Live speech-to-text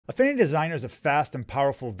Affinity Designer is a fast and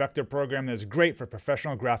powerful vector program that is great for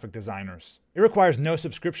professional graphic designers. It requires no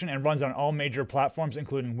subscription and runs on all major platforms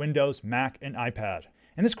including Windows, Mac, and iPad.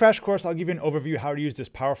 In this crash course, I'll give you an overview of how to use this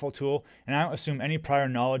powerful tool, and I don't assume any prior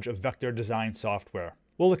knowledge of vector design software.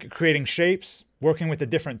 We'll look at creating shapes, working with the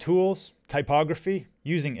different tools, typography,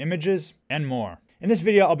 using images, and more. In this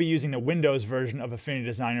video, I'll be using the Windows version of Affinity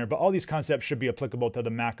Designer, but all these concepts should be applicable to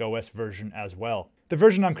the macOS version as well. The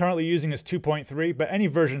version I'm currently using is 2.3, but any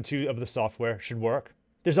version 2 of the software should work.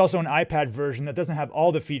 There's also an iPad version that doesn't have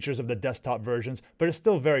all the features of the desktop versions, but it's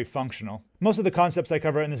still very functional. Most of the concepts I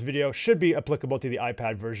cover in this video should be applicable to the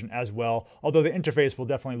iPad version as well, although the interface will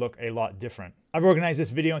definitely look a lot different. I've organized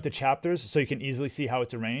this video into chapters so you can easily see how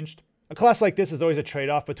it's arranged. A class like this is always a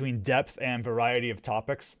trade-off between depth and variety of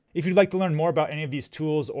topics. If you'd like to learn more about any of these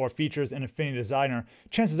tools or features in Affinity Designer,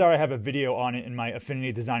 chances are I have a video on it in my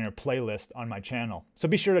Affinity Designer playlist on my channel, so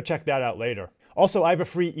be sure to check that out later. Also, I have a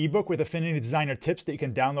free ebook with Affinity Designer tips that you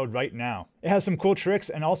can download right now. It has some cool tricks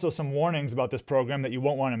and also some warnings about this program that you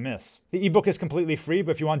won't want to miss. The ebook is completely free,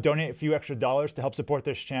 but if you want to donate a few extra dollars to help support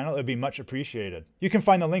this channel, it would be much appreciated. You can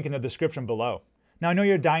find the link in the description below. Now, I know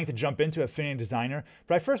you're dying to jump into Affinity Designer,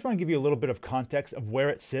 but I first want to give you a little bit of context of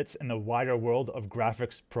where it sits in the wider world of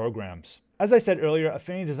graphics programs. As I said earlier,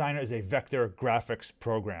 Affinity Designer is a vector graphics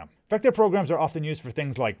program. Vector programs are often used for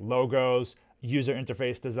things like logos, user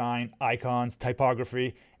interface design, icons,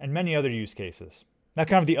 typography, and many other use cases. Now,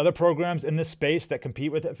 kind of the other programs in this space that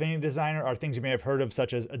compete with Affinity Designer are things you may have heard of,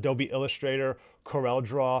 such as Adobe Illustrator,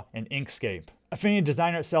 CorelDRAW, and Inkscape. Affinity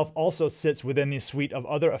Designer itself also sits within the suite of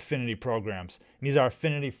other Affinity programs. These are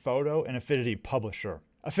Affinity Photo and Affinity Publisher.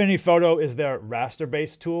 Affinity Photo is their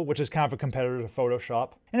raster-based tool, which is kind of a competitor to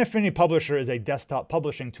Photoshop. And Affinity Publisher is a desktop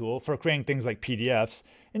publishing tool for creating things like PDFs,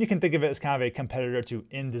 and you can think of it as kind of a competitor to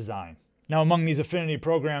InDesign. Now, among these Affinity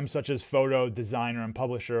programs such as Photo, Designer, and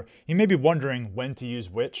Publisher, you may be wondering when to use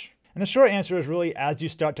which. And the short answer is really, as you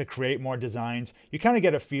start to create more designs, you kind of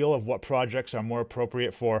get a feel of what projects are more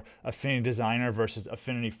appropriate for Affinity Designer versus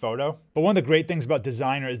Affinity Photo. But one of the great things about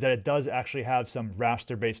Designer is that it does actually have some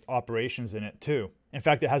raster-based operations in it too. In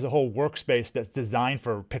fact, it has a whole workspace that's designed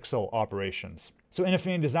for pixel operations. So in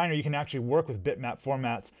Affinity Designer, you can actually work with bitmap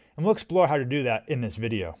formats, and we'll explore how to do that in this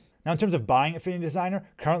video. Now, in terms of buying Affinity Designer,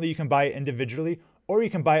 currently you can buy it individually, or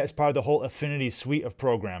you can buy it as part of the whole Affinity suite of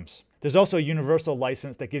programs. There's also a universal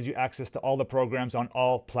license that gives you access to all the programs on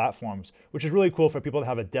all platforms, which is really cool for people to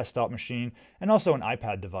have a desktop machine and also an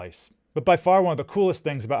iPad device. But by far, one of the coolest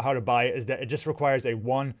things about how to buy it is that it just requires a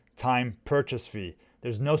one-time purchase fee.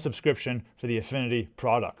 There's no subscription for the Affinity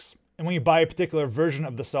products. And when you buy a particular version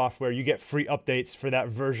of the software, you get free updates for that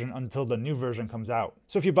version until the new version comes out.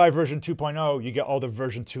 So if you buy version 2.0, you get all the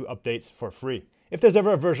version 2 updates for free. If there's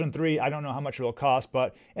ever a version 3, I don't know how much it will cost,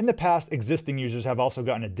 but in the past, existing users have also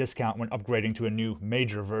gotten a discount when upgrading to a new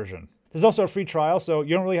major version. There's also a free trial, so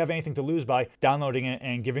you don't really have anything to lose by downloading it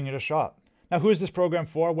and giving it a shot. Now, who is this program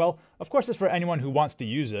for? Well, of course it's for anyone who wants to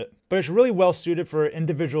use it, but it's really well suited for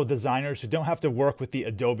individual designers who don't have to work with the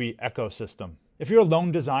Adobe ecosystem. If you're a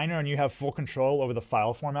lone designer and you have full control over the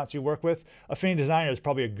file formats you work with, Affinity Designer is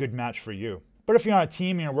probably a good match for you. But if you're on a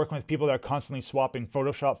team and you're working with people that are constantly swapping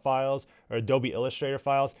Photoshop files or Adobe Illustrator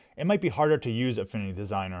files, it might be harder to use Affinity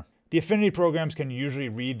Designer. The Affinity programs can usually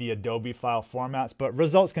read the Adobe file formats, but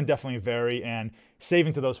results can definitely vary, and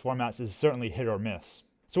saving to those formats is certainly hit or miss.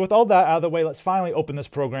 So with all that out of the way, let's finally open this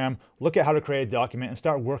program, look at how to create a document, and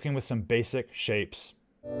start working with some basic shapes.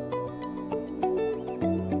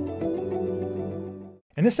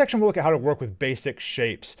 In this section, we'll look at how to work with basic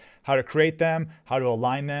shapes, how to create them, how to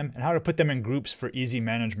align them, and how to put them in groups for easy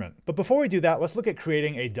management. But before we do that, let's look at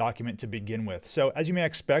creating a document to begin with. So as you may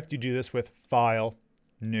expect, you do this with File,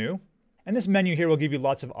 New. And this menu here will give you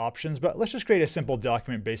lots of options, but let's just create a simple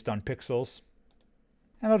document based on pixels.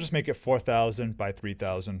 And I'll just make it 4,000 by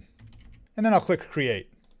 3,000. And then I'll click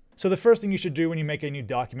Create. So the first thing you should do when you make a new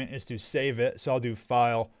document is to save it. So I'll do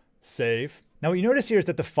File, Save. Now what you notice here is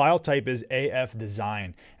that the file type is AF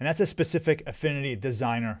Design, and that's a specific Affinity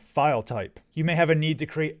Designer file type. You may have a need to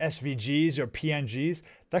create SVGs or PNGs.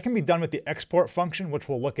 That can be done with the export function, which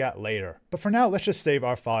we'll look at later. But for now, let's just save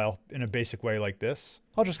our file in a basic way like this.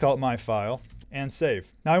 I'll just call it my file and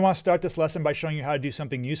save. Now I want to start this lesson by showing you how to do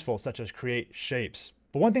something useful, such as create shapes.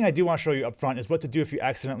 But one thing I do want to show you up front is what to do if you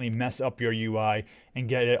accidentally mess up your UI and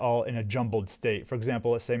get it all in a jumbled state. For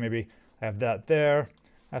example, let's say maybe I have that there.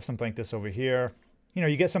 I have something like this over here. You know,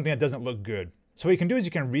 you get something that doesn't look good. So what you can do is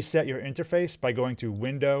you can reset your interface by going to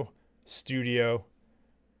Window, Studio,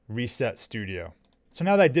 Reset Studio. So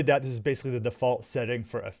now that I did that, this is basically the default setting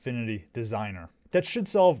for Affinity Designer. That should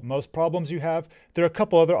solve most problems you have. There are a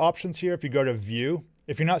couple other options here. If you go to View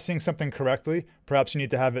If you're not seeing something correctly, perhaps you need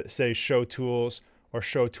to have it say show tools or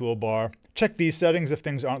show toolbar. Check these settings if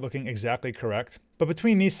things aren't looking exactly correct. But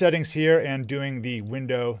between these settings here and doing the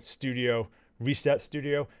Window Studio Reset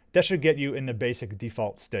Studio, that should get you in the basic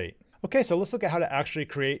default state. Okay, so let's look at how to actually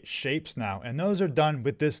create shapes now. And those are done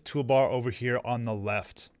with this toolbar over here on the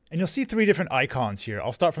left. And you'll see three different icons here.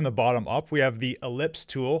 I'll start from the bottom up. We have the ellipse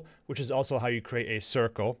tool, which is also how you create a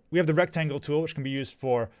circle. We have the rectangle tool, which can be used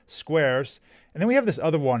for squares. And then we have this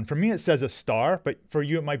other one. For me, it says a star, but for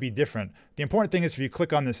you, it might be different. The important thing is if you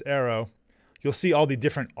click on this arrow, you'll see all the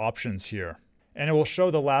different options here. And it will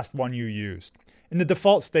show the last one you used. In the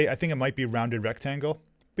default state, I think it might be rounded rectangle,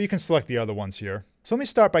 but you can select the other ones here. So let me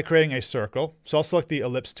start by creating a circle. So I'll select the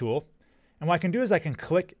ellipse tool. And what I can do is I can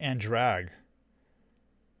click and drag.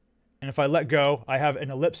 And if I let go, I have an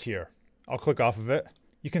ellipse here. I'll click off of it.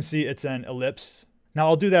 You can see it's an ellipse. Now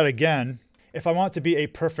I'll do that again. If I want it to be a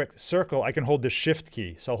perfect circle, I can hold the Shift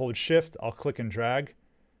key. So I'll hold Shift, I'll click and drag.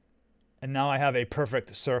 And now I have a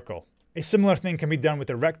perfect circle. A similar thing can be done with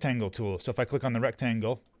the rectangle tool. So if I click on the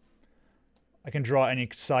rectangle, I can draw any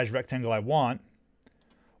size rectangle I want.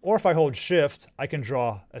 Or if I hold Shift, I can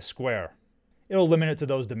draw a square. It'll limit it to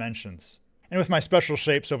those dimensions. And with my special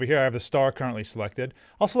shapes over here, I have the star currently selected.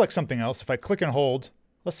 I'll select something else. If I click and hold,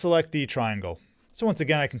 let's select the triangle. So once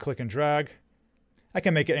again, I can click and drag. I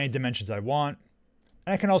can make it any dimensions I want.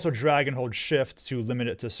 And I can also drag and hold Shift to limit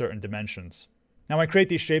it to certain dimensions. Now when I create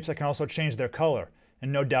these shapes, I can also change their color.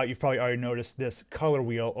 And no doubt you've probably already noticed this color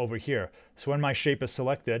wheel over here. So when my shape is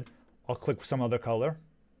selected, I'll click some other color.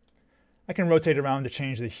 I can rotate around to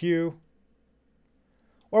change the hue.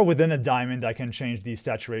 Or within a diamond, I can change the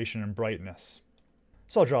saturation and brightness.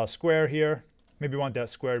 So I'll draw a square here. Maybe I want that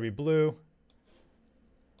square to be blue.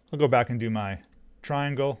 I'll go back and do my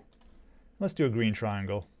triangle. Let's do a green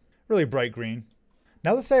triangle. Really bright green.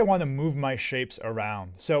 Now let's say I want to move my shapes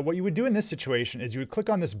around. So what you would do in this situation is you would click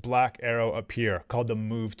on this black arrow up here called the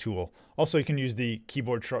Move tool. Also, you can use the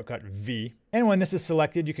keyboard shortcut V. And when this is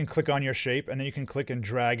selected, you can click on your shape and then you can click and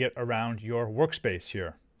drag it around your workspace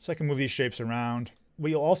here. So I can move these shapes around. What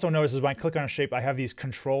you'll also notice is when I click on a shape, I have these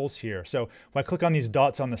controls here. So when I click on these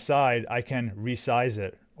dots on the side, I can resize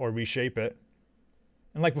it or reshape it.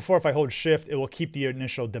 And like before, if I hold Shift, it will keep the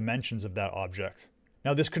initial dimensions of that object.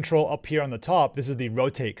 Now this control up here on the top, this is the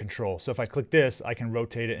rotate control. So if I click this, I can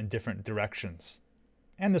rotate it in different directions.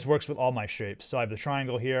 And this works with all my shapes. So I have the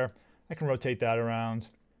triangle here. I can rotate that around.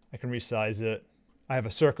 I can resize it. I have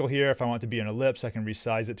a circle here. If I want it to be an ellipse, I can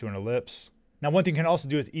resize it to an ellipse. Now one thing you can also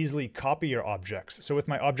do is easily copy your objects. So with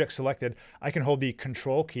my object selected, I can hold the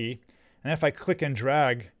Control key, and if I click and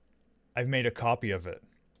drag, I've made a copy of it.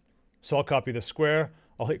 So I'll copy the square,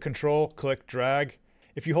 I'll hit Control, click, drag.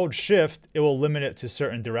 If you hold Shift, it will limit it to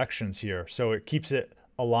certain directions here, so it keeps it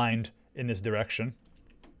aligned in this direction.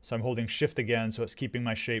 So I'm holding Shift again, so it's keeping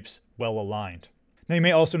my shapes well aligned. Now you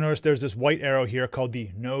may also notice there's this white arrow here called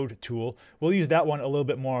the Node tool. We'll use that one a little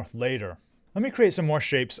bit more later. Let me create some more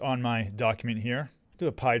shapes on my document here. Do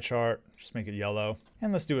a pie chart, just make it yellow.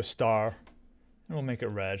 And let's do a star, and we'll make it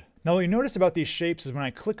red. Now what you notice about these shapes is when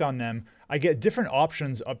I click on them, I get different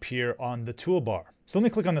options up here on the toolbar. So let me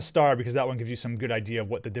click on the star because that one gives you some good idea of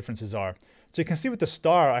what the differences are. So you can see with the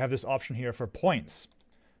star, I have this option here for points.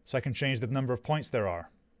 So I can change the number of points there are.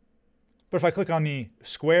 But if I click on the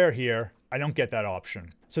square here, I don't get that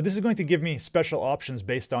option. So this is going to give me special options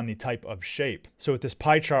based on the type of shape. So with this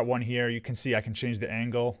pie chart one here, you can see I can change the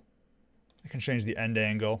angle. I can change the end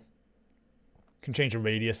angle. I can change the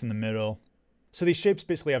radius in the middle. So these shapes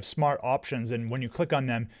basically have smart options, and when you click on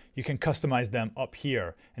them, you can customize them up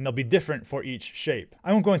here, and they'll be different for each shape.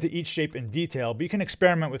 I won't go into each shape in detail, but you can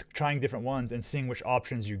experiment with trying different ones and seeing which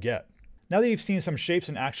options you get. Now that you've seen some shapes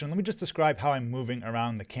in action, let me just describe how I'm moving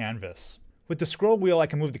around the canvas. With the scroll wheel, I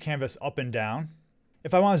can move the canvas up and down.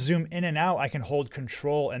 If I want to zoom in and out, I can hold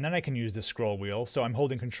Control and then I can use the scroll wheel. So I'm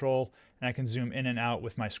holding Control and I can zoom in and out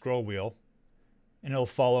with my scroll wheel. And it'll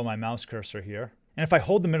follow my mouse cursor here. And if I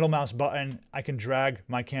hold the middle mouse button, I can drag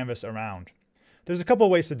my canvas around. There's a couple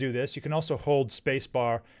of ways to do this. You can also hold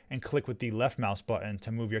spacebar and click with the left mouse button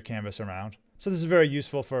to move your canvas around. So this is very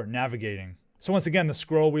useful for navigating. So once again, the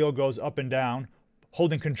scroll wheel goes up and down.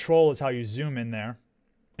 Holding Control is how you zoom in there.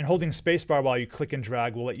 And holding spacebar while you click and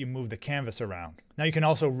drag will let you move the canvas around. Now you can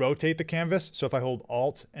also rotate the canvas. So if I hold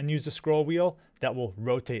Alt and use the scroll wheel, that will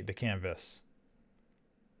rotate the canvas.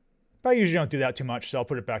 But I usually don't do that too much, so I'll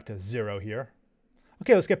put it back to 0 here.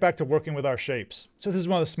 Okay, let's get back to working with our shapes. So this is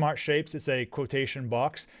one of the smart shapes. It's a quotation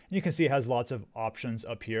box, and you can see it has lots of options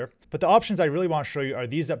up here. But the options I really want to show you are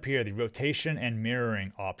these up here, the rotation and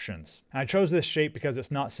mirroring options. And I chose this shape because it's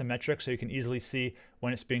not symmetric, so you can easily see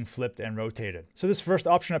when it's being flipped and rotated. So this first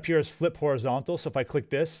option up here is flip horizontal. So if I click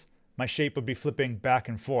this, my shape would be flipping back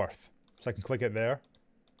and forth. So I can click it there.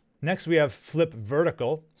 Next we have flip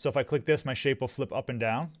vertical. So if I click this, my shape will flip up and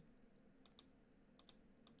down.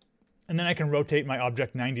 And then I can rotate my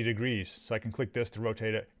object 90 degrees. So I can click this to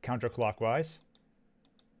rotate it counterclockwise,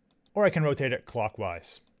 or I can rotate it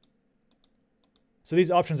clockwise. So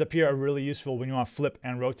these options up here are really useful when you want to flip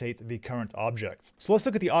and rotate the current object. So let's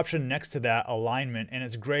look at the option next to that, alignment, and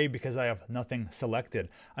it's gray because I have nothing selected.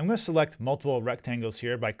 I'm going to select multiple rectangles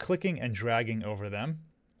here by clicking and dragging over them.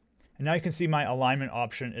 And now you can see my alignment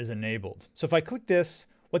option is enabled. So if I click this,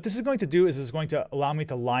 what this is going to do is it's going to allow me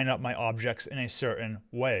to line up my objects in a certain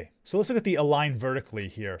way. So let's look at the align vertically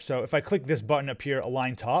here. So if I click this button up here,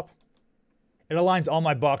 align top, it aligns all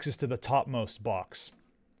my boxes to the topmost box.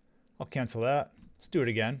 I'll cancel that. Let's do it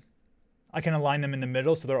again. I can align them in the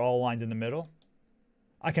middle, so they're all aligned in the middle.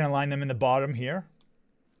 I can align them in the bottom here.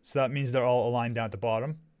 So that means they're all aligned down at the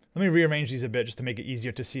bottom. Let me rearrange these a bit just to make it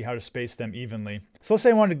easier to see how to space them evenly. So let's say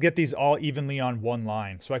I wanted to get these all evenly on one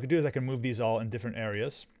line. So what I could do is I can move these all in different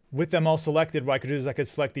areas. With them all selected, what I could do is I could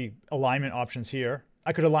select the alignment options here.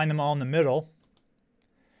 I could align them all in the middle.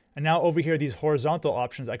 And now over here, these horizontal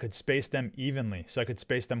options, I could space them evenly. So I could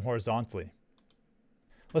space them horizontally.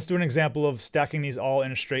 Let's do an example of stacking these all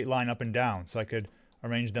in a straight line up and down. So I could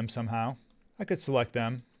arrange them somehow. I could select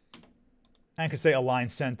them. And I could say align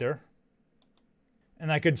center.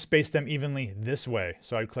 And I could space them evenly this way.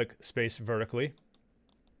 So I'd click space vertically.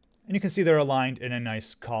 And you can see they're aligned in a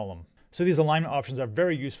nice column. So these alignment options are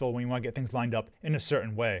very useful when you want to get things lined up in a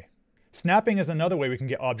certain way. Snapping is another way we can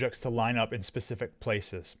get objects to line up in specific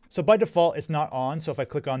places. So by default, it's not on. So if I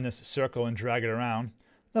click on this circle and drag it around,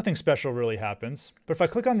 nothing special really happens. But if I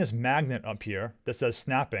click on this magnet up here that says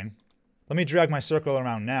snapping, let me drag my circle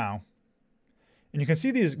around now. And you can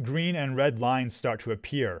see these green and red lines start to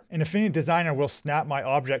appear. And Affinity Designer will snap my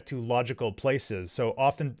object to logical places. So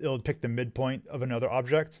often it'll pick the midpoint of another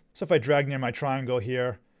object. So if I drag near my triangle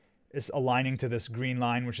here, it's aligning to this green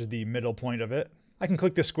line, which is the middle point of it. I can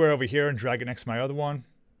click this square over here and drag it next to my other one.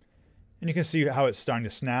 And you can see how it's starting to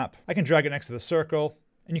snap. I can drag it next to the circle,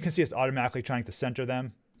 and you can see it's automatically trying to center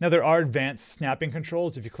them. Now there are advanced snapping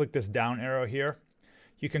controls. If you click this down arrow here,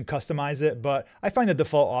 you can customize it, but I find the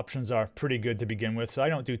default options are pretty good to begin with, so I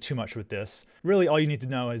don't do too much with this. Really, all you need to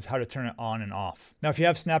know is how to turn it on and off. Now, if you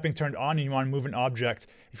have snapping turned on and you want to move an object,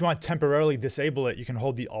 if you want to temporarily disable it, you can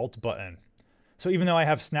hold the Alt button. So even though I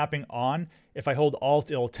have snapping on, if I hold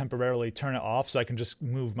Alt, it'll temporarily turn it off, so I can just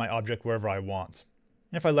move my object wherever I want.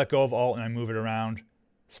 And if I let go of Alt and I move it around,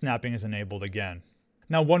 snapping is enabled again.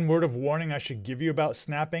 Now, one word of warning I should give you about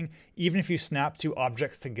snapping: even if you snap two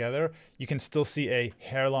objects together, you can still see a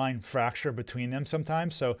hairline fracture between them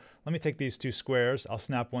sometimes. So let me take these two squares, I'll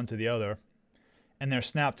snap one to the other, and they're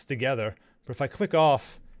snapped together. But if I click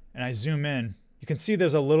off and I zoom in, you can see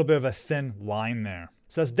there's a little bit of a thin line there.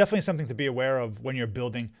 So that's definitely something to be aware of when you're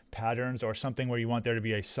building patterns or something where you want there to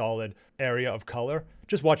be a solid area of color.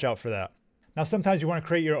 Just watch out for that. Now, sometimes you want to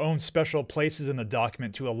create your own special places in the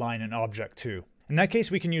document to align an object to. In that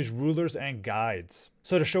case, we can use rulers and guides.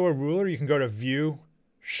 So to show a ruler, you can go to View,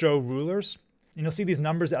 Show Rulers, and you'll see these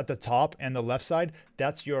numbers at the top and the left side.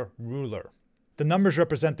 That's your ruler. The numbers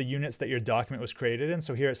represent the units that your document was created in.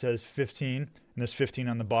 So here it says 15, and there's 15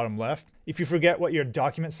 on the bottom left. If you forget what your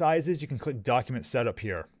document size is, you can click Document Setup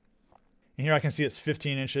here. And here I can see it's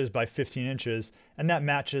 15 inches by 15 inches, and that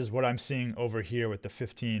matches what I'm seeing over here with the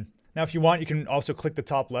 15. Now, if you want, you can also click the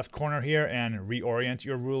top left corner here and reorient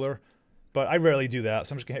your ruler. But I rarely do that,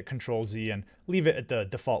 so I'm just gonna hit Control-Z and leave it at the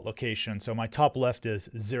default location. So my top left is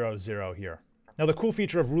 0, 0 here. Now the cool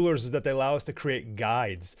feature of rulers is that they allow us to create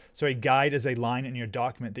guides. So a guide is a line in your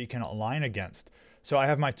document that you can align against. So I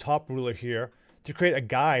have my top ruler here. To create a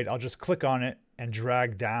guide, I'll just click on it and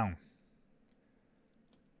drag down.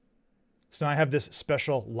 So now I have this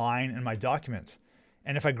special line in my document.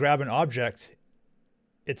 And if I grab an object,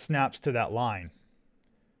 it snaps to that line.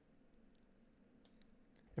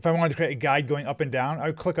 If I wanted to create a guide going up and down, I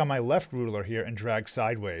would click on my left ruler here and drag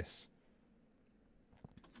sideways.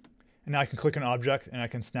 And now I can click an object and I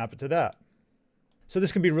can snap it to that. So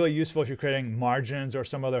this can be really useful if you're creating margins or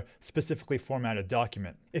some other specifically formatted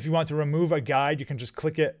document. If you want to remove a guide, you can just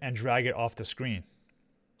click it and drag it off the screen.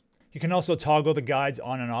 You can also toggle the guides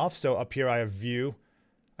on and off. So up here I have View.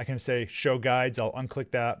 I can say Show Guides. I'll unclick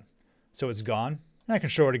that so it's gone. And I can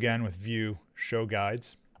show it again with View, Show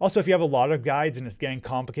Guides. Also, if you have a lot of guides and it's getting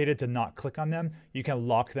complicated to not click on them, you can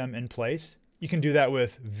lock them in place. You can do that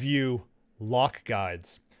with View Lock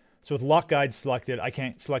Guides. So with Lock Guides selected, I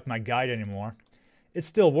can't select my guide anymore. It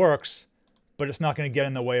still works, but it's not going to get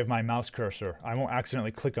in the way of my mouse cursor. I won't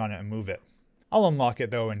accidentally click on it and move it. I'll unlock it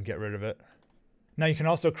though and get rid of it. Now you can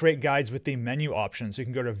also create guides with the menu option. So you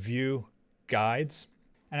can go to View Guides.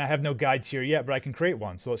 And I have no guides here yet, but I can create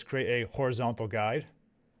one. So let's create a horizontal guide.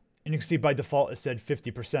 And you can see by default it said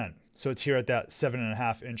 50%. So it's here at that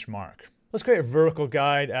 7.5-inch mark. Let's create a vertical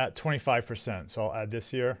guide at 25%. So I'll add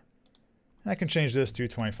this here. And I can change this to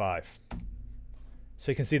 25.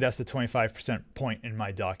 So you can see that's the 25% point in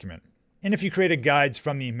my document. And if you created guides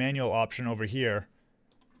from the manual option over here,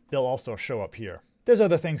 they'll also show up here. There's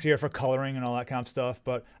other things here for coloring and all that kind of stuff,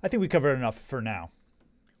 but I think we covered enough for now.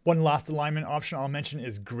 One last alignment option I'll mention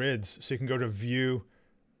is grids. So you can go to View,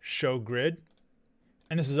 Show Grid.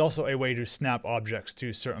 And this is also a way to snap objects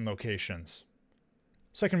to certain locations.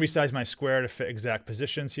 So I can resize my square to fit exact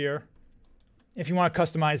positions here. If you want to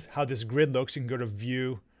customize how this grid looks, you can go to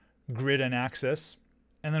View, Grid and Axis.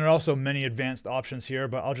 And there are also many advanced options here,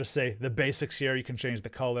 but I'll just say the basics here. You can change the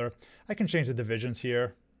color. I can change the divisions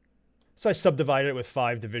here. So I subdivided it with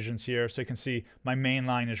 5 divisions here. So you can see my main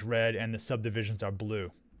line is red and the subdivisions are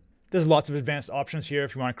blue. There's lots of advanced options here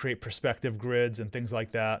if you want to create perspective grids and things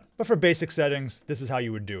like that. But for basic settings, this is how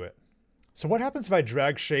you would do it. So what happens if I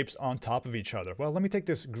drag shapes on top of each other? Well, let me take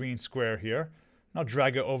this green square here, and I'll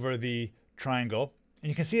drag it over the triangle. And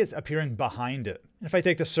you can see it's appearing behind it. And if I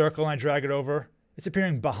take the circle and I drag it over, it's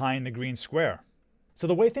appearing behind the green square. So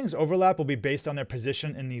the way things overlap will be based on their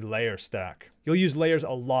position in the layer stack. You'll use layers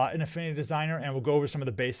a lot in Affinity Designer, and we'll go over some of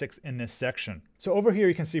the basics in this section. So over here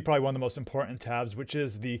you can see probably one of the most important tabs, which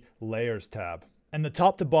is the Layers tab. And the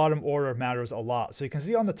top to bottom order matters a lot. So you can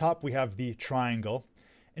see on the top we have the triangle,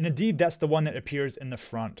 and indeed that's the one that appears in the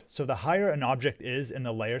front. So the higher an object is in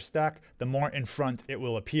the layer stack, the more in front it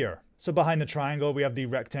will appear. So behind the triangle we have the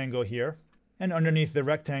rectangle here, and underneath the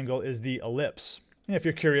rectangle is the ellipse. And if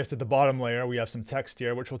you're curious, at the bottom layer, we have some text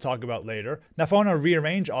here, which we'll talk about later. Now, if I want to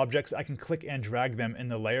rearrange objects, I can click and drag them in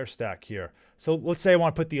the layer stack here. So let's say I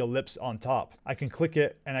want to put the ellipse on top. I can click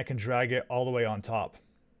it and I can drag it all the way on top.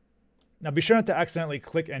 Now, be sure not to accidentally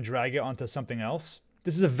click and drag it onto something else.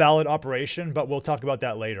 This is a valid operation, but we'll talk about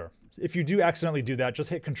that later. If you do accidentally do that,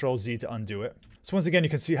 just hit Ctrl-Z to undo it. So once again, you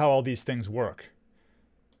can see how all these things work.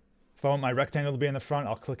 If I want my rectangle to be in the front,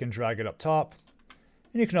 I'll click and drag it up top.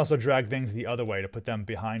 And you can also drag things the other way to put them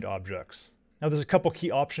behind objects. Now there's a couple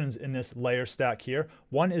key options in this layer stack here.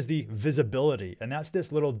 One is the visibility, and that's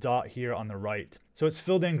this little dot here on the right. So it's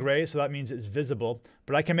filled in gray, so that means it's visible,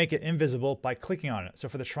 but I can make it invisible by clicking on it. So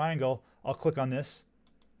for the triangle, I'll click on this,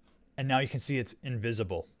 and now you can see it's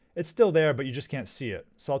invisible. It's still there, but you just can't see it.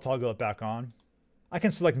 So I'll toggle it back on. I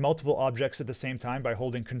can select multiple objects at the same time by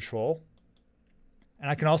holding Control. And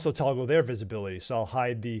I can also toggle their visibility. So I'll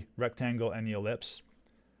hide the rectangle and the ellipse.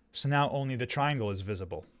 So now only the triangle is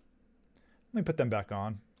visible. Let me put them back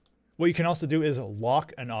on. What you can also do is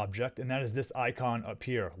lock an object, and that is this icon up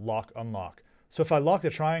here, lock, unlock. So if I lock the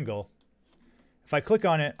triangle, if I click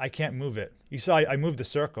on it, I can't move it. You saw I moved the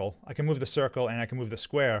circle. I can move the circle and I can move the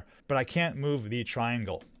square, but I can't move the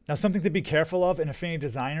triangle. Now something to be careful of in Affinity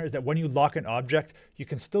Designer is that when you lock an object, you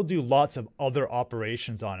can still do lots of other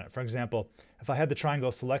operations on it. For example, if I had the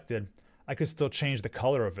triangle selected, I could still change the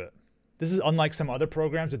color of it. This is unlike some other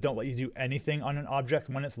programs that don't let you do anything on an object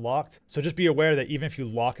when it's locked. So just be aware that even if you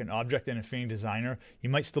lock an object in Affinity Designer, you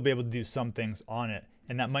might still be able to do some things on it,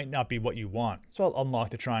 and that might not be what you want. So I'll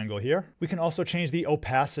unlock the triangle here. We can also change the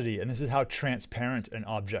opacity, and this is how transparent an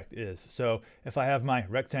object is. So if I have my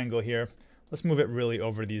rectangle here, let's move it really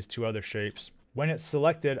over these two other shapes. When it's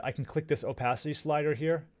selected, I can click this opacity slider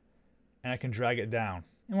here, and I can drag it down.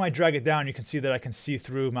 And when I drag it down, you can see that I can see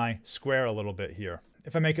through my square a little bit here.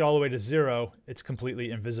 If I make it all the way to 0, it's completely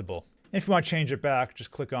invisible. And if you want to change it back, just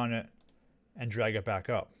click on it and drag it back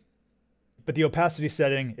up. But the opacity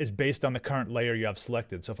setting is based on the current layer you have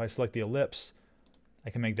selected. So if I select the ellipse, I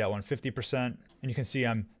can make that one 50%. And you can see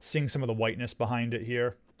I'm seeing some of the whiteness behind it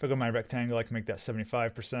here. If I go to my rectangle, I can make that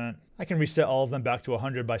 75%. I can reset all of them back to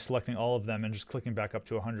 100 by selecting all of them and just clicking back up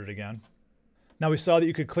to 100 again. Now we saw that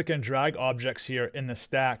you could click and drag objects here in the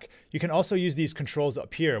stack. You can also use these controls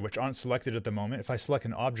up here, which aren't selected at the moment. If I select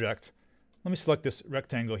an object, let me select this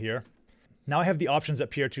rectangle here. Now I have the options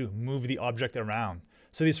up here to move the object around.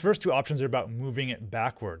 So these first two options are about moving it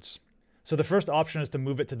backwards. So the first option is to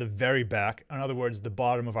move it to the very back. In other words, the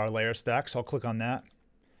bottom of our layer stack. So I'll click on that.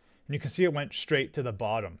 And you can see it went straight to the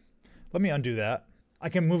bottom. Let me undo that. I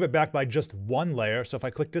can move it back by just one layer. So if I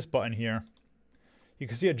click this button here, you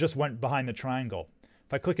can see it just went behind the triangle.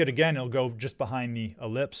 If I click it again, it'll go just behind the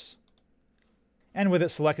ellipse. And with it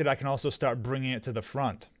selected, I can also start bringing it to the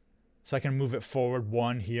front. So I can move it forward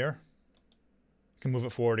 1 here. I can move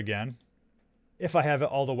it forward again. If I have it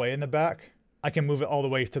all the way in the back, I can move it all the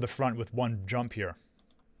way to the front with 1 jump here.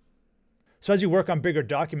 So as you work on bigger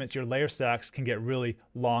documents, your layer stacks can get really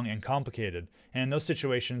long and complicated. And in those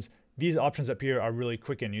situations, these options up here are really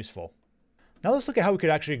quick and useful. Now let's look at how we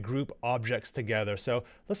could actually group objects together. So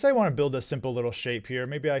let's say I want to build a simple little shape here.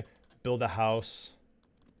 Maybe I build a house.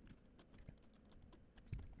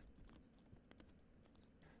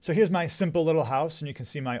 So here's my simple little house, and you can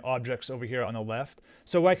see my objects over here on the left.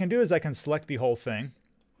 So what I can do is I can select the whole thing.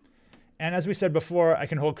 And as we said before, I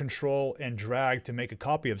can hold Control and drag to make a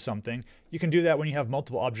copy of something. You can do that when you have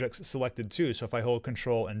multiple objects selected too. So if I hold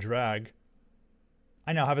Control and drag,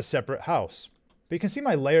 I now have a separate house. But you can see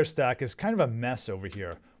my layer stack is kind of a mess over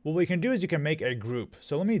here. Well, what you can do is you can make a group.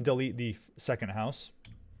 So let me delete the second house.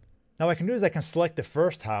 Now what I can do is I can select the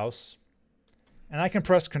first house, and I can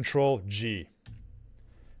press Control G.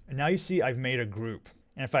 And now you see I've made a group.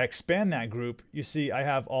 And if I expand that group, you see I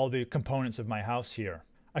have all the components of my house here.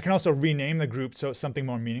 I can also rename the group so it's something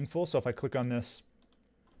more meaningful. So if I click on this,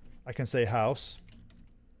 I can say house.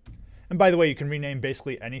 And by the way, you can rename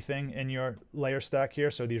basically anything in your layer stack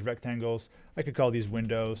here. So these rectangles, I could call these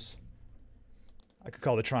windows. I could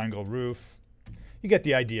call the triangle roof. You get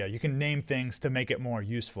the idea. You can name things to make it more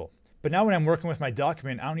useful. But now when I'm working with my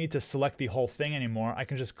document, I don't need to select the whole thing anymore. I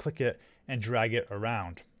can just click it and drag it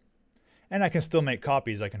around. And I can still make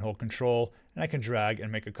copies. I can hold Control and I can drag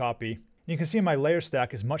and make a copy. And you can see my layer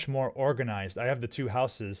stack is much more organized. I have the 2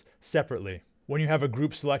 houses separately. When you have a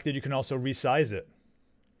group selected, you can also resize it.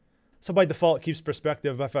 So by default, it keeps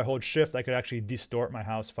perspective. If I hold Shift, I could actually distort my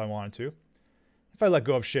house if I wanted to. If I let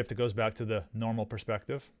go of Shift, it goes back to the normal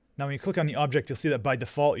perspective. Now when you click on the object, you'll see that by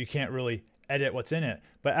default, you can't really edit what's in it.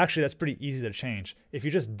 But actually, that's pretty easy to change. If you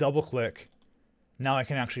just double click, now I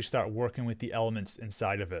can actually start working with the elements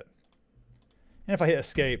inside of it. And if I hit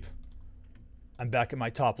Escape, I'm back at my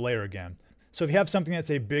top layer again. So if you have something that's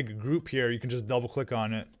a big group here, you can just double click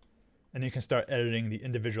on it and you can start editing the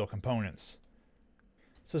individual components.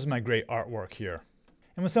 So this is my great artwork here.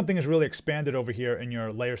 And when something is really expanded over here in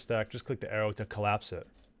your layer stack, just click the arrow to collapse it.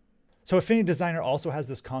 So Affinity Designer also has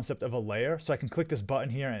this concept of a layer. So I can click this button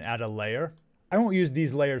here and add a layer. I won't use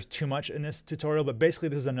these layers too much in this tutorial, but basically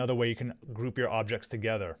this is another way you can group your objects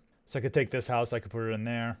together. So I could take this house, I could put it in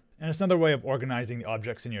there. And it's another way of organizing the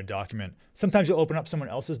objects in your document. Sometimes you'll open up someone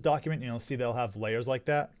else's document and you'll see they'll have layers like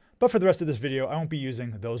that. But for the rest of this video, I won't be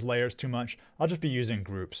using those layers too much. I'll just be using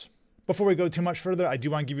groups. Before we go too much further, I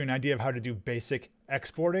do want to give you an idea of how to do basic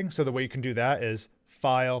exporting. So the way you can do that is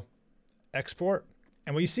File, Export.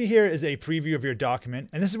 And what you see here is a preview of your document.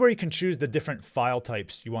 And this is where you can choose the different file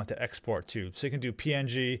types you want to export to. So you can do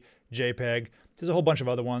PNG, JPEG. There's a whole bunch of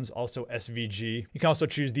other ones, also SVG. You can also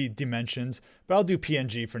choose the dimensions, but I'll do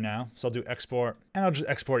PNG for now. So I'll do export, and I'll just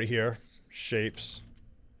export it here, shapes.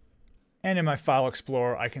 And in my File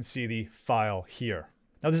Explorer, I can see the file here.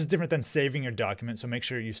 Now this is different than saving your document, so make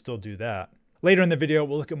sure you still do that. Later in the video,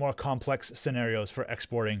 we'll look at more complex scenarios for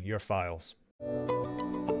exporting your files.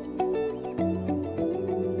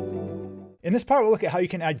 In this part, we'll look at how you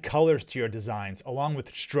can add colors to your designs, along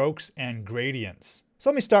with strokes and gradients. So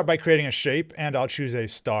let me start by creating a shape, and I'll choose a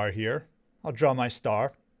star here. I'll draw my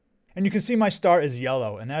star. And you can see my star is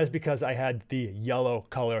yellow, and that is because I had the yellow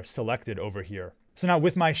color selected over here. So now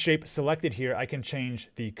with my shape selected here, I can change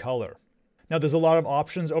the color. Now there's a lot of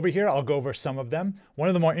options over here. I'll go over some of them. One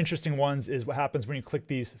of the more interesting ones is what happens when you click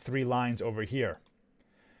these 3 lines over here.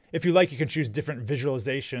 If you like, you can choose different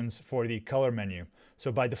visualizations for the color menu.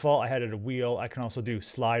 So by default, I had it a wheel. I can also do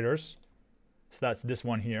sliders. So that's this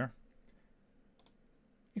one here.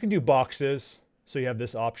 You can do boxes, so you have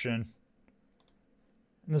this option.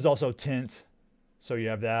 And there's also tint, so you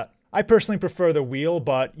have that. I personally prefer the wheel,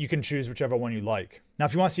 but you can choose whichever one you like. Now,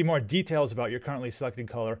 if you want to see more details about your currently selected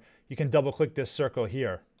color, you can double click this circle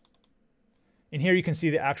here. In here, you can see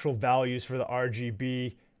the actual values for the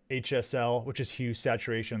RGB, HSL, which is hue,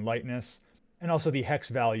 saturation, lightness, and also the hex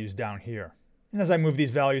values down here. And as I move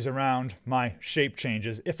these values around, my shape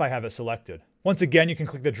changes if I have it selected. Once again, you can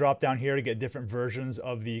click the drop down here to get different versions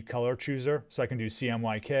of the color chooser. So I can do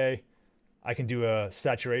CMYK, I can do a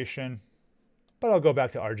saturation, but I'll go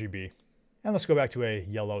back to RGB. And let's go back to a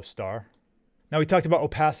yellow star. Now we talked about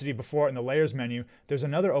opacity before in the layers menu. There's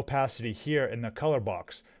another opacity here in the color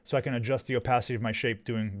box. So I can adjust the opacity of my shape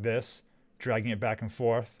doing this, dragging it back and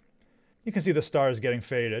forth. You can see the star is getting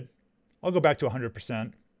faded. I'll go back to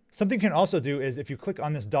 100%. Something you can also do is if you click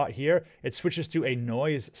on this dot here, it switches to a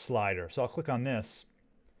noise slider. So I'll click on this.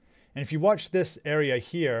 And if you watch this area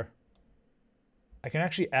here, I can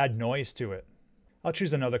actually add noise to it. I'll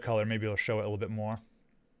choose another color, maybe it'll show it a little bit more.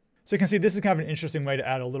 So you can see this is kind of an interesting way to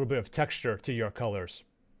add a little bit of texture to your colors.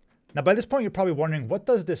 Now by this point you're probably wondering, what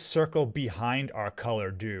does this circle behind our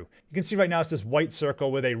color do? You can see right now it's this white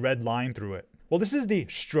circle with a red line through it. Well, this is the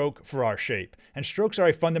stroke for our shape, and strokes are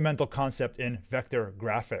a fundamental concept in vector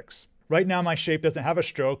graphics. Right now my shape doesn't have a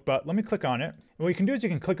stroke, but let me click on it. And what you can do is you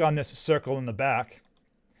can click on this circle in the back,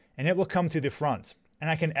 and it will come to the front. And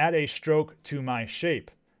I can add a stroke to my shape.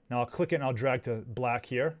 Now I'll click it and I'll drag to black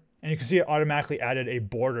here. And you can see it automatically added a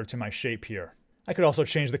border to my shape here. I could also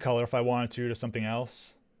change the color if I wanted to something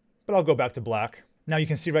else, but I'll go back to black. Now you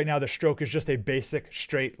can see right now the stroke is just a basic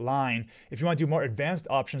straight line. If you want to do more advanced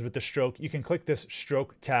options with the stroke, you can click this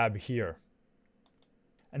stroke tab here.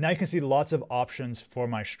 And now you can see lots of options for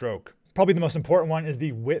my stroke. Probably the most important one is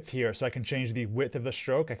the width here. So I can change the width of the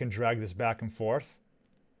stroke. I can drag this back and forth.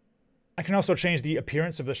 I can also change the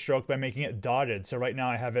appearance of the stroke by making it dotted. So right now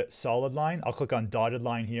I have it solid line. I'll click on dotted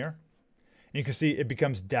line here. And you can see it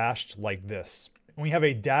becomes dashed like this. When we have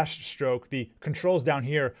a dashed stroke, the controls down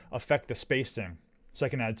here affect the spacing. So I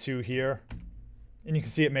can add 2 here. And you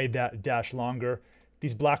can see it made that dash longer.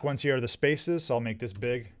 These black ones here are the spaces, so I'll make this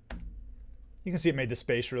big. You can see it made the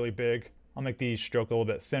space really big. I'll make the stroke a little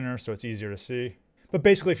bit thinner so it's easier to see. But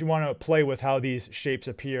basically, if you want to play with how these shapes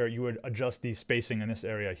appear, you would adjust the spacing in this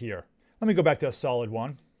area here. Let me go back to a solid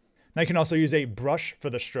one. Now you can also use a brush for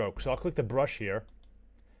the stroke. So I'll click the brush here.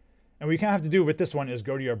 And what you kind of have to do with this one is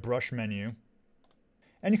go to your brush menu.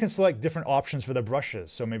 And you can select different options for the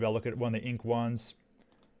brushes. So maybe I'll look at one of the ink ones.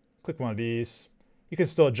 Click one of these. You can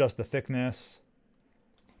still adjust the thickness.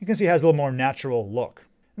 You can see it has a little more natural look.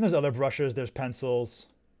 And there's other brushes, there's pencils.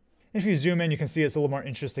 And if you zoom in, you can see it's a little more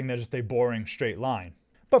interesting than just a boring straight line.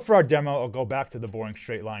 But for our demo, I'll go back to the boring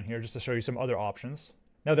straight line here just to show you some other options.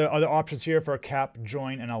 Now there are other options here for a cap,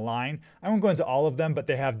 join, and align. I won't go into all of them, but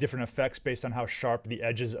they have different effects based on how sharp the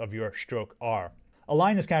edges of your stroke are.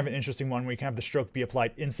 Align is kind of an interesting one where you can have the stroke be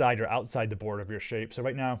applied inside or outside the border of your shape. So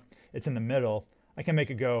right now it's in the middle. I can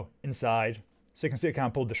make it go inside. So you can see it kind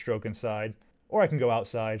of pulled the stroke inside. Or I can go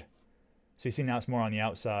outside. So you see now it's more on the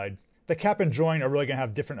outside. The cap and join are really going to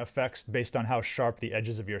have different effects based on how sharp the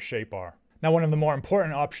edges of your shape are. Now one of the more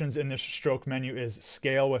important options in this stroke menu is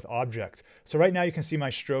scale with object. So right now you can see my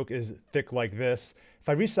stroke is thick like this. If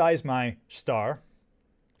I resize my star,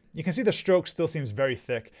 you can see the stroke still seems very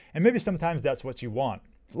thick, and maybe sometimes that's what you want.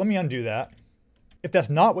 So let me undo that. If that's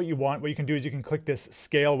not what you want, what you can do is you can click this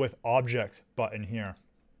scale with object button here.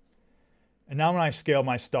 And now when I scale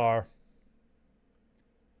my star,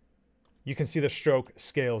 you can see the stroke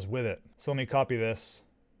scales with it. So let me copy this.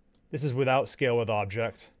 This is without scale with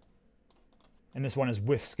object. And this one is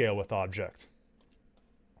with scale with object.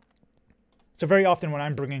 So very often when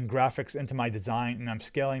I'm bringing graphics into my design and I'm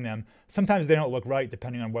scaling them, sometimes they don't look right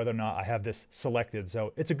depending on whether or not I have this selected.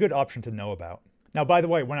 So it's a good option to know about. Now, by the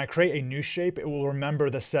way, when I create a new shape, it will remember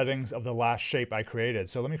the settings of the last shape I created.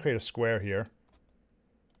 So let me create a square here.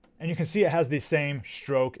 And you can see it has the same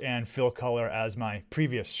stroke and fill color as my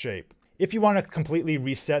previous shape. If you want to completely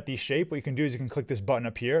reset the shape, what you can do is you can click this button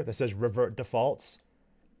up here that says Revert Defaults.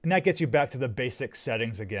 And that gets you back to the basic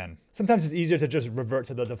settings again. Sometimes it's easier to just revert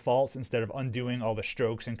to the defaults instead of undoing all the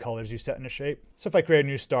strokes and colors you set in a shape. So if I create a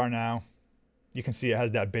new star now, you can see it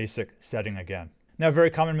has that basic setting again. Now a very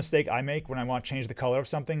common mistake I make when I want to change the color of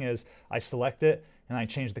something is I select it and I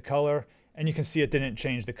change the color, and you can see it didn't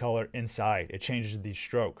change the color inside. It changes the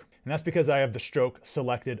stroke. And that's because I have the stroke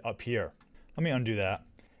selected up here. Let me undo that.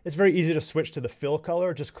 It's very easy to switch to the fill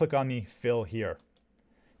color. Just click on the fill here.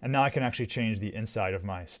 And now I can actually change the inside of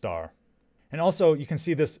my star. And also you can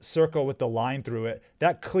see this circle with the line through it.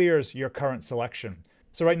 That clears your current selection.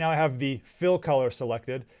 So right now I have the fill color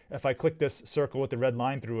selected. If I click this circle with the red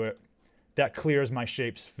line through it, that clears my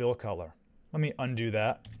shape's fill color. Let me undo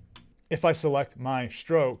that. If I select my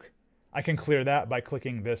stroke, I can clear that by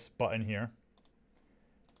clicking this button here.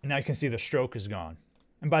 And now you can see the stroke is gone.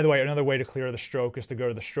 And by the way, another way to clear the stroke is to go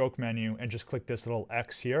to the stroke menu and just click this little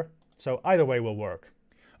X here. So either way will work.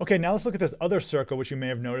 Okay, now let's look at this other circle, which you may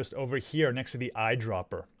have noticed over here next to the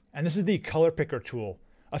eyedropper. And this is the color picker tool.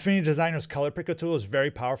 Affinity Designer's color picker tool is very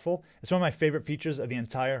powerful. It's one of my favorite features of the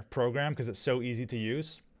entire program because it's so easy to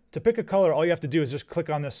use. To pick a color, all you have to do is just click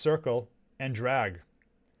on this circle and drag.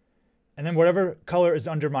 And then whatever color is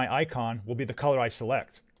under my icon will be the color I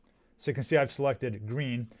select. So you can see I've selected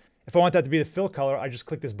green. If I want that to be the fill color, I just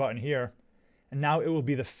click this button here, and now it will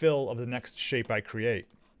be the fill of the next shape I create.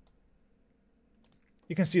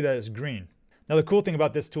 You can see that it's green. Now the cool thing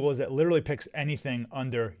about this tool is it literally picks anything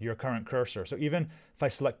under your current cursor. So even if I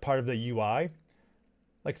select part of the UI,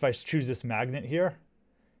 Like if I choose this magnet here,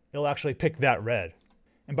 it'll actually pick that red.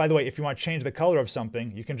 And by the way, if you want to change the color of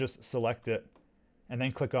something, you can just select it and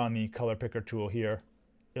then click on the color picker tool here.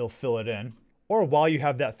 It'll fill it in. Or while you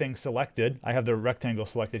have that thing selected, I have the rectangle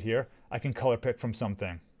selected here, I can color pick from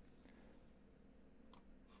something.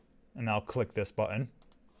 And I'll click this button.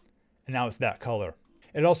 And now it's that color.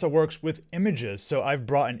 It also works with images. So I've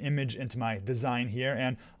brought an image into my design here,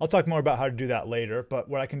 and I'll talk more about how to do that later. But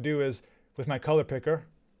what I can do is with my color picker,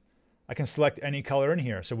 I can select any color in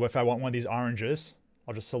here. So if I want one of these oranges,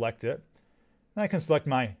 I'll just select it. Then I can select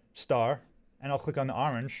my star and I'll click on the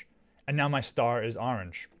orange. And now my star is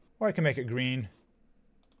orange. Or I can make it green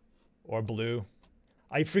or blue.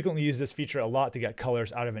 I frequently use this feature a lot to get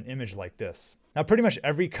colors out of an image like this. Now, pretty much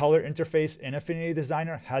every color interface in Affinity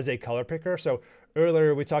Designer has a color picker. So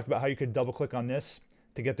earlier we talked about how you could double click on this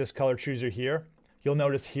to get this color chooser here. You'll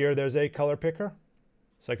notice here there's a color picker.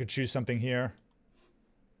 So I could choose something here,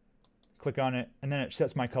 click on it, and then it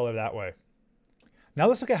sets my color that way. Now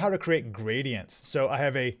let's look at how to create gradients. So I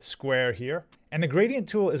have a square here, and the gradient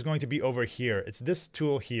tool is going to be over here. It's this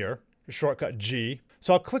tool here, the shortcut G.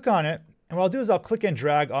 So I'll click on it, and what I'll do is I'll click and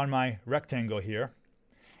drag on my rectangle here.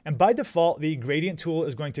 And by default, the gradient tool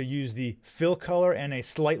is going to use the fill color and a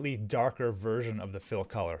slightly darker version of the fill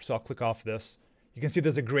color. So I'll click off this. You can see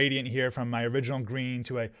there's a gradient here from my original green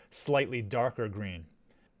to a slightly darker green.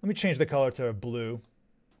 Let me change the color to blue.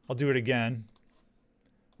 I'll do it again.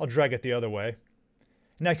 I'll drag it the other way.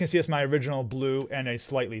 And now you can see it's my original blue and a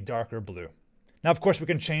slightly darker blue. Now, of course, we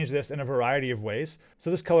can change this in a variety of ways. So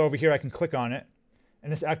this color over here, I can click on it,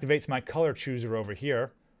 and this activates my color chooser over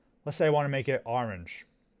here. Let's say I want to make it orange.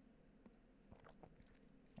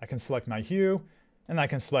 I can select my hue, and I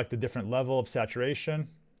can select the different level of saturation.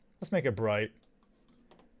 Let's make it bright.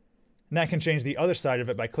 And then I can change the other side of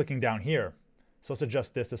it by clicking down here. So let's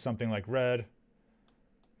adjust this to something like red,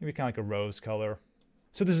 maybe kind of like a rose color.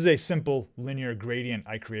 So this is a simple linear gradient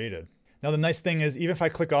I created. Now the nice thing is, even if I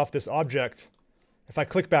click off this object, if I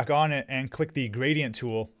click back on it and click the gradient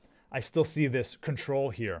tool, I still see this control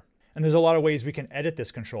here. And there's a lot of ways we can edit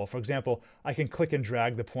this control. For example, I can click and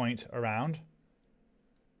drag the point around.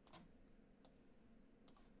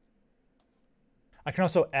 I can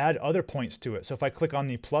also add other points to it. So if I click on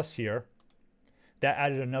the plus here, that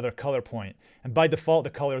added another color point. And by default, the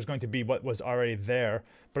color is going to be what was already there,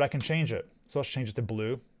 but I can change it. So let's change it to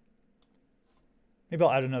blue. Maybe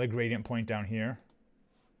I'll add another gradient point down here.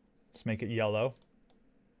 Let's make it yellow.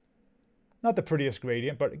 Not the prettiest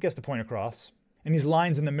gradient, but it gets the point across. And these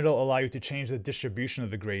lines in the middle allow you to change the distribution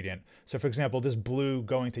of the gradient. So for example, this blue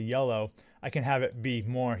going to yellow, I can have it be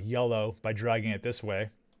more yellow by dragging it this way.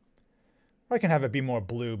 Or I can have it be more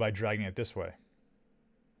blue by dragging it this way.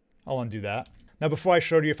 I'll undo that. Now before I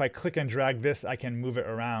showed you, if I click and drag this, I can move it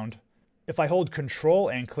around. If I hold Control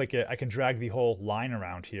and click it, I can drag the whole line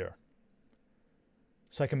around here.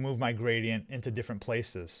 So I can move my gradient into different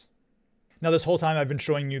places. Now this whole time I've been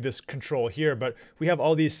showing you this control here, but we have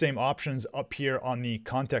all these same options up here on the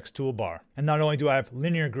context toolbar. And not only do I have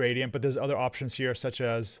linear gradient, but there's other options here such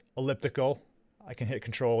as elliptical. I can hit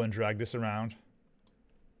Control and drag this around.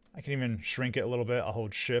 I can even shrink it a little bit. I'll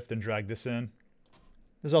hold Shift and drag this in.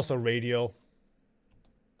 There's also radial,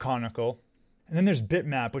 conical. And then there's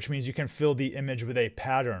bitmap, which means you can fill the image with a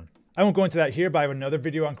pattern. I won't go into that here, but I have another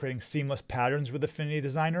video on creating seamless patterns with Affinity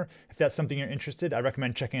Designer. If that's something you're interested, I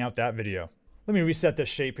recommend checking out that video. Let me reset this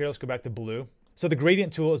shape here. Let's go back to blue. So the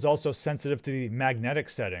gradient tool is also sensitive to the magnetic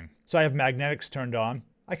setting. So I have magnetics turned on.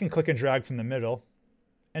 I can click and drag from the middle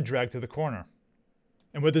and drag to the corner.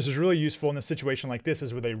 And what this is really useful in a situation like this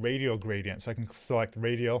is with a radial gradient. So I can select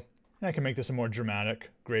radial, and I can make this a more dramatic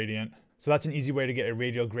gradient. So that's an easy way to get a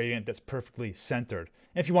radial gradient that's perfectly centered.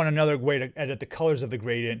 And if you want another way to edit the colors of the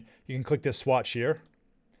gradient, you can click this swatch here.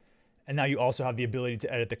 And now you also have the ability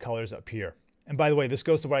to edit the colors up here. And by the way, this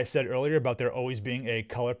goes to what I said earlier about there always being a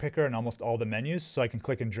color picker in almost all the menus. So I can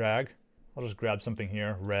click and drag. I'll just grab something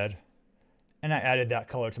here, red. And I added that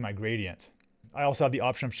color to my gradient. I also have the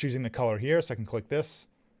option of choosing the color here, so I can click this.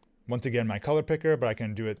 Once again, my color picker, but I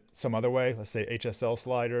can do it some other way. Let's say HSL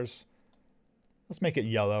sliders. Let's make it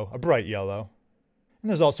yellow, a bright yellow. And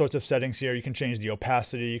there's all sorts of settings here. You can change the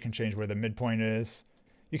opacity, you can change where the midpoint is.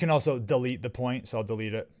 You can also delete the point, so I'll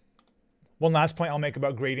delete it. One last point I'll make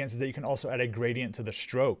about gradients is that you can also add a gradient to the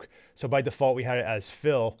stroke. So by default, we had it as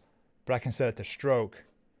fill, but I can set it to stroke.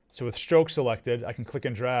 So with stroke selected, I can click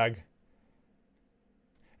and drag.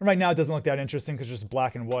 And right now it doesn't look that interesting because it's just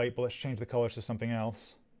black and white, but let's change the colors to something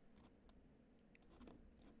else.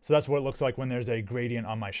 So that's what it looks like when there's a gradient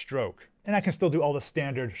on my stroke. And I can still do all the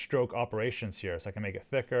standard stroke operations here. So I can make it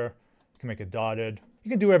thicker, I can make it dotted, You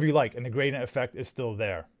can do whatever you like, and the gradient effect is still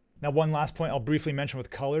there. Now, one last point I'll briefly mention with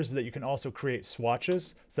colors is that you can also create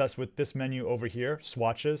swatches. So that's with this menu over here,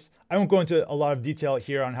 swatches. I won't go into a lot of detail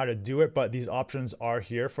here on how to do it, but these options are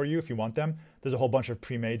here for you if you want them. There's a whole bunch of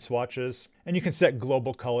pre-made swatches, and you can set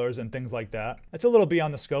global colors and things like that. It's a little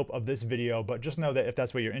beyond the scope of this video, but just know that if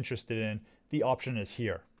that's what you're interested in, the option is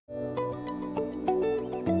here.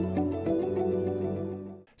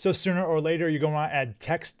 So sooner or later, you're going to want to add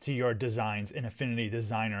text to your designs in Affinity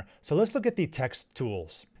Designer. So let's look at the text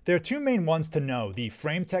tools. There are two main ones to know, the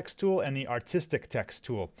frame text tool and the artistic text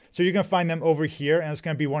tool. So you're going to find them over here, and it's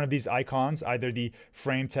going to be one of these icons, either the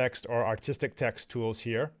frame text or artistic text tools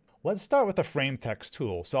here. Let's start with the frame text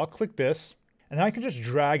tool. So I'll click this, and then I can just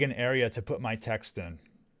drag an area to put my text in.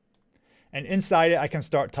 And inside it, I can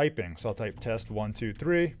start typing. So I'll type test 1, 2,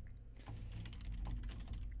 3.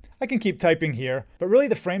 I can keep typing here, but really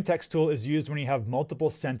the frame text tool is used when you have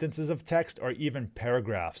multiple sentences of text or even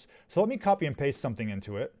paragraphs. So let me copy and paste something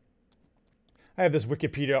into it. I have this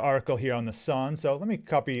Wikipedia article here on the sun, so let me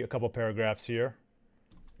copy a couple paragraphs here.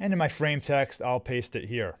 And in my frame text, I'll paste it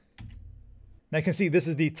here. Now you can see this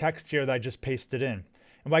is the text here that I just pasted in.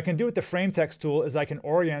 And what I can do with the frame text tool is I can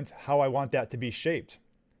orient how I want that to be shaped.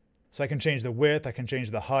 So I can change the width, I can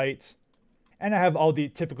change the height. And I have all the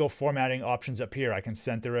typical formatting options up here. I can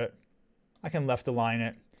center it. I can left align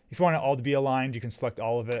it. If you want it all to be aligned, you can select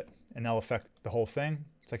all of it, and that'll affect the whole thing.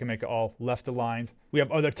 So I can make it all left aligned. We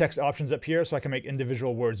have other text options up here, so I can make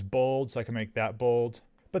individual words bold, so I can make that bold.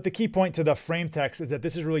 But the key point to the frame text is that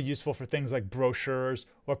this is really useful for things like brochures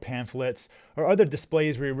or pamphlets or other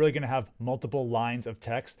displays where you're really going to have multiple lines of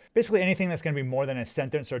text. Basically anything that's going to be more than a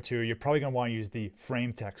sentence or two, you're probably going to want to use the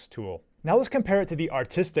frame text tool. Now let's compare it to the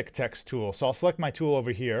artistic text tool. So I'll select my tool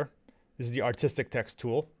over here. This is the artistic text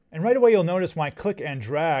tool. And right away you'll notice when I click and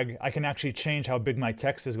drag, I can actually change how big my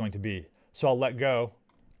text is going to be. So I'll let go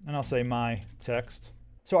and I'll say my text.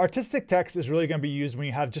 So artistic text is really going to be used when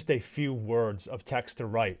you have just a few words of text to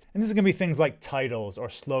write. And this is going to be things like titles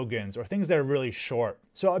or slogans or things that are really short.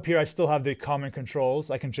 So up here I still have the common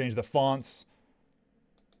controls. I can change the fonts.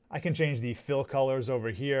 I can change the fill colors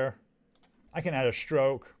over here. I can add a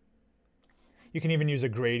stroke. You can even use a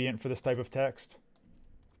gradient for this type of text.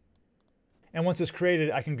 And once it's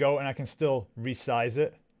created, I can go and I can still resize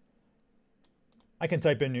it. I can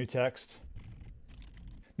type in new text.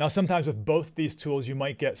 Now sometimes with both these tools you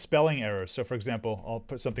might get spelling errors. So for example, I'll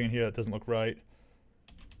put something in here that doesn't look right.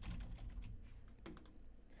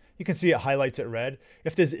 You can see it highlights it red.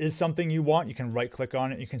 If this is something you want, you can right click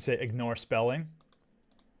on it. You can say ignore spelling.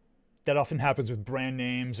 That often happens with brand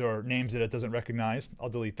names or names that it doesn't recognize. I'll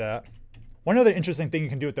delete that. One other interesting thing you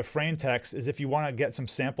can do with the frame text is if you want to get some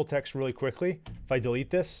sample text really quickly, if I delete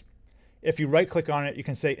this, if you right click on it, you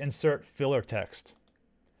can say insert filler text.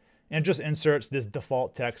 And it just inserts this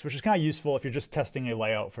default text, which is kind of useful if you're just testing a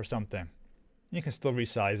layout for something. You can still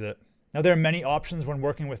resize it. Now there are many options when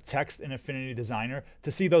working with text in Affinity Designer.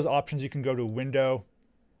 To see those options, you can go to Window,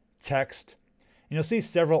 Text, and you'll see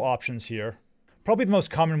several options here. Probably the most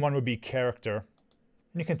common one would be character.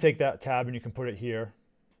 And you can take that tab and you can put it here.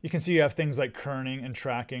 You can see you have things like kerning and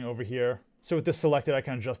tracking over here. So with this selected, I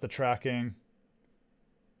can adjust the tracking,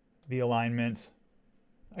 the alignment.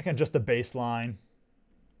 I can adjust the baseline.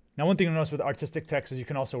 Now one thing you'll notice with artistic text is you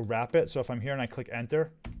can also wrap it. So if I'm here and I click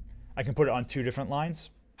enter, I can put it on 2 different lines.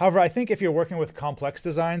 However, I think if you're working with complex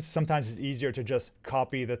designs, sometimes it's easier to just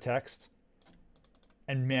copy the text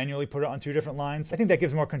and manually put it on 2 different lines. I think that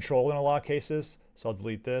gives more control in a lot of cases. So I'll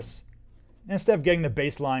delete this. And instead of getting the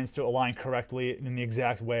baselines to align correctly in the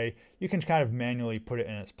exact way, you can kind of manually put it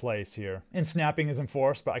in its place here. And snapping is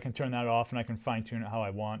enforced, but I can turn that off and I can fine tune it how I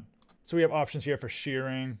want. So we have options here for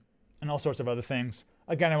shearing and all sorts of other things.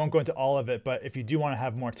 Again, I won't go into all of it, but if you do want to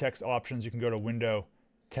have more text options, you can go to Window,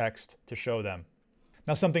 Text to show them.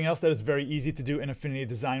 Now something else that is very easy to do in Affinity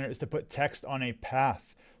Designer is to put text on a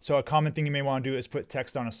path. So a common thing you may want to do is put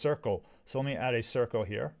text on a circle. So let me add a circle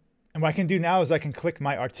here. And what I can do now is I can click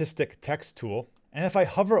my artistic text tool. And if I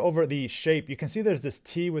hover over the shape, you can see there's this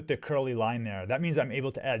T with the curly line there. That means I'm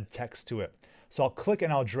able to add text to it. So I'll click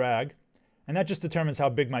and I'll drag. And that just determines how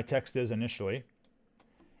big my text is initially.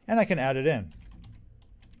 And I can add it in.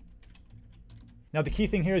 Now the key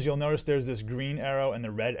thing here is you'll notice there's this green arrow and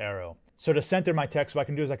the red arrow. So to center my text, what I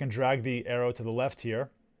can do is I can drag the arrow to the left here.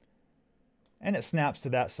 And it snaps to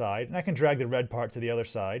that side. And I can drag the red part to the other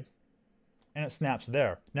side. And it snaps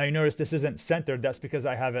there. Now you notice this isn't centered. That's because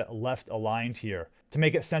I have it left aligned here. To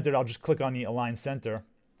make it centered, I'll just click on the align center.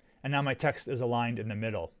 And now my text is aligned in the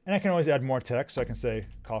middle. And I can always add more text. So I can say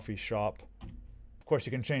coffee shop. Of course,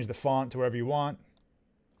 you can change the font to wherever you want.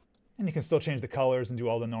 And you can still change the colors and do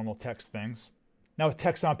all the normal text things. Now with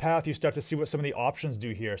text on path, you start to see what some of the options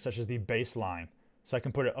do here, such as the baseline. So I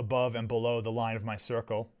can put it above and below the line of my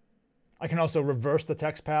circle. I can also reverse the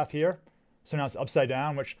text path here. So now it's upside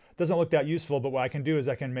down, which doesn't look that useful, but what I can do is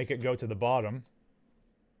I can make it go to the bottom.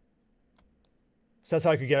 So that's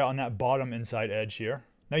how I could get it on that bottom inside edge here.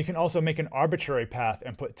 Now you can also make an arbitrary path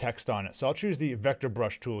and put text on it. So I'll choose the vector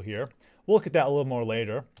brush tool here. We'll look at that a little more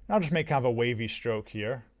later. I'll just make kind of a wavy stroke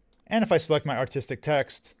here. And if I select my artistic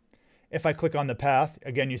text, if I click on the path,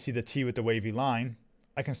 again you see the T with the wavy line,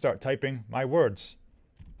 I can start typing my words.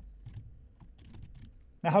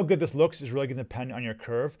 Now how good this looks is really going to depend on your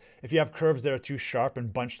curve. If you have curves that are too sharp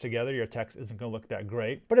and bunched together, your text isn't going to look that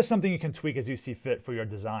great. But it's something you can tweak as you see fit for your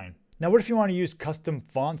design. Now what if you want to use custom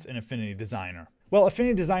fonts in Affinity Designer? Well,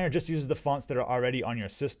 Affinity Designer just uses the fonts that are already on your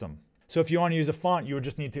system. So if you want to use a font, you would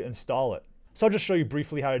just need to install it. So I'll just show you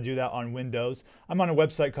briefly how to do that on Windows. I'm on a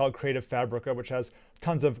website called Creative Fabrica, which has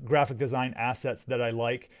tons of graphic design assets that I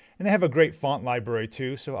like. And they have a great font library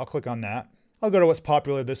too, so I'll click on that. I'll go to what's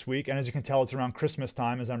popular this week, and as you can tell, it's around Christmas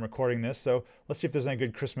time as I'm recording this, so let's see if there's any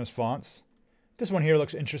good Christmas fonts. This one here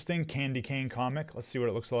looks interesting, Candy Cane Comic. Let's see what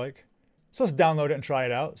it looks like. So let's download it and try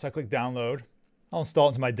it out. So I click download. I'll install it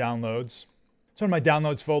into my downloads. So in my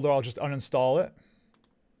downloads folder, I'll just uninstall it.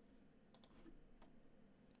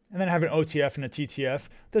 And then I have an OTF and a TTF.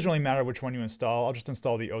 Doesn't really matter which one you install. I'll just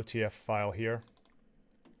install the OTF file here.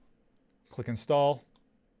 Click install.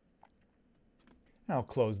 And I'll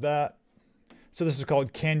close that. So this is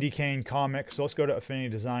called Candy Cane Comic. So let's go to Affinity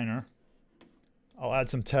Designer. I'll add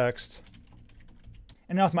some text.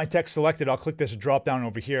 And now with my text selected, I'll click this drop down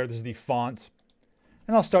over here. This is the font.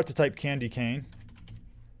 And I'll start to type Candy Cane.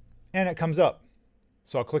 And it comes up.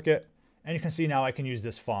 So I'll click it. And you can see now I can use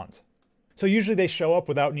this font. So usually they show up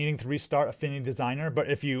without needing to restart Affinity Designer. But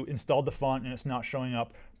if you installed the font and it's not showing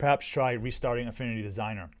up, perhaps try restarting Affinity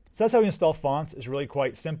Designer. So that's how you install fonts. It's really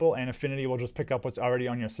quite simple. And Affinity will just pick up what's already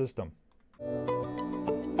on your system.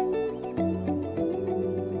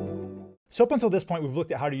 So up until this point, we've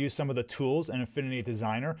looked at how to use some of the tools in Affinity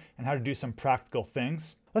Designer and how to do some practical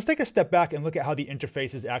things. Let's take a step back and look at how the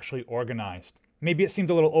interface is actually organized. Maybe it seemed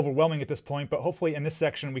a little overwhelming at this point, but hopefully in this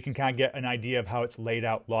section we can kind of get an idea of how it's laid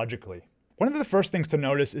out logically. One of the first things to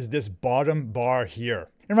notice is this bottom bar here.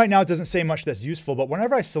 And right now it doesn't say much that's useful, but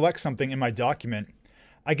whenever I select something in my document,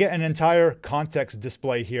 I get an entire context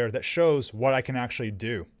display here that shows what I can actually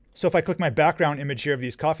do. So if I click my background image here of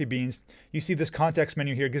these coffee beans, you see this context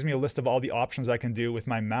menu here gives me a list of all the options I can do with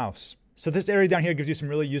my mouse. So this area down here gives you some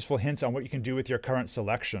really useful hints on what you can do with your current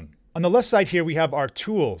selection. On the left side here, we have our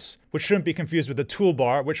tools, which shouldn't be confused with the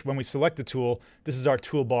toolbar, which when we select the tool, this is our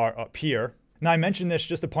toolbar up here. Now I mentioned this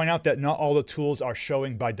just to point out that not all the tools are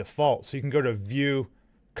showing by default. So you can go to View,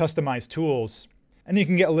 Customize Tools, and then you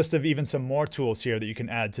can get a list of even some more tools here that you can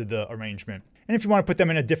add to the arrangement. And if you want to put them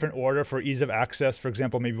in a different order for ease of access, for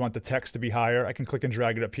example, maybe you want the text to be higher, I can click and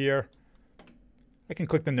drag it up here. I can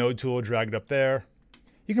click the node tool, drag it up there.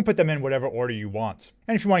 You can put them in whatever order you want.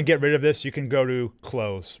 And if you want to get rid of this, you can go to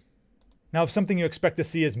Close. Now, if something you expect to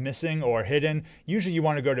see is missing or hidden, usually you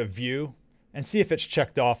want to go to View and see if it's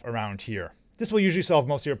checked off around here. This will usually solve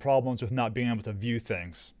most of your problems with not being able to view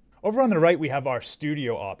things. Over on the right, we have our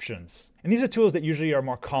studio options. And these are tools that usually are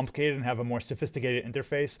more complicated and have a more sophisticated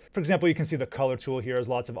interface. For example, you can see the color tool here has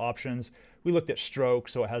lots of options. We looked at stroke,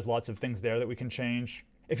 so it has lots of things there that we can change.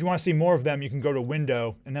 If you want to see more of them, you can go to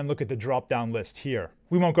Window and then look at the drop-down list here.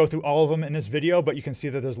 We won't go through all of them in this video, but you can see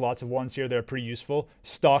that there's lots of ones here that are pretty useful.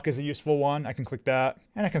 Stock is a useful one. I can click that,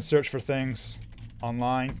 and I can search for things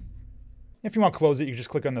online. If you want to close it, you can just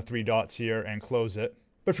click on the three dots here and close it.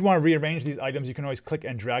 But if you want to rearrange these items, you can always click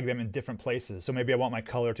and drag them in different places. So maybe I want my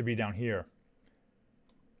color to be down here.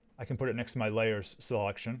 I can put it next to my layers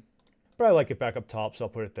selection. But I like it back up top, so I'll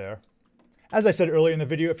put it there. As I said earlier in the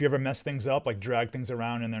video, if you ever mess things up, like drag things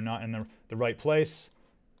around and they're not in the right place,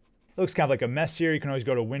 it looks kind of like a mess here. You can always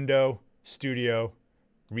go to Window, Studio,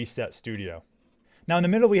 Reset Studio. Now in the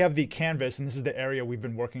middle we have the canvas, and this is the area we've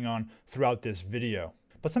been working on throughout this video.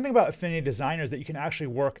 But something about Affinity Designer is that you can actually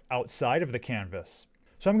work outside of the canvas.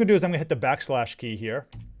 So what I'm going to do is I'm going to hit the backslash key here.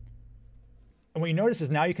 And what you notice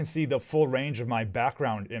is now you can see the full range of my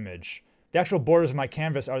background image. The actual borders of my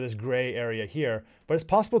canvas are this gray area here, but it's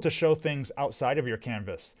possible to show things outside of your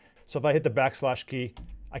canvas. So if I hit the backslash key,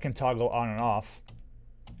 I can toggle on and off.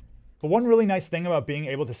 But one really nice thing about being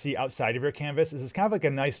able to see outside of your canvas is it's kind of like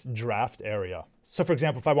a nice draft area. So for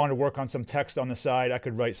example, if I wanted to work on some text on the side, I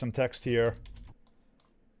could write some text here.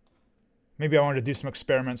 Maybe I wanted to do some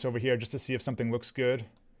experiments over here just to see if something looks good.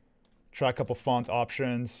 Try a couple font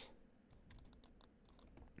options.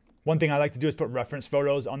 One thing I like to do is put reference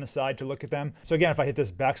photos on the side to look at them. So again, if I hit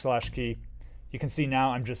this backslash key, you can see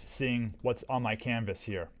now I'm just seeing what's on my canvas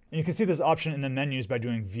here. And you can see this option in the menus by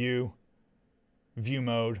doing View, View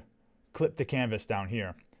Mode, Clip to Canvas down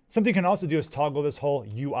here. Something you can also do is toggle this whole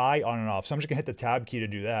UI on and off. So I'm just gonna hit the Tab key to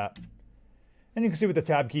do that. And you can see with the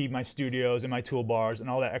Tab key, my studios and my toolbars and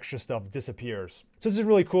all that extra stuff disappears. So this is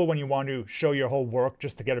really cool when you want to show your whole work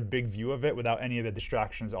just to get a big view of it without any of the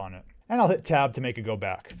distractions on it. And I'll hit Tab to make it go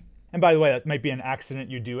back. And by the way, that might be an accident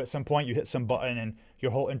you do at some point. You hit some button and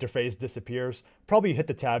your whole interface disappears. Probably you hit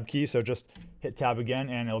the Tab key, so just hit Tab again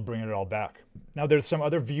and it'll bring it all back. Now there's some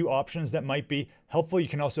other view options that might be helpful. You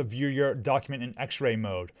can also view your document in X-ray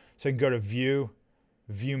mode. So you can go to View,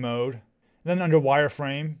 View Mode, and then under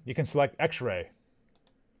Wireframe, you can select X-ray.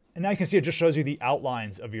 And now you can see it just shows you the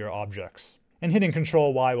outlines of your objects. And hitting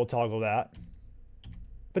Control Y will toggle that.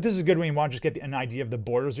 But this is good when you want to just get an idea of the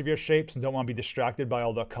borders of your shapes and don't want to be distracted by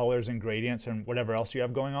all the colors and gradients and whatever else you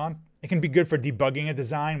have going on. It can be good for debugging a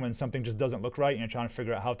design when something just doesn't look right and you're trying to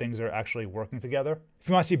figure out how things are actually working together. If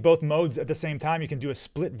you want to see both modes at the same time, you can do a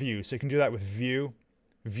split view. So you can do that with View,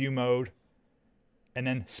 View Mode, and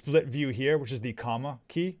then Split View here, which is the comma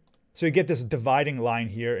key. So you get this dividing line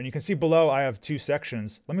here, and you can see below I have two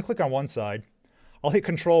sections. Let me click on one side. I'll hit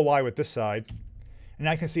Control Y with this side. And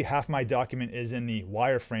I can see half my document is in the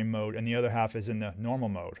wireframe mode and the other half is in the normal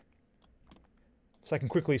mode. So I can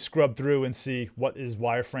quickly scrub through and see what is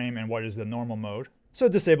wireframe and what is the normal mode. So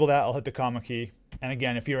to disable that, I'll hit the comma key. And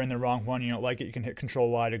again, if you're in the wrong one, you don't like it, you can hit Control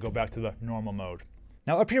Y to go back to the normal mode.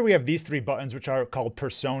 Now up here we have these three buttons, which are called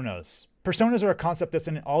personas. Personas are a concept that's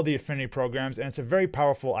in all the Affinity programs, and it's a very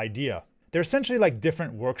powerful idea. They're essentially like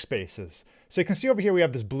different workspaces. So you can see over here we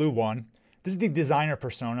have this blue one. This is the designer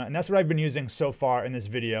persona, and that's what I've been using so far in this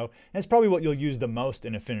video, and it's probably what you'll use the most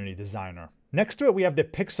in Affinity Designer. Next to it, we have the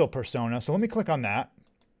pixel persona, so let me click on that.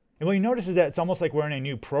 And what you notice is that it's almost like we're in a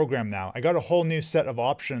new program now. I got a whole new set of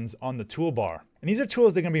options on the toolbar. And these are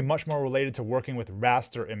tools that are going to be much more related to working with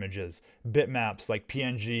raster images, bitmaps like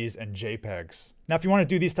PNGs and JPEGs. Now, if you want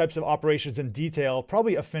to do these types of operations in detail,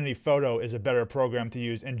 probably Affinity Photo is a better program to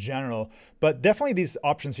use in general, but definitely these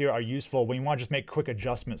options here are useful when you want to just make quick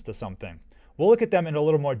adjustments to something. We'll look at them in a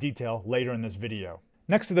little more detail later in this video.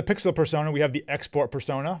 Next to the pixel persona, we have the export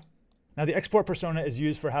persona. Now, the export persona is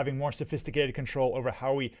used for having more sophisticated control over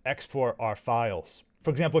how we export our files.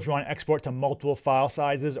 For example, if you want to export to multiple file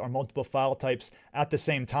sizes or multiple file types at the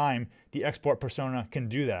same time, the export persona can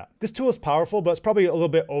do that. This tool is powerful, but it's probably a little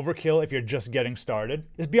bit overkill if you're just getting started.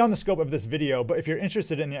 It's beyond the scope of this video, but if you're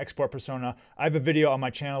interested in the export persona, I have a video on my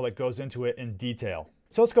channel that goes into it in detail.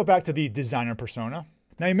 So let's go back to the designer persona.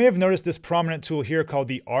 Now you may have noticed this prominent tool here called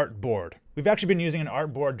the Artboard. We've actually been using an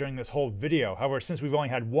artboard during this whole video. However, since we've only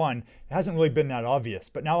had one, it hasn't really been that obvious.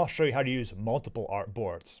 But now I'll show you how to use multiple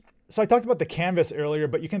artboards. So I talked about the canvas earlier,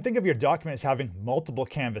 but you can think of your document as having multiple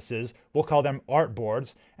canvases. We'll call them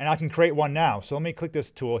artboards, and I can create one now. So let me click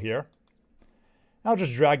this tool here. I'll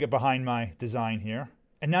just drag it behind my design here.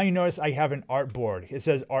 And now you notice I have an artboard. It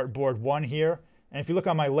says Artboard 1 here. And if you look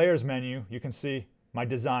on my layers menu, you can see my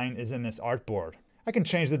design is in this artboard. I can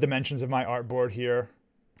change the dimensions of my artboard here.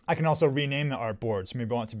 I can also rename the artboard. So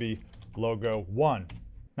maybe I want it to be Logo 1.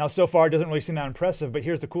 Now, so far, it doesn't really seem that impressive, but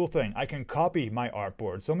here's the cool thing. I can copy my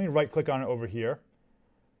artboard. So let me right-click on it over here,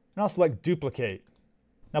 and I'll select Duplicate.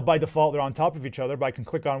 Now, by default, they're on top of each other, but I can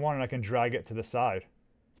click on one and I can drag it to the side.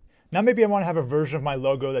 Now, maybe I want to have a version of my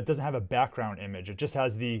logo that doesn't have a background image. It just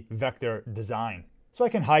has the vector design. So I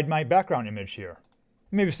can hide my background image here.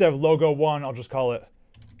 Maybe instead of Logo 1, I'll just call it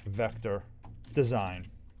Vector Design.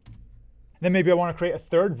 Then maybe I want to create a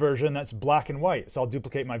third version that's black and white. So I'll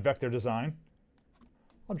duplicate my vector design.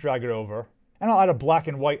 I'll drag it over, and I'll add a black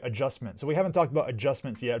and white adjustment. So we haven't talked about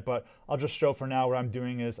adjustments yet, but I'll just show for now what I'm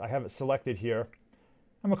doing is I have it selected here.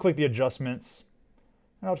 I'm going to click the adjustments,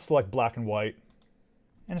 and I'll just select black and white.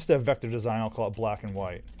 And instead of vector design, I'll call it black and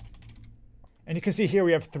white. And you can see here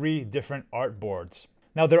we have 3 different artboards.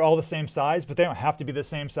 Now they're all the same size, but they don't have to be the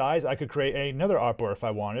same size. I could create another artboard if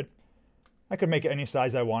I wanted. I could make it any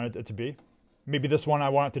size I wanted it to be. Maybe this one I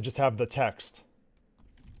want it to just have the text.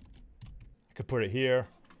 I could put it here.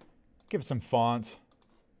 Give it some font.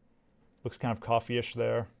 Looks kind of coffee-ish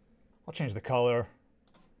there. I'll change the color.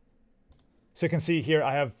 So you can see here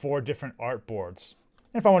I have 4 different artboards.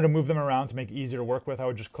 And if I wanted to move them around to make it easier to work with, I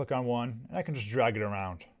would just click on one and I can just drag it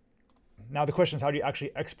around. Now the question is, how do you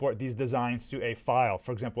actually export these designs to a file?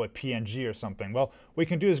 For example, a PNG or something. Well, what you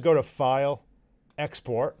can do is go to File,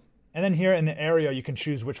 Export, and then here in the area you can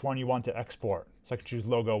choose which one you want to export. So I can choose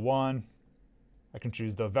Logo 1, I can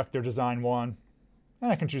choose the Vector Design 1,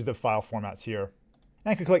 and I can choose the file formats here.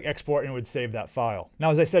 And I can click Export and it would save that file.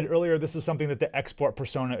 Now, as I said earlier, this is something that the Export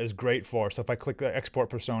persona is great for. So if I click the Export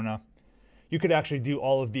persona, You could actually do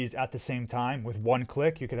all of these at the same time with one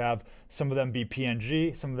click. You could have some of them be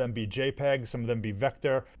PNG, some of them be JPEG, some of them be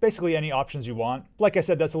vector, basically any options you want. Like I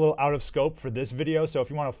said, that's a little out of scope for this video, so if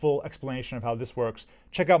you want a full explanation of how this works,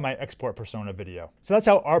 check out my export persona video. So that's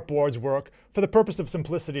how artboards work. For the purpose of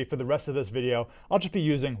simplicity for the rest of this video, I'll just be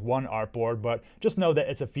using one artboard, but just know that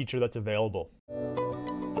it's a feature that's available.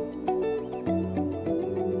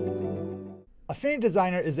 Affinity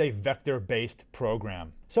Designer is a vector-based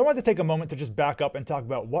program. So I want to take a moment to just back up and talk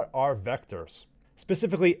about what are vectors.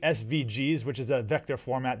 Specifically SVGs, which is a vector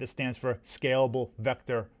format that stands for Scalable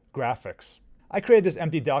Vector Graphics. I created this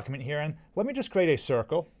empty document here, and let me just create a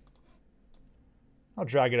circle. I'll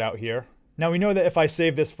drag it out here. Now we know that if I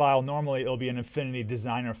save this file, normally it'll be an Affinity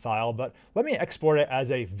Designer file, but let me export it as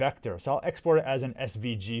a vector. So I'll export it as an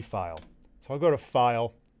SVG file. So I'll go to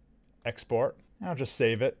File, Export, and I'll just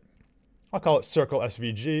save it. I'll call it Circle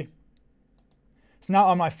SVG. So now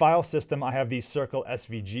on my file system, I have the Circle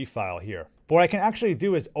SVG file here. But what I can actually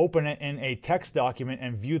do is open it in a text document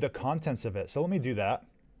and view the contents of it. So let me do that.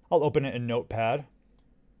 I'll open it in Notepad.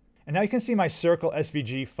 And now you can see my Circle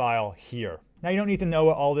SVG file here. Now you don't need to know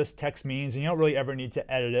what all this text means, and you don't really ever need to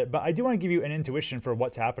edit it, but I do want to give you an intuition for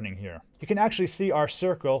what's happening here. You can actually see our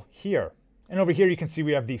circle here. And over here you can see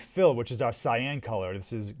we have the fill, which is our cyan color.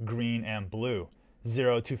 This is green and blue.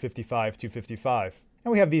 0, 255, 255.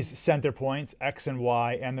 And we have these center points, X and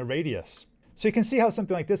Y, and the radius. So you can see how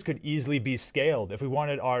something like this could easily be scaled. If we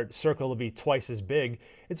wanted our circle to be twice as big,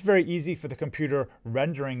 it's very easy for the computer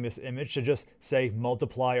rendering this image to just say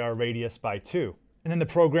multiply our radius by 2. And then the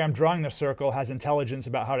program drawing the circle has intelligence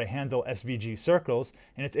about how to handle SVG circles,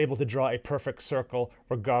 and it's able to draw a perfect circle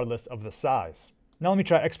regardless of the size. Now let me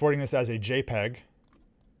try exporting this as a JPEG.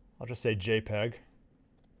 I'll just say JPEG.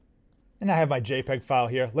 And I have my JPEG file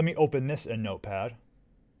here. Let me open this in Notepad.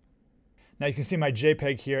 Now you can see my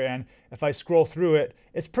JPEG here, and if I scroll through it,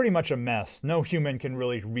 it's pretty much a mess. No human can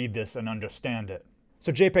really read this and understand it.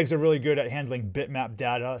 So JPEGs are really good at handling bitmap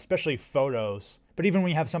data, especially photos. But even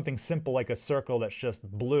when you have something simple like a circle that's just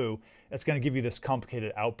blue, it's going to give you this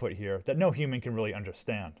complicated output here that no human can really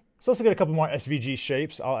understand. So let's look at a couple more SVG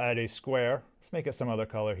shapes. I'll add a square. Let's make it some other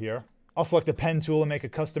color here. I'll select the pen tool and make a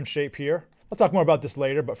custom shape here. I'll talk more about this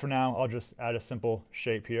later, but for now, I'll just add a simple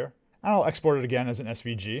shape here. And I'll export it again as an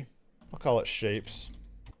SVG. I'll call it shapes.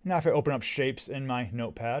 Now if I open up shapes in my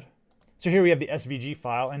Notepad. So here we have the SVG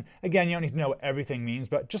file, and again, you don't need to know what everything means,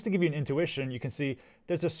 but just to give you an intuition, you can see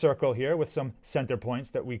there's a circle here with some center points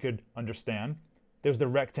that we could understand. There's the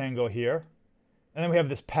rectangle here. And then we have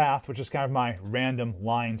this path, which is kind of my random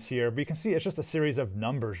lines here, but you can see it's just a series of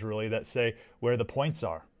numbers really that say where the points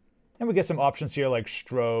are. And we get some options here like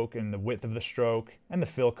stroke and the width of the stroke and the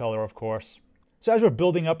fill color, of course. So as we're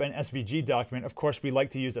building up an SVG document, of course, we like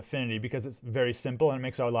to use Affinity because it's very simple and it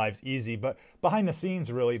makes our lives easy. But behind the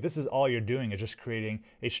scenes, really, this is all you're doing is just creating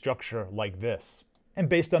a structure like this. And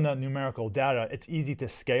based on the numerical data, it's easy to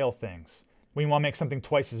scale things. When you want to make something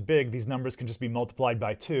twice as big, these numbers can just be multiplied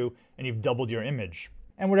by 2 and you've doubled your image.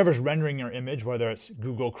 And whatever's rendering your image, whether it's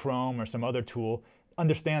Google Chrome or some other tool,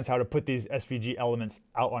 understands how to put these SVG elements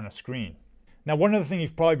out on a screen. Now, one other thing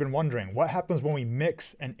you've probably been wondering, what happens when we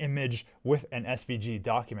mix an image with an SVG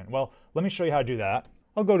document? Well, let me show you how to do that.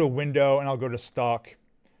 I'll go to Window and I'll go to Stock.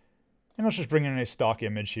 And let's just bring in a stock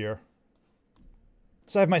image here.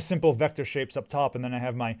 So I have my simple vector shapes up top, and then I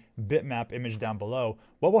have my bitmap image down below.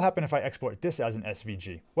 What will happen if I export this as an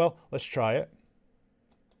SVG? Well, let's try it.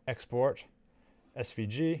 Export,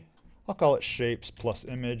 SVG. I'll call it shapes plus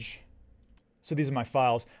image. So these are my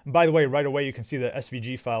files. And by the way, right away you can see the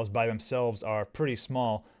SVG files by themselves are pretty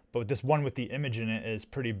small, but this one with the image in it is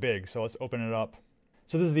pretty big. So let's open it up.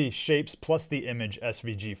 So this is the shapes plus the image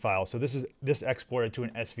SVG file. So this exported to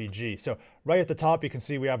an SVG. So right at the top you can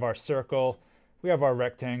see we have our circle, we have our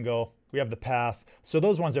rectangle, we have the path. So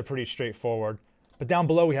those ones are pretty straightforward. But down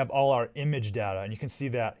below we have all our image data, and you can see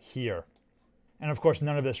that here. And of course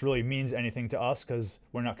none of this really means anything to us because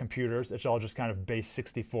we're not computers. It's all just kind of base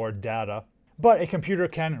 64 data. But a computer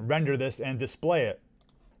can render this and display it.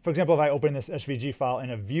 For example, if I open this SVG file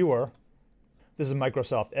in a viewer, this is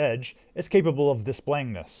Microsoft Edge, it's capable of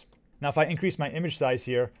displaying this. Now if I increase my image size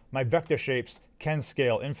here, my vector shapes can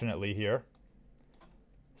scale infinitely here.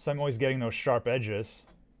 So I'm always getting those sharp edges.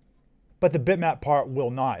 But the bitmap part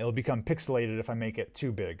will not. It'll become pixelated if I make it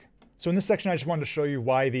too big. So in this section, I just wanted to show you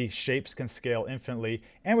why the shapes can scale infinitely,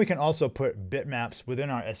 and we can also put bitmaps within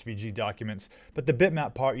our SVG documents. But the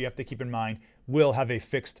bitmap part, you have to keep in mind, will have a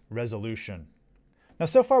fixed resolution. Now,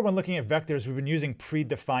 so far when looking at vectors, we've been using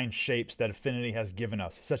predefined shapes that Affinity has given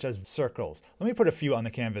us, such as circles. Let me put a few on the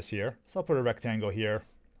canvas here. So I'll put a rectangle here.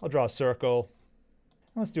 I'll draw a circle.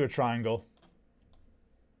 Let's do a triangle.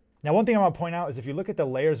 Now, one thing I want to point out is if you look at the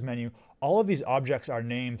layers menu, all of these objects are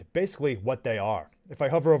named basically what they are. If I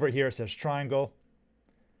hover over here, it says triangle.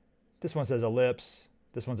 This one says ellipse.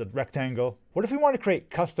 This one's a rectangle. What if we want to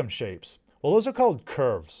create custom shapes? Well, those are called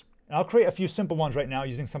curves. And I'll create a few simple ones right now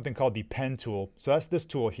using something called the pen tool. So that's this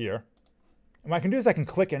tool here. And what I can do is I can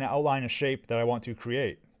click and outline a shape that I want to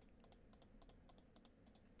create.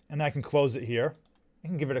 And then I can close it here. I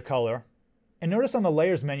can give it a color. And notice on the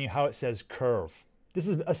layers menu how it says curve. This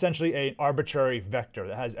is essentially an arbitrary vector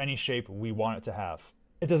that has any shape we want it to have.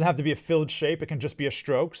 It doesn't have to be a filled shape, it can just be a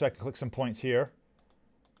stroke, so I can click some points here.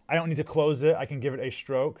 I don't need to close it, I can give it a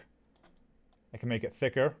stroke. I can make it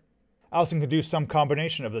thicker. I also can do some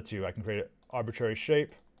combination of the two. I can create an arbitrary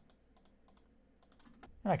shape,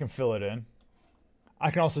 and I can fill it in. I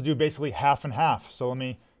can also do basically half and half, so let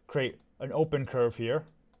me create an open curve here.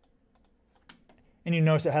 And you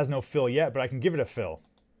notice it has no fill yet, but I can give it a fill.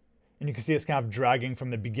 And you can see it's kind of dragging from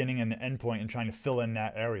the beginning and the end point and trying to fill in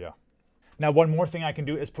that area. Now, one more thing I can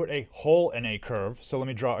do is put a hole in a curve. So let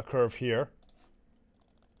me draw a curve here.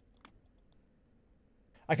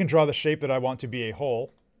 I can draw the shape that I want to be a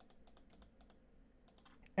hole.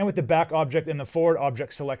 And with the back object and the forward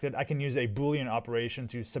object selected, I can use a Boolean operation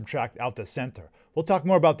to subtract out the center. We'll talk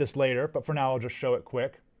more about this later, but for now I'll just show it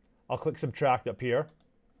quick. I'll click subtract up here.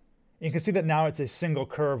 And you can see that now it's a single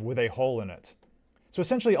curve with a hole in it. So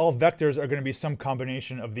essentially all vectors are going to be some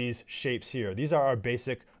combination of these shapes here. These are our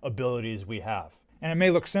basic abilities we have. And it may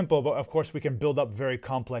look simple, but of course we can build up very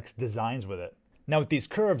complex designs with it. Now with these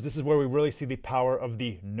curves, this is where we really see the power of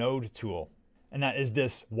the node tool. And that is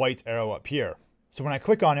this white arrow up here. So when I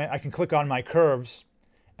click on it, I can click on my curves,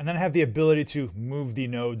 and then I have the ability to move the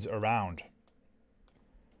nodes around.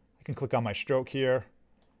 I can click on my stroke here.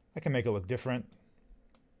 I can make it look different.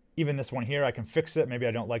 Even this one here, I can fix it. Maybe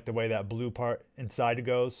I don't like the way that blue part inside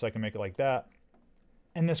goes, so I can make it like that.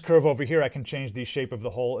 And this curve over here, I can change the shape of the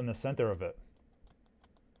hole in the center of it.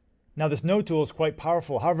 Now this node tool is quite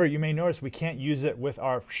powerful. However, you may notice we can't use it with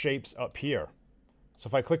our shapes up here. So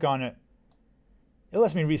if I click on it, it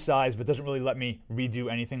lets me resize, but doesn't really let me redo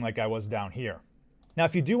anything like I was down here. Now,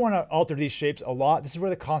 if you do want to alter these shapes a lot, this is where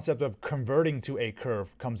the concept of converting to a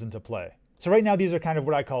curve comes into play. So right now, these are kind of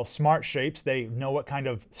what I call smart shapes. They know what kind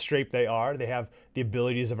of shape they are. They have the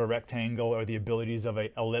abilities of a rectangle or the abilities of an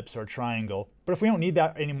ellipse or triangle. But if we don't need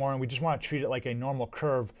that anymore and we just want to treat it like a normal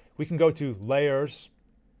curve, we can go to Layers,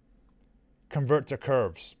 Convert to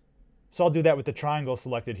Curves. So I'll do that with the triangle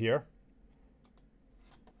selected here.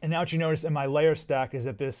 And now what you notice in my layer stack is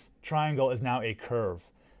that this triangle is now a curve.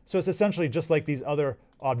 So it's essentially just like these other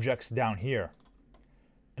objects down here.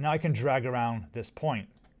 And now I can drag around this point.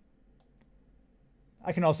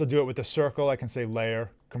 I can also do it with a circle. I can say Layer,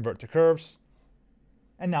 Convert to Curves.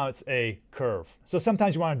 And now it's a curve. So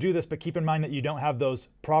sometimes you want to do this, but keep in mind that you don't have those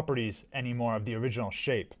properties anymore of the original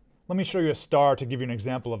shape. Let me show you a star to give you an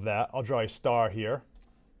example of that. I'll draw a star here.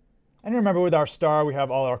 And remember, with our star, we have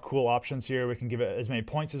all our cool options here. We can give it as many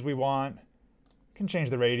points as we want. We can change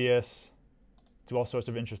the radius, do all sorts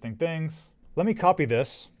of interesting things. Let me copy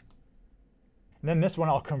this. And then this one,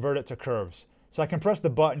 I'll convert it to curves. So I can press the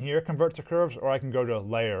button here, Convert to Curves, or I can go to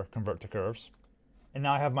Layer, Convert to Curves. And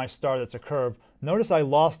now I have my star that's a curve. Notice I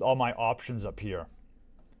lost all my options up here.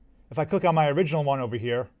 If I click on my original one over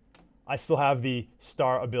here, I still have the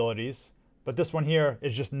star abilities. But this one here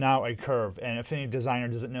is just now a curve, and Affinity Designer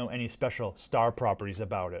doesn't know any special star properties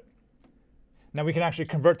about it. Now we can actually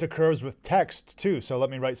convert to curves with text too, so let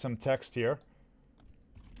me write some text here.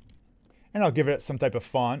 And I'll give it some type of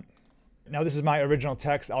font. Now this is my original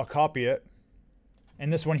text, I'll copy it.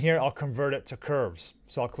 And this one here, I'll convert it to curves.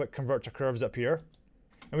 So I'll click Convert to Curves up here.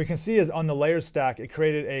 And we can see is on the layers stack, it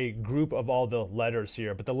created a group of all the letters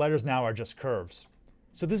here, but the letters now are just curves.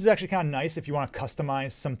 So this is actually kind of nice if you want to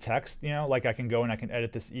customize some text, like I can go and I can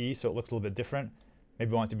edit this E so it looks a little bit different.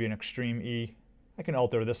 Maybe I want it to be an extreme E. I can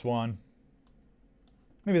alter this one.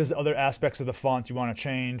 Maybe there's other aspects of the font you want to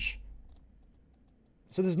change.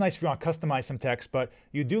 So this is nice if you want to customize some text, but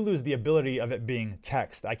you do lose the ability of it being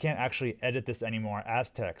text. I can't actually edit this anymore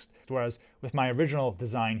as text, whereas with my original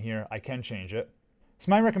design here, I can change it. So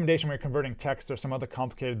my recommendation when you're converting text or some other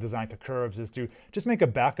complicated design to curves is to just make a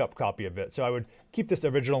backup copy of it. So I would keep this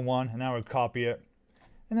original one, and I would copy it.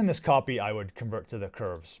 And then this copy I would convert to the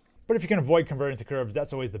curves. But if you can avoid converting to curves,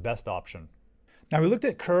 that's always the best option. Now we looked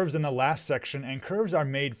at curves in the last section, and curves are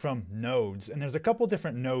made from nodes. And there's a couple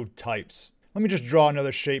different node types. Let me just draw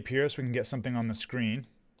another shape here so we can get something on the screen.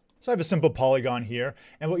 So I have a simple polygon here,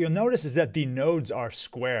 and what you'll notice is that the nodes are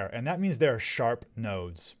square, and that means they're sharp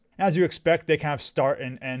nodes. As you expect, they kind of start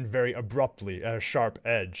and end very abruptly at a sharp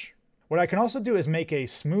edge. What I can also do is make a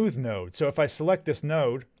smooth node. So if I select this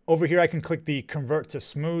node, Over here I can click the Convert to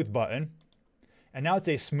Smooth button, and now it's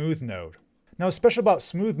a smooth node. Now what's special about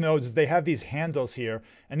smooth nodes is they have these handles here,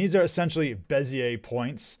 and these are essentially Bezier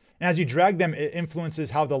points. And as you drag them, it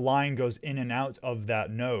influences how the line goes in and out of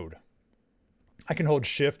that node. I can hold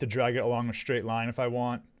Shift to drag it along a straight line if I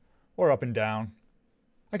want, or up and down.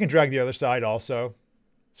 I can drag the other side also.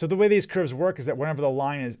 So the way these curves work is that whenever the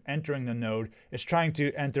line is entering the node, it's trying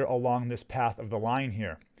to enter along this path of the line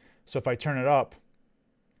here. So if I turn it up,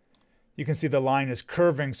 you can see the line is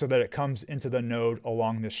curving so that it comes into the node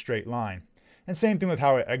along this straight line. And same thing with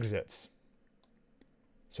how it exits.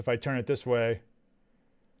 So if I turn it this way,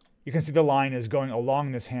 you can see the line is going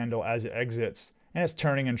along this handle as it exits, and it's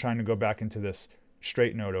turning and trying to go back into this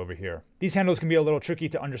straight node over here. These handles can be a little tricky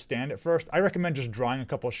to understand at first. I recommend just drawing a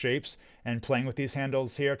couple shapes and playing with these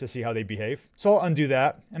handles here to see how they behave. So I'll undo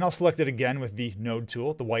that, and I'll select it again with the node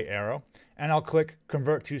tool, the white arrow, and I'll click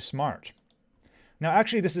Convert to Smart. Now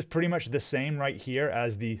actually this is pretty much the same right here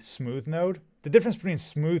as the smooth node. The difference between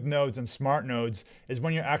smooth nodes and smart nodes is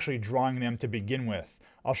when you're actually drawing them to begin with.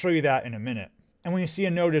 I'll show you that in a minute. And when you see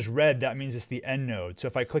a node is red, that means it's the end node. So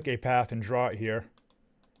if I click a path and draw it here,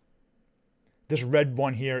 this red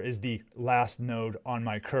one here is the last node on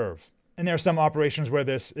my curve. And there are some operations where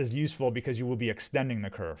this is useful because you will be extending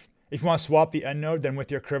the curve. If you want to swap the end node, then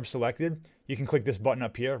with your curve selected, you can click this button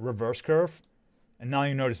up here, Reverse Curve. And now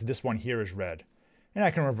you notice this one here is red. And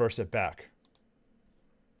I can reverse it back.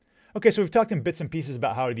 Okay, so we've talked in bits and pieces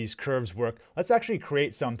about how these curves work. Let's actually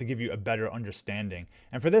create some to give you a better understanding.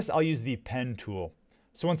 And for this, I'll use the Pen tool.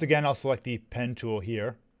 So once again, I'll select the Pen tool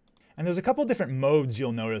here. And there's a couple different modes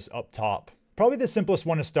you'll notice up top. Probably the simplest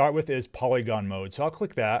one to start with is polygon mode. So I'll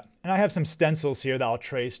click that. And I have some stencils here that I'll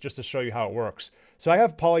trace just to show you how it works. So I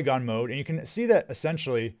have polygon mode, and you can see that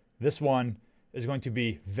essentially this one is going to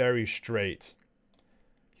be very straight.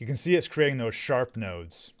 You can see it's creating those sharp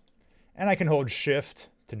nodes. And I can hold Shift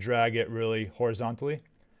to drag it really horizontally.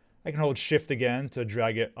 I can hold Shift again to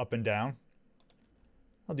drag it up and down.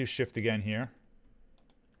 I'll do Shift again here.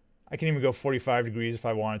 I can even go 45 degrees if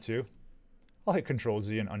I wanted to. I'll hit Control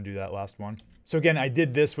Z and undo that last one. So again, I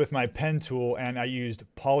did this with my pen tool and I used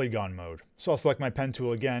polygon mode. So I'll select my pen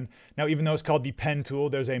tool again. Now, even though it's called the pen tool,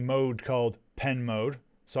 there's a mode called pen mode.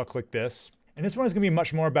 So I'll click this. And this one is going to be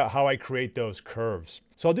much more about how I create those curves.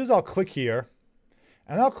 So I'll do is I'll click here,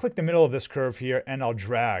 and I'll click the middle of this curve here, and I'll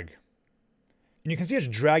drag. And you can see it's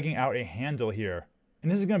dragging out a handle here.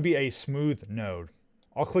 And this is going to be a smooth node.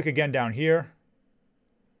 I'll click again down here.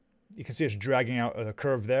 You can see it's dragging out a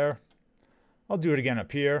curve there. I'll do it again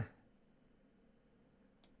up here.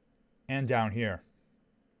 And down here.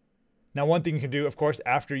 Now one thing you can do, of course,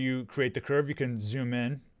 after you create the curve, you can zoom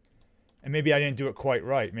in. And maybe I didn't do it quite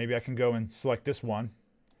right. Maybe I can go and select this one.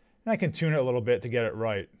 And I can tune it a little bit to get it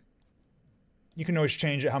right. You can always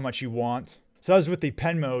change it how much you want. So that was with the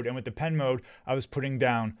pen mode, and with the pen mode, I was putting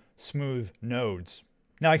down smooth nodes.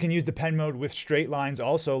 Now I can use the pen mode with straight lines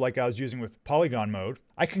also, like I was using with polygon mode.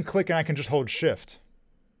 I can click and I can just hold Shift.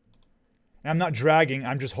 And I'm not dragging,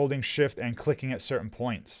 I'm just holding Shift and clicking at certain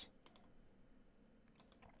points.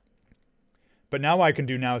 But now what I can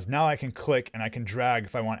do now is now I can click and I can drag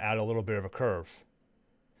if I want to add a little bit of a curve.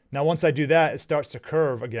 Now once I do that, it starts to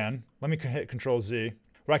curve again. Let me hit Control Z.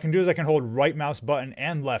 What I can do is I can hold right mouse button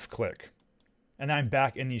and left click. And I'm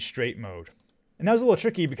back in the straight mode. And that was a little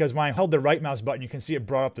tricky because when I held the right mouse button, you can see it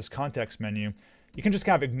brought up this context menu. You can just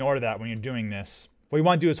kind of ignore that when you're doing this. What you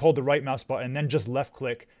want to do is hold the right mouse button and then just left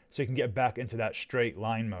click so you can get back into that straight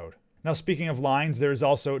line mode. Now speaking of lines, there's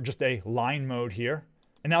also just a line mode here.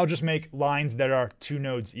 And I'll just make lines that are 2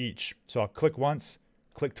 nodes each. So I'll click once,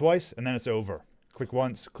 click twice, and then it's over. Click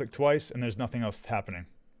once, click twice, and there's nothing else happening.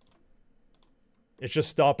 It's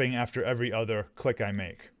just stopping after every other click I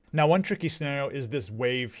make. Now one tricky scenario is this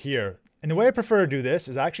wave here. And the way I prefer to do this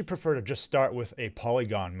is I actually prefer to just start with a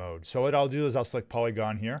polygon mode. So what I'll do is I'll select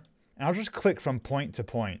polygon here, and I'll just click from point to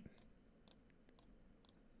point.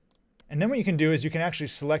 And then what you can do is you can actually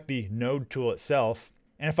select the node tool itself.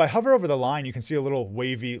 And if I hover over the line, you can see a little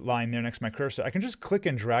wavy line there next to my cursor. I can just click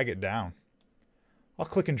and drag it down. I'll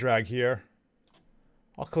click and drag here.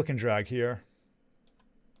 I'll click and drag here.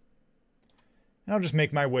 And I'll just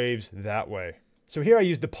make my waves that way. So here I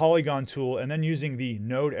use the polygon tool, and then using the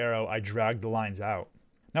node arrow, I drag the lines out.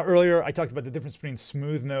 Now earlier, I talked about the difference between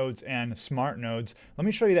smooth nodes and smart nodes. Let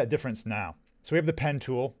me show you that difference now. So we have the pen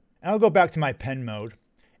tool, and I'll go back to my pen mode.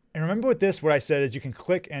 And remember with this, what I said is you can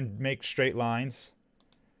click and make straight lines.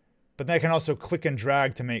 But then I can also click and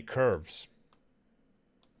drag to make curves.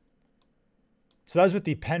 So that was with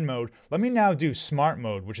the pen mode. Let me now do smart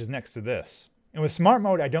mode, which is next to this. And with smart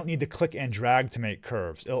mode, I don't need to click and drag to make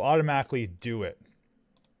curves. It'll automatically do it.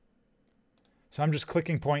 So I'm just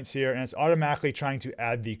clicking points here and it's automatically trying to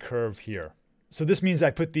add the curve here. So this means I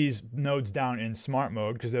put these nodes down in smart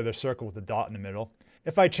mode because they're the circle with the dot in the middle.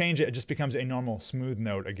 If I change it, it just becomes a normal smooth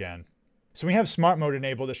node again. So when we have smart mode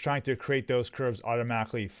enabled, it's trying to create those curves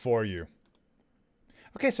automatically for you.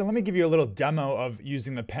 Okay, so let me give you a little demo of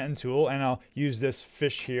using the pen tool, and I'll use this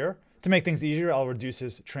fish here. To make things easier, I'll reduce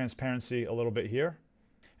his transparency a little bit here.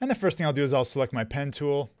 And the first thing I'll do is I'll select my pen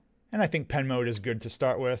tool, and I think pen mode is good to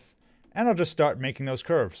start with. And I'll just start making those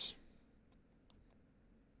curves.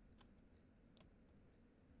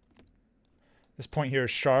 This point here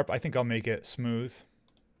is sharp. I think I'll make it smooth.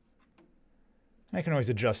 And I can always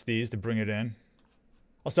adjust these to bring it in.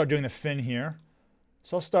 I'll start doing the fin here.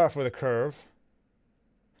 So I'll start off with a curve.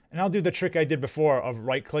 And I'll do the trick I did before of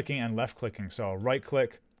right-clicking and left-clicking. So I'll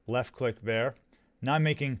right-click, left-click there. Now I'm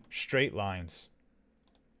making straight lines.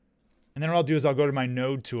 And then what I'll do is I'll go to my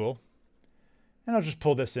node tool. And I'll just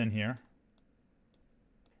pull this in here.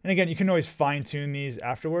 And again, you can always fine-tune these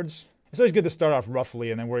afterwards. It's always good to start off roughly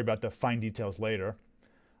and then worry about the fine details later.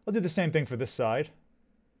 I'll do the same thing for this side.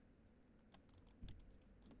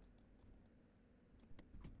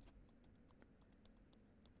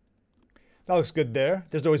 That looks good there.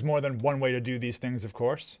 There's always more than one way to do these things, of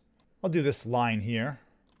course. I'll do this line here.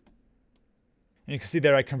 And you can see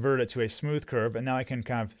there I converted it to a smooth curve, and now I can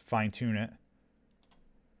kind of fine-tune it.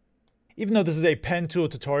 Even though this is a pen tool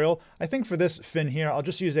tutorial, I think for this fin here, I'll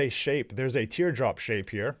just use a shape. There's a teardrop shape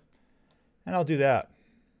here. And I'll do that.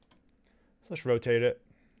 So let's rotate it.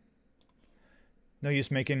 No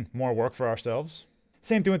use making more work for ourselves.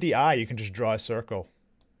 Same thing with the eye. You can just draw a circle.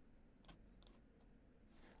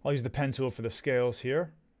 I'll use the pen tool for the scales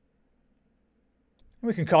here. And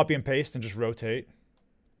we can copy and paste and just rotate.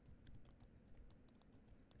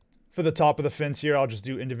 For the top of the fins here, I'll just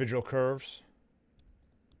do individual curves.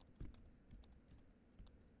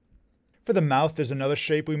 For the mouth, there's another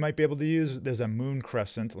shape we might be able to use. There's a moon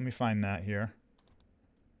crescent. Let me find that here.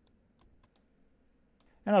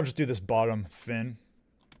 And I'll just do this bottom fin.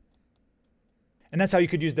 And that's how you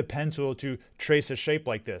could use the pen tool to trace a shape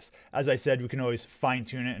like this. As I said, we can always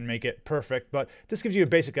fine-tune it and make it perfect, but this gives you a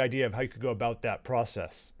basic idea of how you could go about that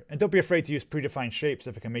process. And don't be afraid to use predefined shapes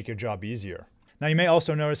if it can make your job easier. Now you may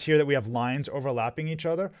also notice here that we have lines overlapping each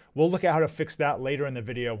other. We'll look at how to fix that later in the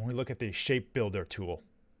video when we look at the Shape Builder tool.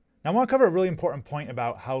 Now I want to cover a really important point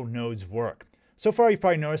about how nodes work. So far you've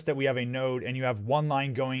probably noticed that we have a node and you have one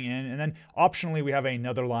line going in and then optionally we have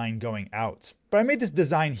another line going out. But I made this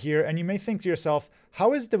design here and you may think to yourself,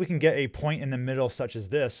 how is it that we can get a point in the middle such as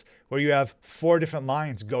this where you have 4 different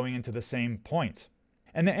lines going into the same point?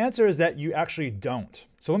 And the answer is that you actually don't.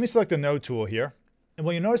 So let me select the node tool here. And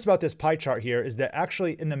what you notice about this pie chart here is that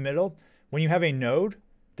actually in the middle, when you have a node,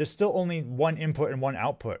 there's still only one input and one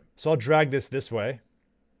output. So I'll drag this way.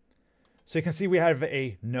 So you can see we have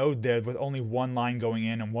a node there with only one line going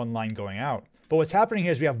in and one line going out. But what's happening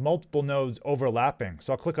here is we have multiple nodes overlapping.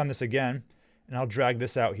 So I'll click on this again and I'll drag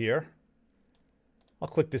this out here. I'll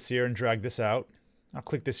click this here and drag this out. I'll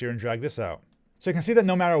click this here and drag this out. So you can see that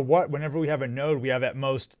no matter what, whenever we have a node, we have at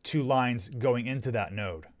most 2 lines going into that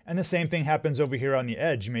node. And the same thing happens over here on the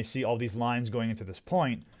edge. You may see all these lines going into this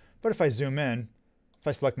point. But if I zoom in, if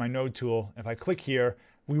I select my node tool, if I click here,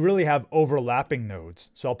 we really have overlapping nodes.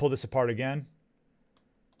 So I'll pull this apart again.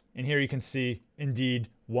 And here you can see, indeed,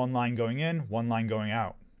 one line going in, one line going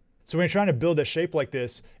out. So when you're trying to build a shape like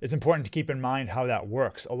this, it's important to keep in mind how that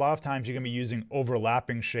works. A lot of times you're going to be using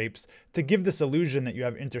overlapping shapes to give this illusion that you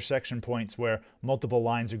have intersection points where multiple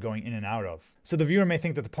lines are going in and out of. So the viewer may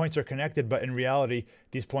think that the points are connected, but in reality,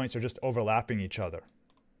 these points are just overlapping each other.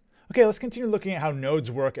 Okay, let's continue looking at how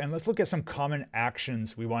nodes work, and let's look at some common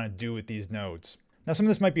actions we want to do with these nodes. Now some of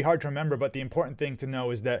this might be hard to remember, but the important thing to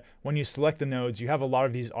know is that when you select the nodes, you have a lot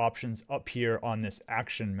of these options up here on this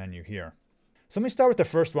action menu here. So let me start with the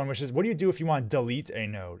first one, which is what do you do if you want to delete a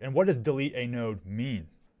node? And what does delete a node mean?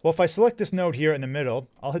 Well, if I select this node here in the middle,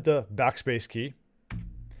 I'll hit the backspace key.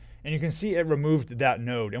 And you can see it removed that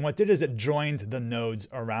node. And what it did is it joined the nodes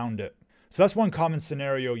around it. So that's one common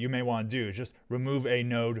scenario you may want to do, is just remove a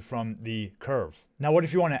node from the curve. Now what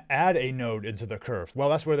if you want to add a node into the curve? Well,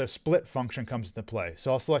 that's where the split function comes into play.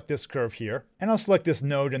 So I'll select this curve here, and I'll select this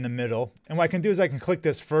node in the middle. And what I can do is I can click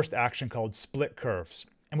this first action called split curves.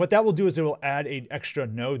 And what that will do is it will add an extra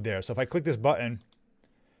node there. So if I click this button,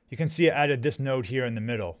 you can see it added this node here in the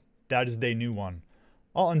middle. That is the new one.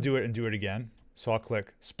 I'll undo it and do it again. So I'll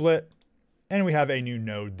click split, and we have a new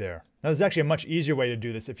node there. Now there's actually a much easier way to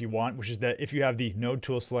do this if you want, which is that if you have the node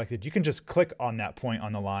tool selected, you can just click on that point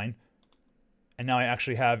on the line. And now I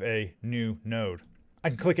actually have a new node. I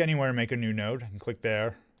can click anywhere and make a new node. I can click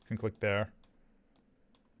there, I can click there.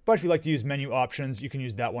 But if you like to use menu options, you can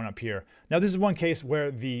use that one up here. Now this is one case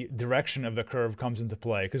where the direction of the curve comes into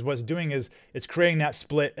play, because what it's doing is it's creating that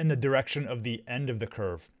split in the direction of the end of the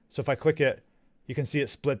curve. So if I click it, you can see it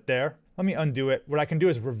split there. Let me undo it. What I can do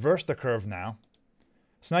is reverse the curve now.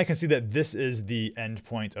 So now you can see that this is the end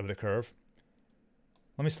point of the curve.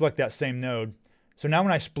 Let me select that same node. So now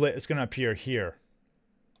when I split, it's going to appear here.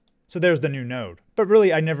 So there's the new node. But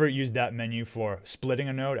really, I never use that menu for splitting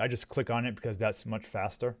a node. I just click on it because that's much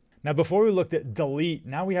faster. Now, before we looked at delete,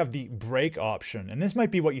 now we have the break option. And this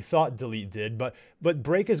might be what you thought delete did, but what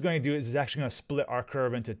break is going to do is it's actually going to split our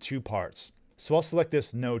curve into two parts. So I'll select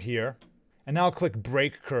this node here, and now I'll click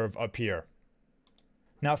break curve up here.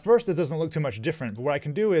 Now, at first, it doesn't look too much different, but what I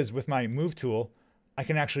can do is with my move tool, I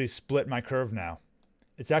can actually split my curve now.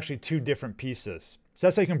 It's actually two different pieces. So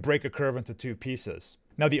that's how you can break a curve into two pieces.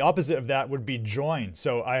 Now the opposite of that would be join.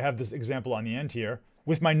 So I have this example on the end here.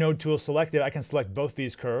 With my node tool selected, I can select both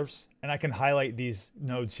these curves and I can highlight these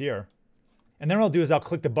nodes here. And then what I'll do is I'll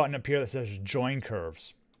click the button up here that says join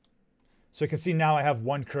curves. So you can see now I have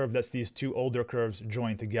one curve that's these two older curves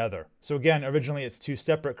joined together. So again, originally it's two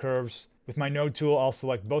separate curves. With my node tool, I'll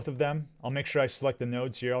select both of them. I'll make sure I select the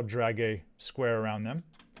nodes here. I'll drag a square around them.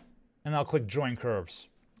 And I'll click join curves.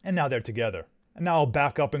 And now they're together. And now I'll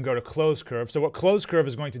back up and go to close curve. So what close curve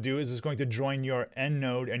is going to do is it's going to join your end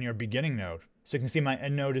node and your beginning node. So you can see my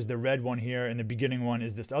end node is the red one here and the beginning one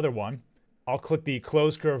is this other one. I'll click the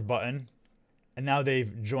close curve button and now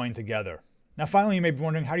they've joined together. Now finally you may be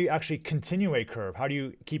wondering, how do you actually continue a curve? How do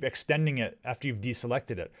you keep extending it after you've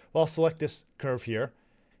deselected it? Well, I'll select this curve here.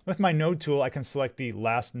 With my node tool, I can select the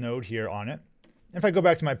last node here on it. And if I go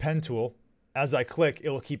back to my pen tool, as I click, it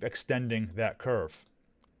will keep extending that curve.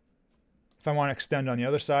 If I want to extend on the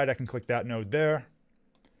other side, I can click that node there.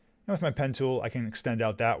 And with my pen tool, I can extend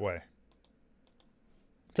out that way.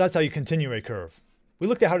 So that's how you continue a curve. We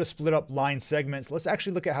looked at how to split up line segments. Let's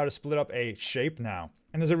actually look at how to split up a shape now.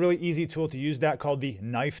 And there's a really easy tool to use that called the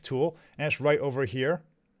knife tool. And it's right over here.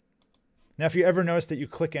 Now, if you ever notice that you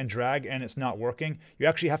click and drag and it's not working, you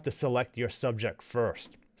actually have to select your subject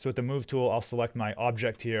first. So with the move tool, I'll select my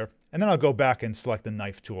object here, and then I'll go back and select the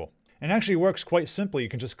knife tool. And it actually works quite simply. You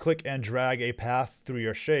can just click and drag a path through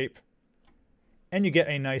your shape, and you get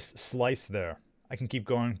a nice slice there. I can keep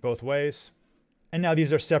going both ways. And now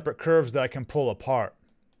these are separate curves that I can pull apart.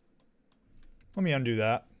 Let me undo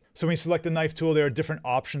that. So when you select the knife tool, there are different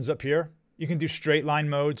options up here. You can do straight line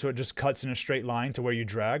mode, so it just cuts in a straight line to where you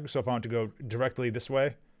drag. So if I want to go directly this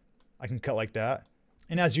way, I can cut like that.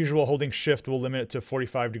 And as usual, holding shift will limit it to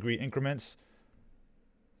 45-degree increments.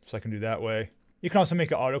 So I can do that way. You can also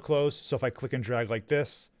make it auto close. So if I click and drag like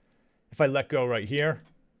this, if I let go right here,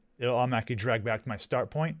 it'll automatically drag back to my start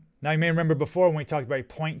point. Now you may remember before when we talked about a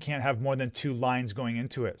point can't have more than two lines going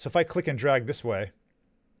into it. So if I click and drag this way,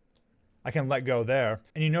 I can let go there.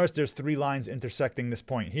 And you notice there's three lines intersecting this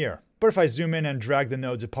point here. But if I zoom in and drag the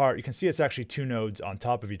nodes apart, you can see it's actually two nodes on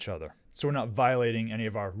top of each other. So we're not violating any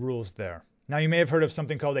of our rules there. Now you may have heard of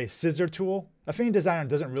something called a scissor tool. Affinity Designer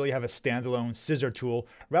doesn't really have a standalone scissor tool.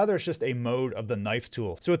 Rather, it's just a mode of the knife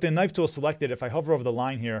tool. So with the knife tool selected, if I hover over the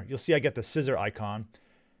line here, you'll see I get the scissor icon.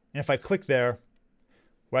 And if I click there,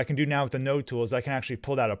 what I can do now with the node tool is I can actually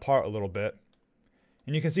pull that apart a little bit.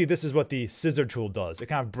 And you can see this is what the scissor tool does. It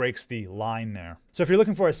kind of breaks the line there. So if you're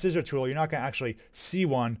looking for a scissor tool, you're not going to actually see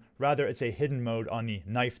one. Rather, it's a hidden mode on the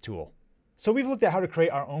knife tool. So we've looked at how to create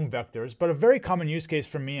our own vectors, but a very common use case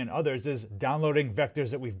for me and others is downloading vectors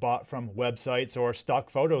that we've bought from websites or stock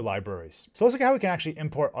photo libraries. So let's look at how we can actually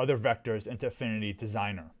import other vectors into Affinity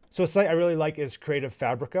Designer. So a site I really like is Creative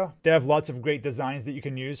Fabrica. They have lots of great designs that you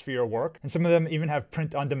can use for your work, and some of them even have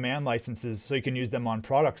print-on-demand licenses so you can use them on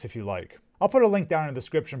products if you like. I'll put a link down in the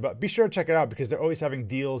description, but be sure to check it out because they're always having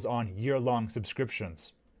deals on year-long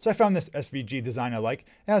subscriptions. So I found this SVG design I like.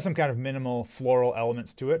 It has some kind of minimal floral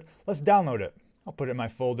elements to it. Let's download it. I'll put it in my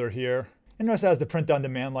folder here. And notice it has the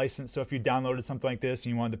print-on-demand license, so if you downloaded something like this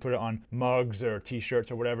and you wanted to put it on mugs or t-shirts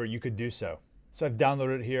or whatever, you could do so. So I've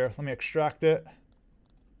downloaded it here. Let me extract it.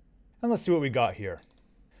 And let's see what we got here.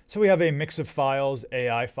 So we have a mix of files,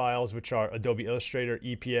 AI files, which are Adobe Illustrator,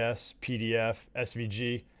 EPS, PDF,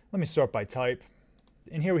 SVG. Let me sort by type.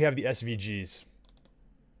 And here we have the SVGs.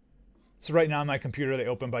 So right now on my computer, they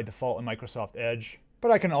open by default in Microsoft Edge,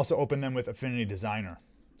 but I can also open them with Affinity Designer.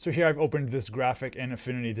 So here I've opened this graphic in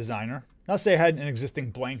Affinity Designer. Now say I had an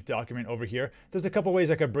existing blank document over here. There's a couple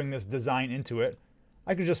ways I could bring this design into it.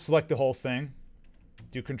 I could just select the whole thing,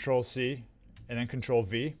 do Control-C, and then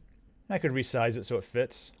Control-V. And I could resize it so it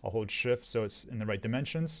fits. I'll hold Shift so it's in the right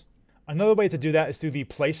dimensions. Another way to do that is through the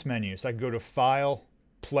Place menu. So I could go to File,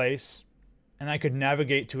 Place, and I could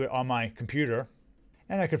navigate to it on my computer.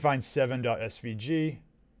 And I could find 7.svg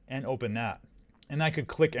and open that. And I could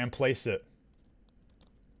click and place it.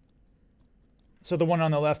 So the one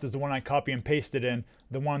on the left is the one I copy and pasted in.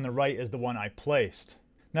 The one on the right is the one I placed.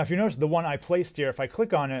 Now if you notice the one I placed here, if I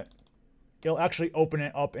click on it, it'll actually open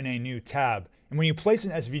it up in a new tab. And when you place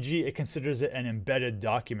an SVG, it considers it an embedded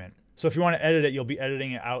document. So if you want to edit it, you'll be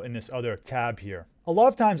editing it out in this other tab here. A lot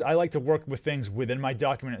of times I like to work with things within my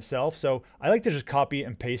document itself, so I like to just copy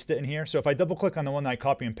and paste it in here. So if I double click on the one that I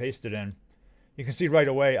copy and pasted in, you can see right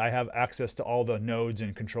away I have access to all the nodes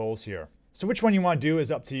and controls here. So which one you want to do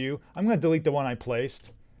is up to you. I'm going to delete the one I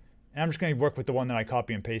placed, and I'm just going to work with the one that I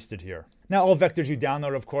copy and pasted here. Now all vectors you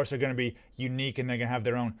download, of course, are going to be unique and they're going to have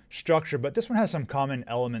their own structure, but this one has some common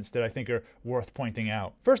elements that I think are worth pointing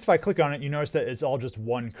out. First, if I click on it, you notice that it's all just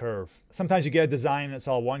one curve. Sometimes you get a design and it's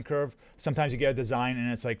all one curve. Sometimes you get a design and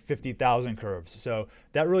it's like 50,000 curves. So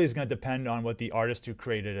that really is going to depend on what the artist who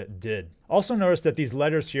created it did. Also notice that these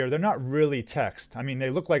letters here, they're not really text. I mean, they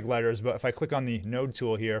look like letters, but if I click on the node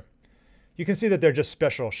tool here, you can see that they're just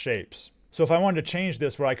special shapes. So if I wanted to change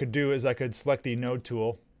this, what I could do is I could select the node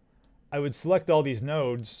tool. I would select all these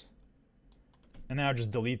nodes, and then I would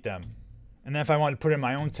just delete them. And then if I wanted to put in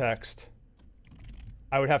my own text,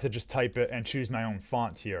 I would have to just type it and choose my own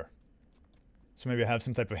font here. So maybe I have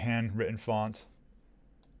some type of handwritten font.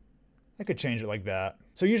 I could change it like that.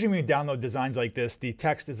 So usually when you download designs like this, the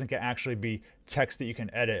text isn't going to actually be text that you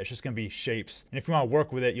can edit. It's just going to be shapes. And if you want to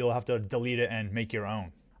work with it, you'll have to delete it and make your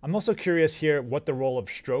own. I'm also curious here what the role of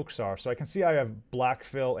strokes are. So I can see I have black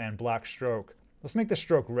fill and black stroke. Let's make the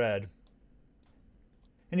stroke red.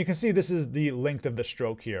 And you can see this is the length of the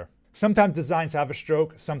stroke here. Sometimes designs have a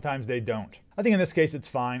stroke, sometimes they don't. I think in this case it's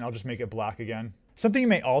fine. I'll just make it black again. Something you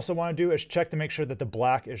may also want to do is check to make sure that the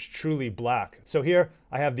black is truly black. So here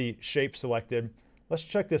I have the shape selected. Let's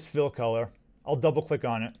check this fill color. I'll double click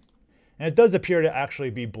on it. And it does appear to actually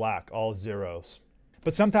be black, all zeros.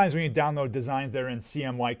 But sometimes when you download designs that are in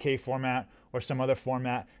CMYK format or some other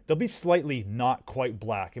format, they'll be slightly not quite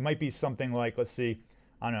black. It might be something like, let's see,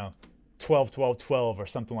 I don't know, 12, 12, 12 or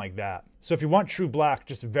something like that. So if you want true black,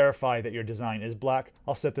 just verify that your design is black.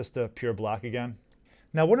 I'll set this to pure black again.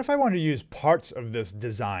 Now, what if I wanted to use parts of this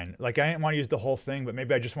design? Like I didn't want to use the whole thing, but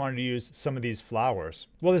maybe I just wanted to use some of these flowers.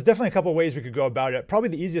 Well, there's definitely a couple ways we could go about it. Probably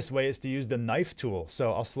the easiest way is to use the knife tool.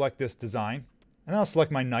 So I'll select this design, and then I'll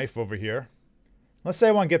select my knife over here. Let's say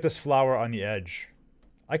I want to get this flower on the edge.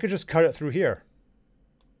 I could just cut it through here.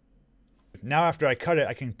 Now after I cut it,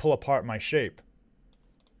 I can pull apart my shape.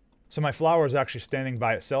 So my flower is actually standing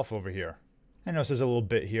by itself over here. I notice there's a little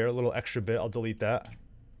bit here, a little extra bit. I'll delete that.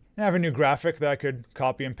 And I have a new graphic that I could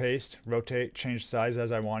copy and paste, rotate, change size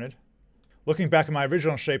as I wanted. Looking back at my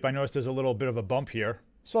original shape, I noticed there's a little bit of a bump here.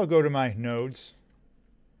 So I'll go to my nodes.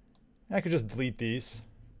 And I could just delete these.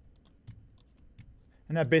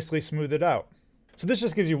 And that basically smoothed it out. So this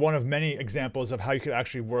just gives you one of many examples of how you could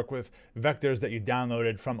actually work with vectors that you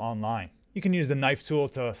downloaded from online. You can use the knife tool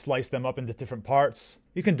to slice them up into different parts.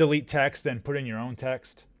 You can delete text and put in your own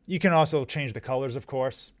text. You can also change the colors, of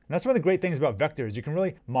course. And that's one of the great things about vectors. You can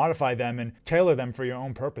really modify them and tailor them for your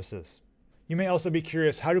own purposes. You may also be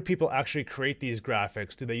curious, how do people actually create these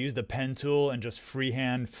graphics? Do they use the pen tool and just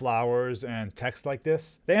freehand flowers and text like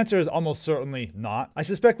this? The answer is almost certainly not. I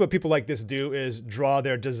suspect what people like this do is draw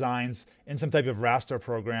their designs in some type of raster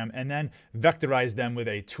program and then vectorize them with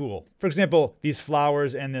a tool. For example, these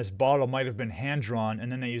flowers and this bottle might have been hand drawn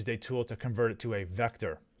and then they used a tool to convert it to a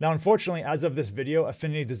vector. Now, unfortunately, as of this video,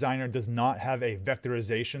 Affinity Designer does not have a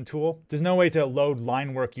vectorization tool. There's no way to load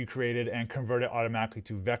line work you created and convert it automatically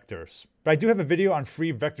to vectors. But I do have a video on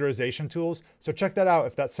free vectorization tools, so check that out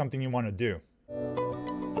if that's something you want to do.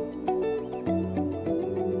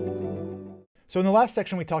 So in the last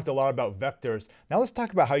section, we talked a lot about vectors. Now let's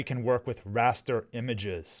talk about how you can work with raster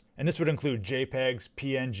images. And this would include JPEGs,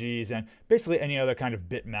 PNGs, and basically any other kind of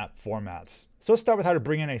bitmap formats. So let's start with how to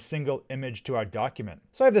bring in a single image to our document.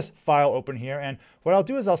 So I have this file open here, and what I'll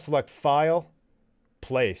do is I'll select File,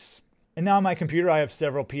 Place. And now on my computer, I have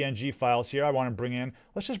several PNG files here I want to bring in.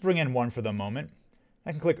 Let's just bring in one for the moment.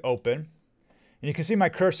 I can click Open. And you can see my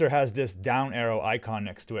cursor has this down arrow icon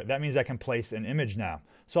next to it. That means I can place an image now.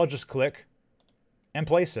 So I'll just click and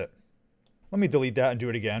place it. Let me delete that and do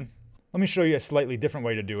it again. Let me show you a slightly different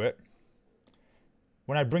way to do it.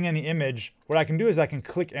 When I bring in the image, what I can do is I can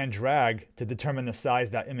click and drag to determine the size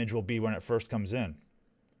that image will be when it first comes in.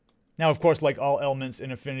 Now, of course, like all elements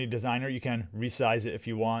in Affinity Designer, you can resize it if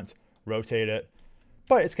you want, rotate it,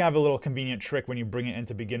 but it's kind of a little convenient trick when you bring it in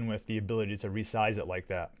to begin with, the ability to resize it like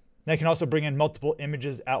that. Now you can also bring in multiple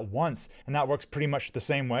images at once, and that works pretty much the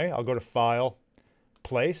same way. I'll go to File,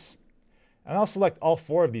 Place, and I'll select all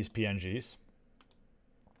 4 of these PNGs.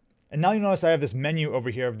 And now you notice I have this menu over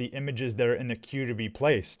here of the images that are in the queue to be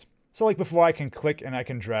placed. So like before, I can click and I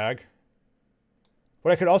can drag.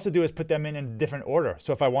 What I could also do is put them in a different order.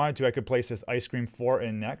 So if I wanted to, I could place this ice cream 4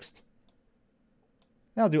 in next.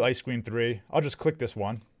 Then I'll do ice cream 3. I'll just click this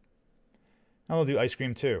one. And I'll do ice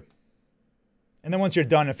cream 2. And then once you're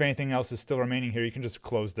done, if anything else is still remaining here, you can just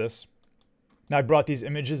close this. Now I brought these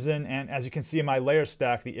images in, and as you can see in my layer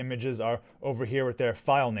stack, the images are over here with their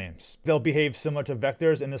file names. They'll behave similar to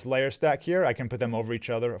vectors in this layer stack here. I can put them over each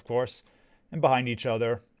other, of course, and behind each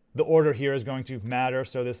other. The order here is going to matter,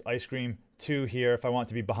 so this ice cream 2 here, if I want it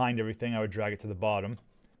to be behind everything, I would drag it to the bottom.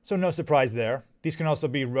 So no surprise there. These can also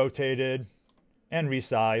be rotated and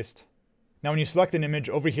resized. Now when you select an image,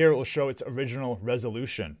 over here it will show its original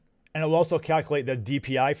resolution. And it will also calculate the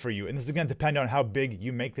DPI for you. And this is going to depend on how big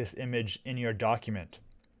you make this image in your document.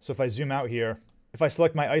 So if I zoom out here, if I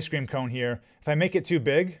select my ice cream cone here, if I make it too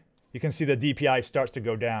big, you can see the DPI starts to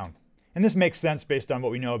go down. And this makes sense based on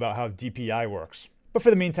what we know about how DPI works. But for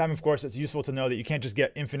the meantime, of course, it's useful to know that you can't just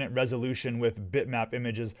get infinite resolution with bitmap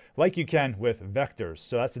images like you can with vectors.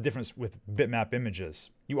 So that's the difference with bitmap images.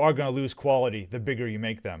 You are going to lose quality the bigger you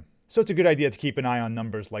make them. So it's a good idea to keep an eye on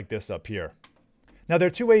numbers like this up here. Now there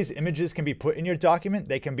are two ways images can be put in your document.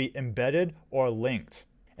 They can be embedded or linked.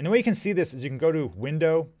 And the way you can see this is you can go to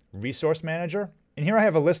Window, Resource Manager. And here I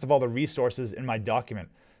have a list of all the resources in my document.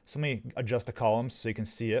 So let me adjust the columns so you can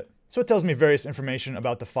see it. So it tells me various information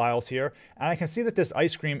about the files here. And I can see that this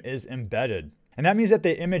ice cream is embedded. And that means that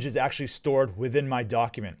the image is actually stored within my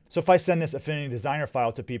document. So if I send this Affinity Designer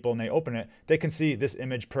file to people and they open it, they can see this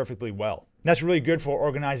image perfectly well. And that's really good for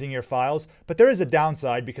organizing your files, but there is a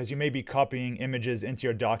downside because you may be copying images into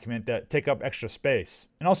your document that take up extra space.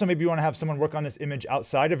 And also maybe you want to have someone work on this image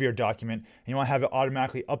outside of your document and you want to have it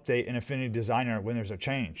automatically update in Affinity Designer when there's a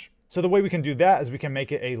change. So the way we can do that is we can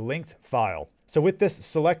make it a linked file. So with this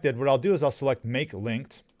selected, what I'll do is I'll select Make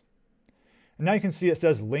Linked. And now you can see it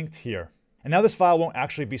says linked here. And now this file won't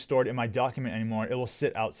actually be stored in my document anymore. It will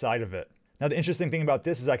sit outside of it. Now the interesting thing about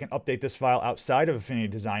this is I can update this file outside of Affinity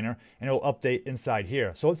Designer and it will update inside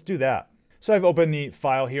here. So let's do that. So I've opened the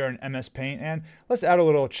file here in MS Paint and let's add a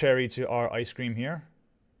little cherry to our ice cream here.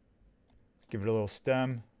 Give it a little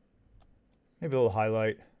stem, maybe a little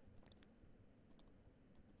highlight.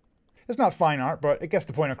 It's not fine art, but it gets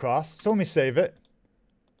the point across. So let me save it.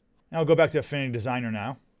 And I'll go back to Affinity Designer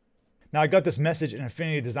now. Now I got this message in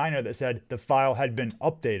Affinity Designer that said the file had been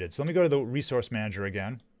updated. So let me go to the Resource Manager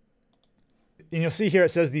again. And you'll see here it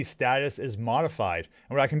says the status is modified.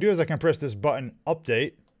 And what I can do is I can press this button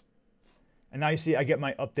Update. And now you see I get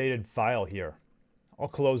my updated file here. I'll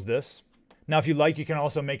close this. Now if you like, you can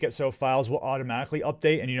also make it so files will automatically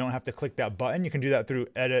update and you don't have to click that button. You can do that through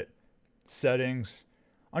Edit, Settings.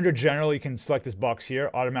 Under General, you can select this box here,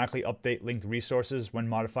 automatically update linked resources when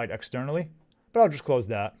modified externally. But I'll just close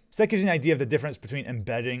that. So that gives you an idea of the difference between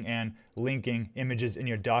embedding and linking images in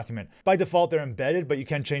your document. By default, they're embedded, but you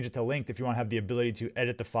can change it to linked if you want to have the ability to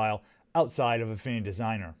edit the file outside of Affinity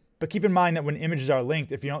Designer. But keep in mind that when images are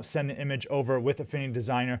linked, if you don't send the image over with Affinity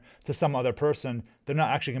Designer to some other person, they're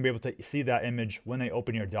not actually going to be able to see that image when they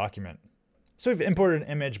open your document. So we've imported an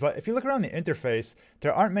image, but if you look around the interface,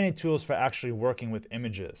 there aren't many tools for actually working with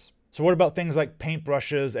images. So what about things like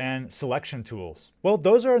paintbrushes and selection tools? Well,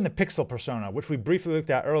 those are in the pixel persona, which we briefly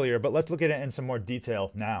looked at earlier, but let's look at it in some more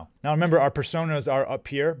detail now. Now remember, our personas are up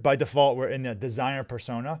here. By default, we're in the designer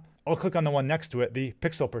persona. I'll click on the one next to it, the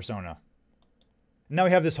pixel persona. And now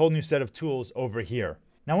we have this whole new set of tools over here.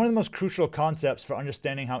 Now, one of the most crucial concepts for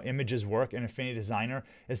understanding how images work in Affinity Designer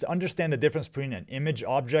is to understand the difference between an image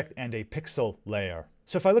object and a pixel layer.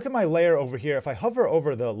 So if I look at my layer over here, if I hover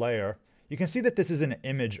over the layer, you can see that this is an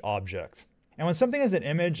image object. And when something is an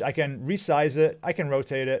image, I can resize it, I can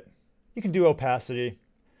rotate it, you can do opacity,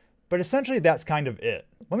 but essentially that's kind of it.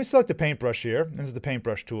 Let me select the paintbrush here. This is the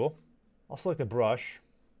paintbrush tool. I'll select the brush.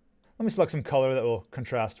 Let me select some color that will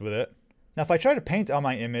contrast with it. Now if I try to paint on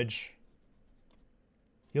my image,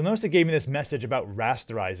 you'll notice it gave me this message about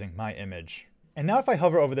rasterizing my image. And now if I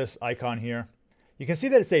hover over this icon here, you can see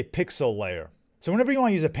that it's a pixel layer. So whenever you want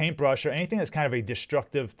to use a paintbrush or anything that's kind of a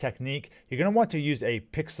destructive technique, you're going to want to use a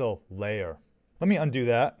pixel layer. Let me undo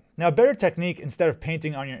that. Now a better technique, instead of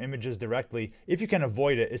painting on your images directly, if you can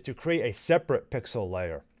avoid it, is to create a separate pixel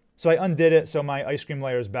layer. So I undid it, so my ice cream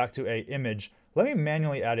layer is back to an image. Let me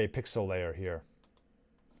manually add a pixel layer here.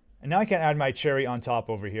 And now I can add my cherry on top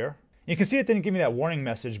over here. You can see it didn't give me that warning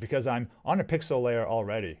message because I'm on a pixel layer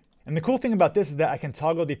already. And the cool thing about this is that I can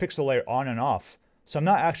toggle the pixel layer on and off. So I'm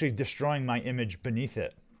not actually destroying my image beneath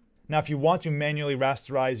it. Now if you want to manually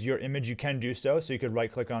rasterize your image, you can do so. So you could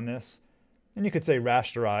right click on this and you could say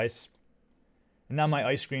rasterize. And now my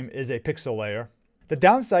ice cream is a pixel layer. The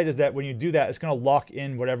downside is that when you do that, it's going to lock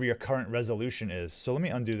in whatever your current resolution is. So let me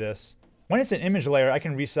undo this. When it's an image layer, I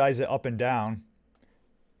can resize it up and down,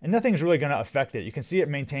 and nothing's really going to affect it. You can see it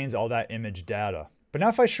maintains all that image data. But now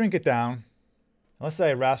if I shrink it down, let's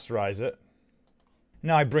say I rasterize it,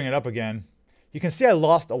 now I bring it up again, you can see I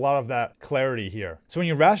lost a lot of that clarity here. So when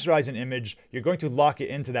you rasterize an image, you're going to lock it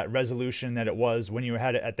into that resolution that it was when you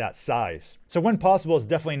had it at that size. So when possible, it's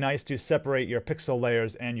definitely nice to separate your pixel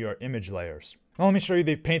layers and your image layers. Now let me show you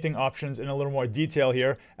the painting options in a little more detail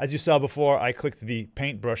here. As you saw before, I clicked the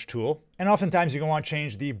paintbrush tool. And oftentimes you're going to want to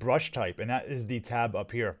change the brush type, and that is the tab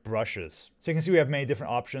up here, brushes. So you can see we have many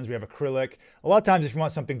different options. We have acrylic. A lot of times if you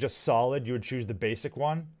want something just solid, you would choose the basic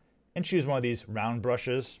one and choose one of these round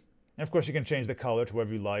brushes. And of course you can change the color to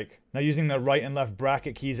whatever you like. Now using the right and left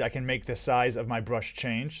bracket keys, I can make the size of my brush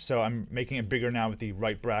change. So I'm making it bigger now with the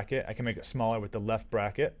right bracket. I can make it smaller with the left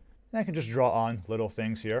bracket. And I can just draw on little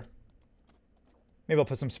things here. Maybe I'll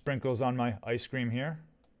put some sprinkles on my ice cream here.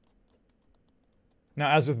 Now,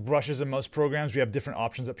 as with brushes in most programs, we have different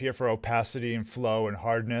options up here for opacity and flow and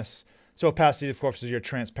hardness. So opacity, of course, is your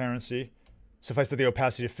transparency. So if I set the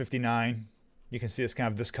opacity to 59, you can see it's kind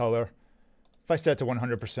of this color. If I set it to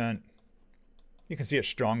 100%, you can see it's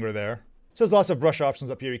stronger there. So there's lots of brush options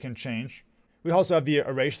up here you can change. We also have the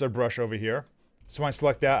eraser brush over here. So when I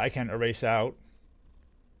select that, I can erase out.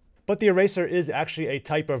 But the eraser is actually a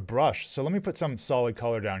type of brush. So let me put some solid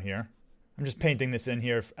color down here. I'm just painting this in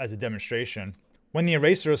here as a demonstration. When the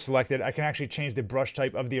eraser is selected, I can actually change the brush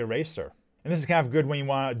type of the eraser. And this is kind of good when you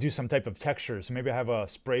want to do some type of texture. So maybe I have a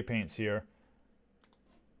spray paints here.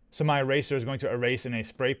 So my eraser is going to erase in a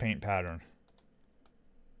spray paint pattern.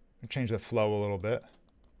 I'll change the flow a little bit.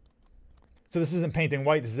 So this isn't painting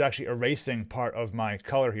white, this is actually erasing part of my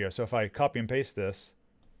color here. So if I copy and paste this,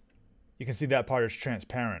 you can see that part is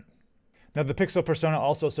transparent. Now the Pixel persona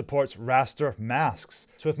also supports raster masks.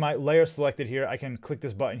 So with my layer selected here, I can click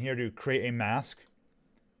this button here to create a mask.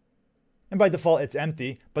 And by default it's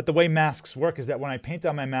empty, but the way masks work is that when I paint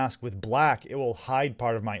on my mask with black, it will hide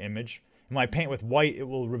part of my image. And when I paint with white, it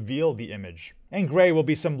will reveal the image. And gray will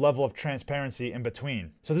be some level of transparency in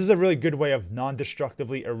between. So this is a really good way of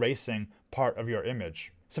non-destructively erasing part of your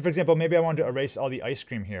image. So for example, maybe I wanted to erase all the ice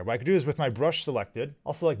cream here. What I could do is with my brush selected,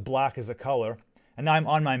 I'll select black as a color. And now I'm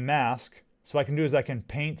on my mask. So what I can do is I can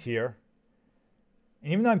paint here.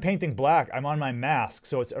 And even though I'm painting black, I'm on my mask,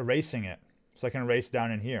 so it's erasing it. So I can erase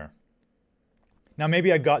down in here. Now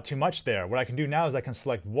maybe I got too much there. What I can do now is I can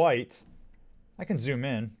select white. I can zoom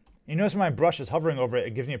in. You notice when my brush is hovering over it,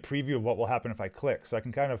 it gives me a preview of what will happen if I click. So I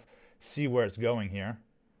can kind of see where it's going here.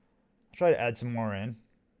 I'll try to add some more in.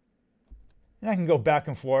 And I can go back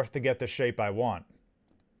and forth to get the shape I want.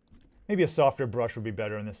 Maybe a softer brush would be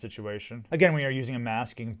better in this situation. Again, when you're using a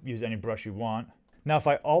mask, you can use any brush you want. Now if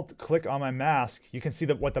I alt-click on my mask, you can see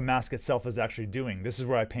that what the mask itself is actually doing. This is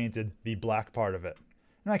where I painted the black part of it.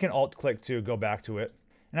 And I can alt-click to go back to it.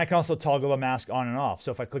 And I can also toggle the mask on and off.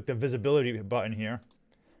 So if I click the visibility button here,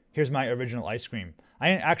 here's my original ice cream. I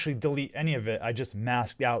didn't actually delete any of it, I just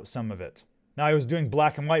masked out some of it. Now I was doing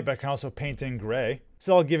black and white, but I can also paint in gray.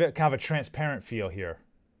 So I'll give it kind of a transparent feel here.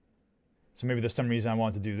 So maybe there's some reason I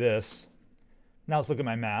want to do this. Now let's look at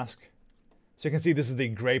my mask. So you can see this is the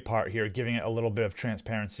gray part here, giving it a little bit of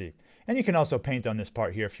transparency. And you can also paint on this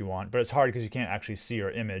part here if you want, but it's hard because you can't actually see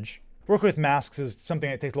your image. Working with masks is something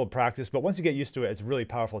that takes a little practice, but once you get used to it, it's a really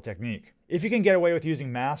powerful technique. If you can get away with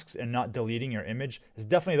using masks and not deleting your image, it's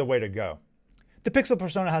definitely the way to go. The Pixel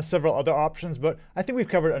persona has several other options, but I think we've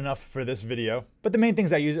covered enough for this video. But the main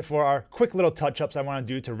things I use it for are quick little touch-ups I want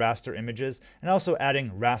to do to raster images, and also adding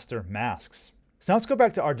raster masks. So now let's go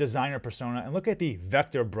back to our designer persona and look at the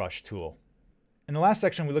vector brush tool. In the last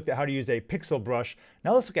section, we looked at how to use a pixel brush.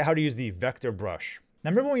 Now let's look at how to use the vector brush. Now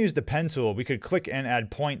remember when we used the pen tool, we could click and add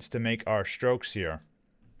points to make our strokes here.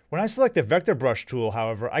 When I select the vector brush tool,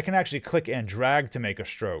 however, I can actually click and drag to make a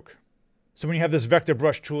stroke. So when you have this vector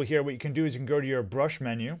brush tool here, what you can do is you can go to your brush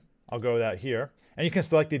menu. I'll go to that here. And you can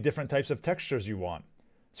select the different types of textures you want.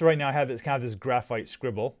 So right now I have this kind of this graphite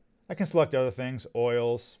scribble. I can select other things,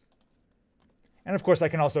 oils. And of course I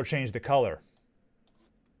can also change the color.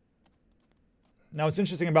 Now what's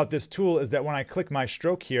interesting about this tool is that when I click my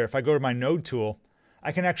stroke here, if I go to my node tool,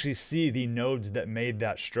 I can actually see the nodes that made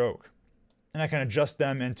that stroke. And I can adjust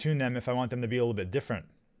them and tune them if I want them to be a little bit different.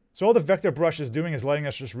 So all the vector brush is doing is letting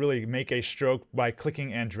us just really make a stroke by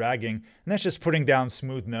clicking and dragging, and that's just putting down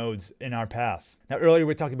smooth nodes in our path. Now earlier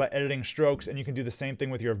we talked about editing strokes, and you can do the same thing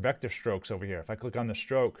with your vector strokes over here. If I click on the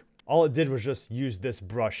stroke, all it did was just use this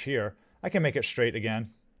brush here. I can make it straight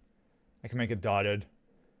again. I can make it dotted.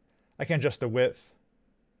 I can adjust the width.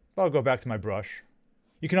 but I'll go back to my brush.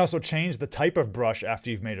 You can also change the type of brush after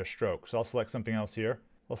you've made a stroke. So I'll select something else here.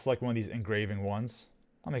 I'll select one of these engraving ones.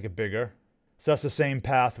 I'll make it bigger. So that's the same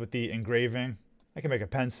path with the engraving. I can make a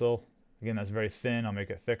pencil. Again, that's very thin. I'll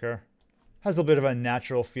make it thicker. Has a little bit of a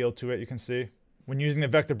natural feel to it, you can see. When using the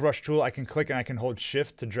vector brush tool, I can click and I can hold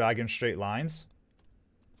shift to drag in straight lines.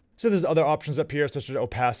 So there's other options up here, such as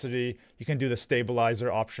opacity. You can do the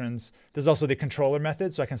stabilizer options. There's also the controller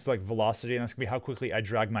method, so I can select velocity, and that's gonna be how quickly I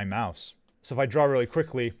drag my mouse. So if I draw really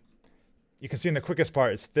quickly, you can see in the quickest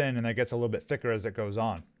part it's thin and it gets a little bit thicker as it goes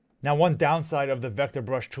on. Now, one downside of the vector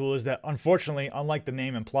brush tool is that, unfortunately, unlike the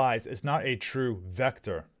name implies, it's not a true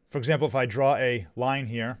vector. For example, if I draw a line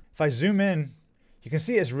here, if I zoom in, you can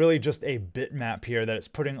see it's really just a bitmap here that it's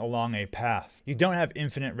putting along a path. You don't have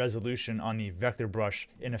infinite resolution on the vector brush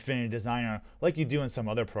in Affinity Designer like you do in some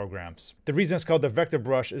other programs. The reason it's called the vector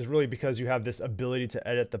brush is really because you have this ability to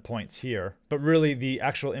edit the points here, but really the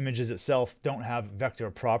actual images itself don't have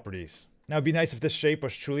vector properties. Now, it'd be nice if this shape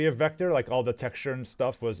was truly a vector, like all the texture and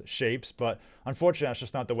stuff was shapes, but unfortunately that's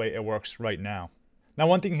just not the way it works right now. Now,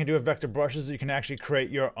 one thing you can do with vector brushes is you can actually create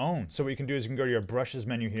your own. So what you can do is you can go to your brushes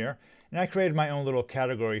menu here, and I created my own little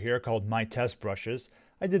category here called My Test Brushes.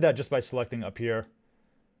 I did that just by selecting up here,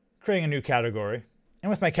 creating a new category. And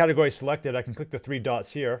with my category selected, I can click the three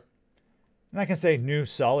dots here, and I can say New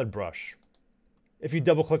Solid Brush. If you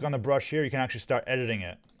double click on the brush here, you can actually start editing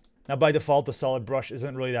it. Now, by default, the solid brush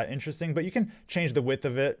isn't really that interesting, but you can change the width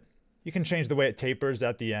of it. You can change the way it tapers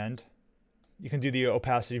at the end. You can do the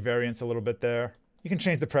opacity variance a little bit there. You can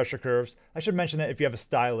change the pressure curves. I should mention that if you have a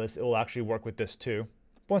stylus, it will actually work with this too.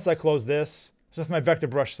 But once I close this, just with my vector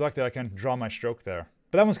brush selected, I can draw my stroke there.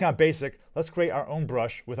 But that one's kind of basic. Let's create our own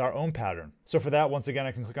brush with our own pattern. So for that, once again,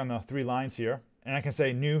 I can click on the three lines here, and I can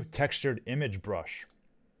say New Textured Image Brush.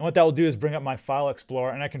 And what that will do is bring up my File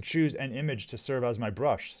Explorer, and I can choose an image to serve as my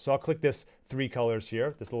brush. So I'll click this three colors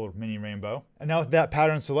here, this little mini rainbow. And now with that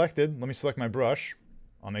pattern selected, let me select my brush.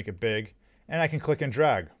 I'll make it big, and I can click and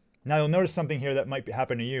drag. Now you'll notice something here that might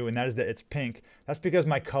happen to you, and that is that it's pink. That's because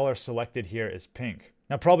my color selected here is pink.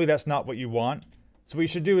 Now probably that's not what you want. So what you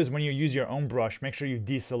should do is when you use your own brush, make sure you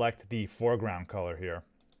deselect the foreground color here.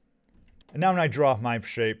 And now when I draw my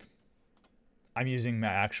shape, I'm using my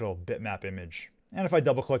actual bitmap image. And if I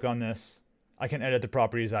double click on this, I can edit the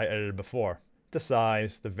properties I edited before. The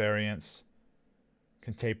size, the variance,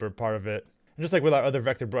 can taper part of it. And just like with our other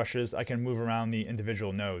vector brushes, I can move around the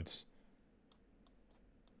individual nodes.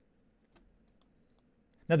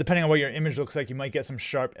 Now, depending on what your image looks like, you might get some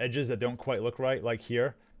sharp edges that don't quite look right, like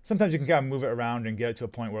here. Sometimes you can kind of move it around and get it to a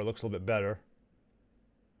point where it looks a little bit better.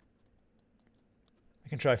 I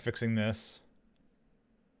can try fixing this.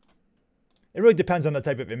 It really depends on the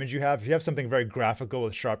type of image you have. If you have something very graphical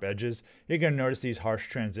with sharp edges, you're going to notice these harsh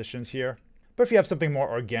transitions here. But if you have something more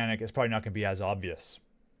organic, it's probably not going to be as obvious.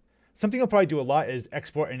 Something you'll probably do a lot is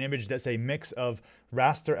export an image that's a mix of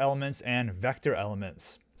raster elements and vector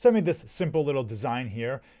elements. So I made this simple little design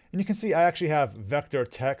here, and you can see I actually have vector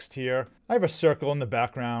text here. I have a circle in the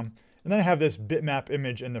background, and then I have this bitmap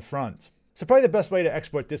image in the front. So probably the best way to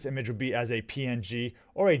export this image would be as a PNG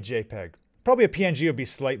or a JPEG. Probably a PNG would be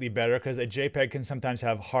slightly better because a JPEG can sometimes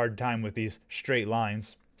have a hard time with these straight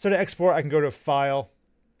lines. So to export, I can go to File,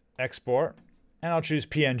 Export, and I'll choose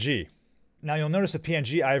PNG. Now you'll notice with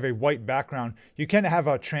PNG, I have a white background. You can have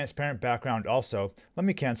a transparent background also. Let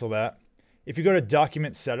me cancel that. If you go to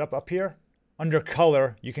Document Setup up here, under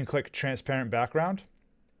Color, you can click Transparent Background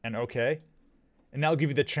and OK. And that'll give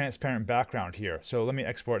you the transparent background here. So let me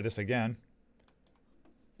export this again.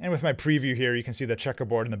 And with my preview here, you can see the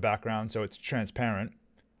checkerboard in the background, so it's transparent.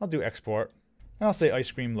 I'll do Export, and I'll say Ice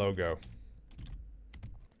Cream Logo.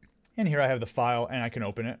 And here I have the file, and I can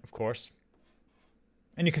open it, of course.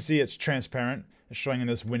 And you can see it's transparent. It's showing in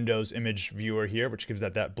this Windows image viewer here, which gives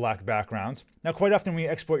that black background. Now, quite often when you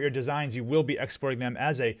export your designs, you will be exporting them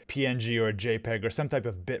as a PNG or a JPEG or some type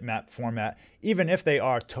of bitmap format, even if they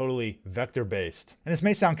are totally vector-based. And this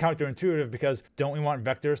may sound counterintuitive because don't we want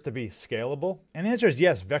vectors to be scalable? And the answer is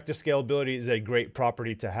yes, vector scalability is a great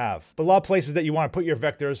property to have. But a lot of places that you want to put your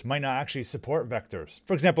vectors might not actually support vectors.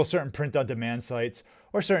 For example, certain print-on-demand sites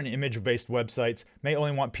or certain image-based websites may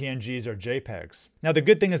only want PNGs or JPEGs. Now, the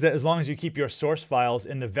good thing is that as long as you keep your source files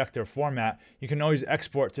in the vector format, you can always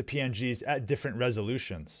export to PNGs at different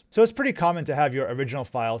resolutions. So it's pretty common to have your original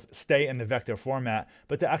files stay in the vector format,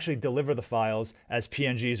 but to actually deliver the files as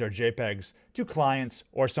PNGs or JPEGs to clients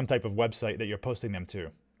or some type of website that you're posting them to.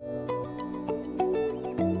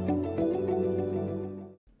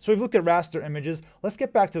 So we've looked at raster images. Let's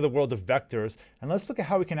get back to the world of vectors, and let's look at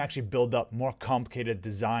how we can actually build up more complicated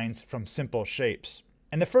designs from simple shapes.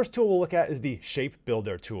 And the first tool we'll look at is the Shape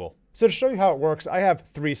Builder tool. So to show you how it works, I have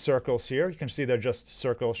 3 circles here. You can see they're just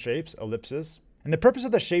circle shapes, ellipses. And the purpose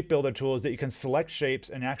of the Shape Builder tool is that you can select shapes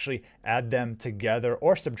and actually add them together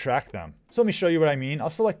or subtract them. So let me show you what I mean. I'll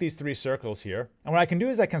select these 3 circles here. And what I can do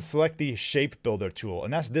is I can select the Shape Builder tool,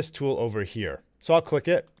 and that's this tool over here. So I'll click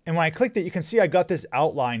it. And when I clicked it, you can see I got this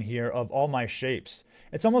outline here of all my shapes.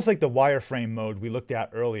 It's almost like the wireframe mode we looked at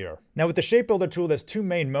earlier. Now with the Shape Builder tool, there's 2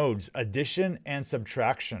 main modes, addition and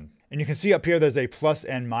subtraction. And you can see up here there's a plus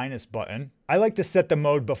and minus button. I like to set the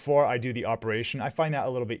mode before I do the operation. I find that a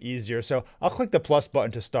little bit easier. So I'll click the plus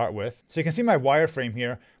button to start with. So you can see my wireframe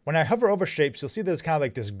here. When I hover over shapes, you'll see there's kind of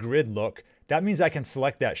like this grid look. That means I can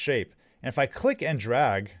select that shape. And if I click and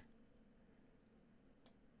drag,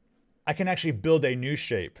 I can actually build a new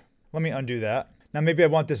shape. Let me undo that. Now maybe I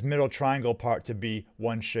want this middle triangle part to be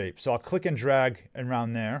one shape. So I'll click and drag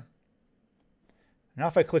around there. Now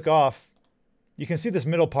if I click off, you can see this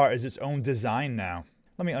middle part is its own design now.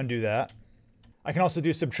 Let me undo that. I can also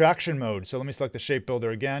do subtraction mode. So let me select the Shape Builder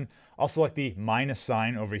again. I'll select the minus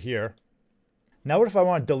sign over here. Now what if I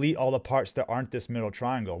want to delete all the parts that aren't this middle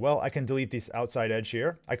triangle? Well, I can delete this outside edge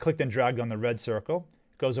here. I clicked and dragged on the red circle.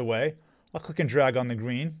 It goes away. I'll click and drag on the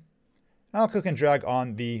green. And I'll click and drag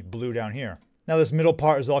on the blue down here. Now this middle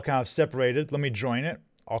part is all kind of separated. Let me join it.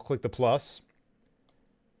 I'll click the plus.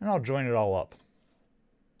 And I'll join it all up.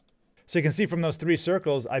 So you can see from those 3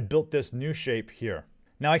 circles, I built this new shape here.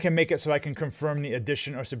 Now I can make it so I can confirm the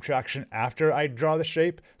addition or subtraction after I draw the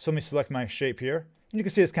shape. So let me select my shape here. And you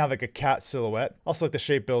can see it's kind of like a cat silhouette. I'll select the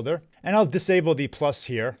Shape Builder. And I'll disable the plus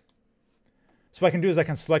here. So what I can do is I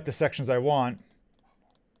can select the sections I want.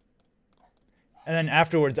 And then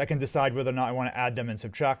afterwards, I can decide whether or not I want to add them and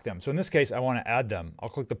subtract them. So in this case, I want to add them. I'll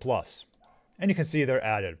click the plus. And you can see they're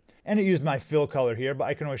added. And it used my fill color here, but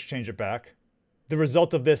I can always change it back. The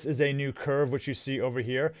result of this is a new curve, which you see over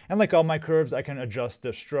here. And like all my curves, I can adjust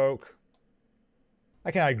the stroke.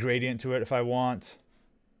 I can add a gradient to it if I want.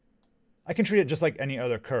 I can treat it just like any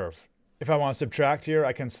other curve. If I want to subtract here,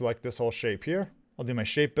 I can select this whole shape here. I'll do my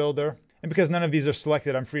Shape Builder. And because none of these are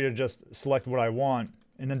selected, I'm free to just select what I want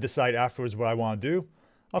and then decide afterwards what I want to do.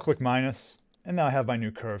 I'll click minus, and now I have my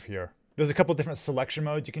new curve here. There's a couple different selection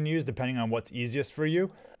modes you can use depending on what's easiest for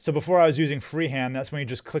you. So before I was using freehand, that's when you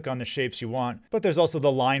just click on the shapes you want. But there's also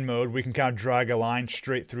the line mode where you can kind of drag a line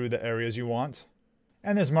straight through the areas you want.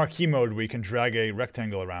 And there's marquee mode where you can drag a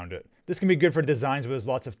rectangle around it. This can be good for designs where there's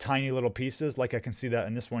lots of tiny little pieces, like I can see that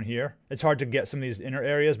in this one here. It's hard to get some of these inner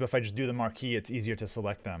areas, but if I just do the marquee, it's easier to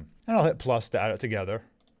select them. And I'll hit plus to add it together.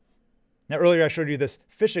 Now earlier I showed you this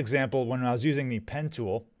fish example when I was using the pen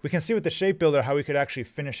tool. We can see with the Shape Builder how we could actually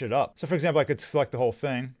finish it up. So for example, I could select the whole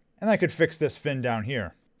thing, and I could fix this fin down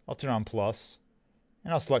here. I'll turn on plus,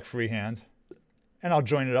 and I'll select freehand, and I'll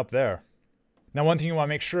join it up there. Now one thing you want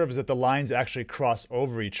to make sure of is that the lines actually cross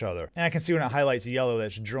over each other. And I can see when it highlights yellow that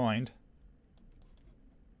it's joined.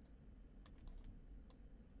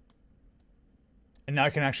 And now I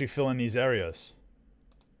can actually fill in these areas.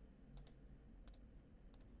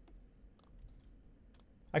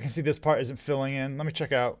 I can see this part isn't filling in. Let me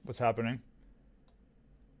check out what's happening.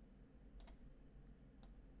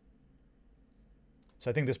 So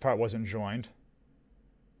I think this part wasn't joined.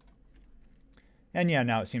 And yeah,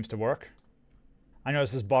 now it seems to work. I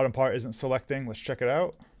notice this bottom part isn't selecting. Let's check it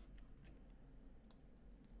out.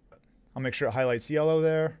 I'll make sure it highlights yellow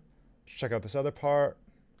there. Let's check out this other part.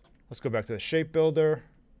 Let's go back to the Shape Builder.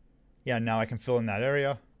 Yeah, now I can fill in that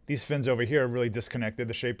area. These fins over here are really disconnected.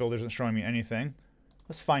 The Shape Builder isn't showing me anything.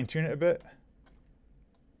 Let's fine tune it a bit.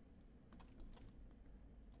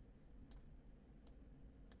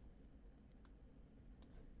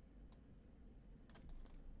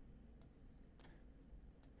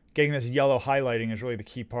 Getting this yellow highlighting is really the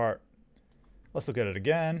key part. Let's look at it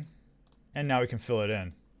again. And now we can fill it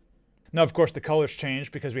in. Now, of course, the colors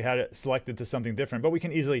changed because we had it selected to something different, but we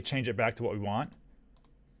can easily change it back to what we want.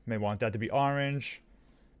 May want that to be orange.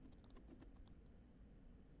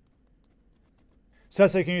 So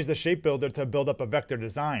that's how you can use the Shape Builder to build up a vector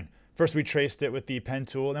design. First we traced it with the pen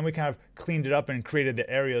tool, and then we kind of cleaned it up and created the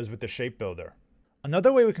areas with the Shape Builder.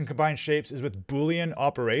 Another way we can combine shapes is with Boolean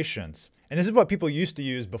operations. And this is what people used to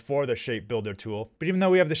use before the Shape Builder tool. But even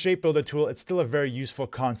though we have the Shape Builder tool, it's still a very useful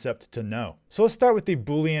concept to know. So let's start with the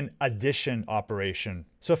Boolean addition operation.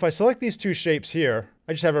 So if I select these 2 shapes here,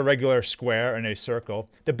 I just have a regular square and a circle.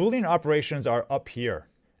 The Boolean operations are up here.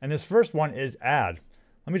 And this first one is add.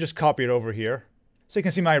 Let me just copy it over here. So you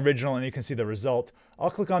can see my original and you can see the result. I'll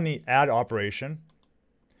click on the add operation.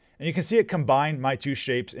 And you can see it combined my 2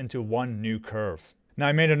 shapes into one new curve. Now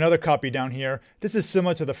I made another copy down here. This is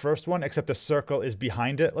similar to the first one, except the circle is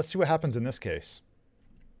behind it. Let's see what happens in this case.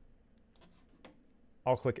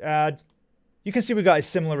 I'll click add. You can see we got a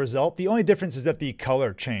similar result. The only difference is that the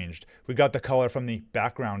color changed. We got the color from the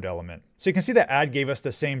background element. So you can see that add gave us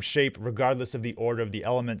the same shape regardless of the order of the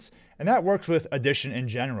elements, and that works with addition in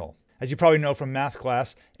general. As you probably know from math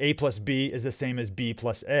class, a plus b is the same as b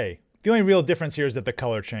plus a. The only real difference here is that the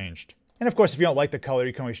color changed. And of course, if you don't like the color,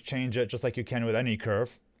 you can always change it just like you can with any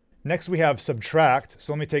curve. Next we have subtract.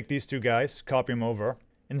 So let me take these two guys, copy them over.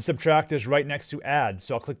 And subtract is right next to add,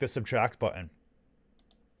 so I'll click the subtract button.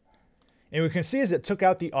 And what we can see is it took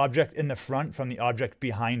out the object in the front from the object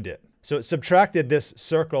behind it. So it subtracted this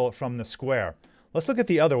circle from the square. Let's look at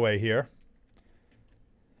the other way here.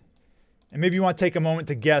 And maybe you want to take a moment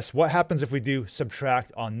to guess what happens if we do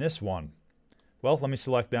subtract on this one. Well, let me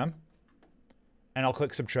select them. And I'll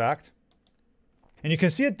click subtract. And you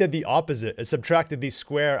can see it did the opposite. It subtracted the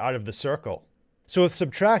square out of the circle. So with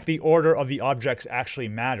subtract, the order of the objects actually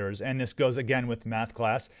matters, and this goes again with math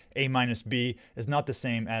class. A minus B is not the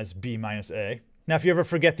same as B minus A. Now if you ever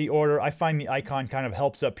forget the order, I find the icon kind of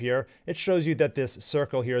helps up here. It shows you that this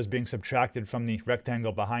circle here is being subtracted from the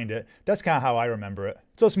rectangle behind it. That's kind of how I remember it.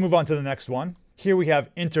 So let's move on to the next one. Here we have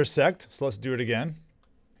intersect, so let's do it again.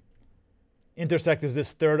 Intersect is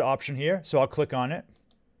this third option here, so I'll click on it.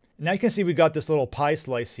 Now you can see we got this little pie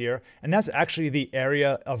slice here, and that's actually the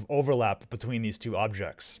area of overlap between these two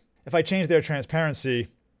objects. If I change their transparency,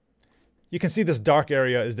 you can see this dark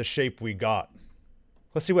area is the shape we got.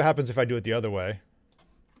 Let's see what happens if I do it the other way.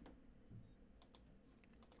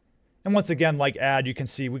 And once again, like add, you can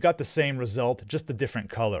see we got the same result, just a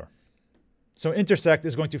different color. So intersect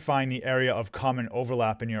is going to find the area of common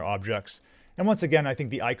overlap in your objects. And once again, I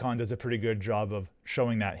think the icon does a pretty good job of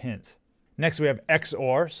showing that hint. Next we have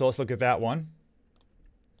XOR, so let's look at that one.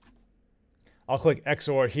 I'll click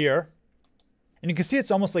XOR here. And you can see it's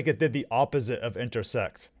almost like it did the opposite of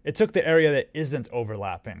intersect. It took the area that isn't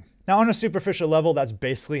overlapping. Now on a superficial level, that's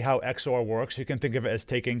basically how XOR works. You can think of it as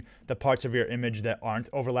taking the parts of your image that aren't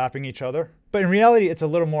overlapping each other. But in reality, it's a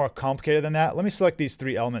little more complicated than that. Let me select these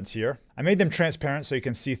three elements here. I made them transparent so you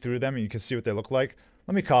can see through them and you can see what they look like.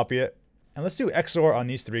 Let me copy it. And let's do XOR on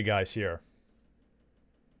these three guys here.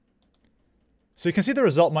 So you can see the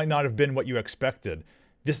result might not have been what you expected.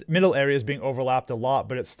 This middle area is being overlapped a lot,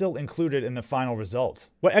 but it's still included in the final result.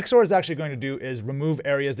 What XOR is actually going to do is remove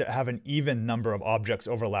areas that have an even number of objects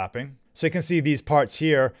overlapping. So you can see these parts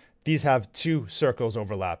here, these have two circles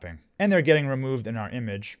overlapping, and they're getting removed in our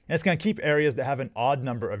image. And it's going to keep areas that have an odd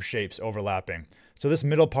number of shapes overlapping. So this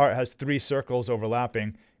middle part has three circles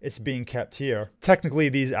overlapping. It's being kept here. Technically,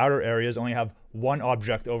 these outer areas only have one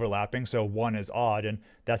object overlapping, so one is odd, and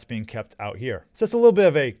that's being kept out here. So it's a little bit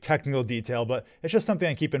of a technical detail, but it's just something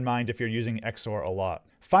to keep in mind if you're using XOR a lot.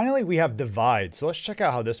 Finally, we have divide. So let's check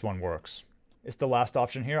out how this one works. It's the last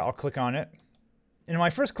option here. I'll click on it. And when I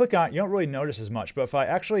first click on it, you don't really notice as much, but if I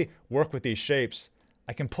actually work with these shapes,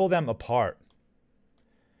 I can pull them apart.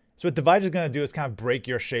 So what divide is going to do is kind of break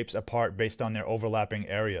your shapes apart based on their overlapping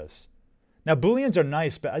areas. Now Booleans are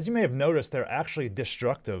nice, but as you may have noticed, they're actually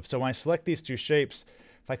destructive. So when I select these two shapes,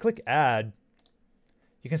 if I click add,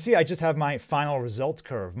 you can see I just have my final results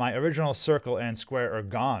curve. My original circle and square are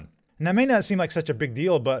gone. And that may not seem like such a big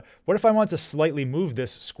deal, but what if I want to slightly move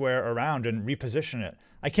this square around and reposition it?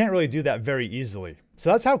 I can't really do that very easily. So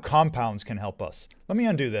that's how compounds can help us. Let me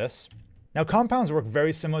undo this. Now compounds work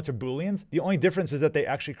very similar to Booleans. The only difference is that they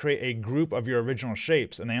actually create a group of your original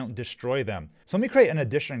shapes and they don't destroy them. So let me create an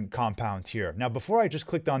addition compound here. Now before I just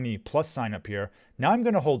clicked on the plus sign up here, now I'm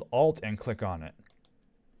going to hold Alt and click on it.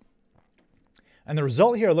 And the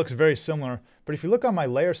result here looks very similar, but if you look on my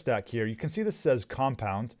layer stack here, you can see this says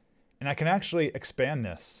compound, and I can actually expand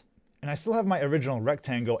this. And I still have my original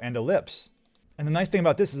rectangle and ellipse. And the nice thing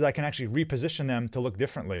about this is I can actually reposition them to look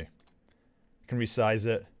differently. I can resize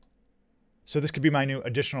it. So this could be my new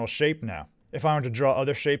additional shape now. If I wanted to draw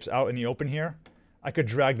other shapes out in the open here, I could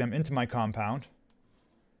drag them into my compound,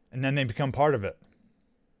 and then they become part of it.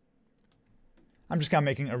 I'm just kind of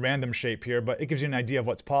making a random shape here, but it gives you an idea of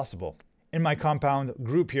what's possible. In my compound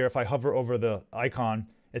group here, if I hover over the icon,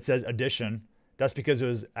 it says addition. That's because it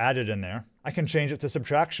was added in there. I can change it to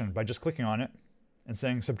subtraction by just clicking on it and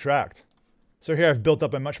saying subtract. So here I've built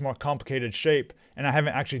up a much more complicated shape, and I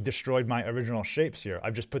haven't actually destroyed my original shapes here.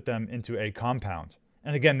 I've just put them into a compound.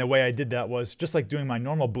 And again, the way I did that was just like doing my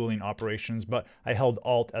normal Boolean operations, but I held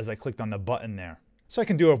Alt as I clicked on the button there. So I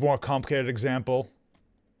can do a more complicated example.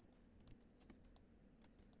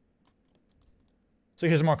 So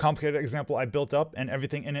here's a more complicated example I built up, and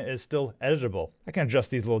everything in it is still editable. I can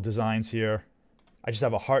adjust these little designs here. I just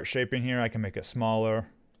have a heart shape in here. I can make it smaller.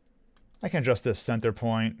 I can adjust this center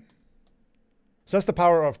point. So that's the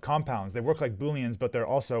power of compounds. They work like Booleans, but they're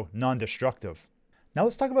also non-destructive. Now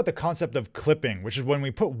let's talk about the concept of clipping, which is when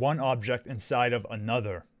we put one object inside of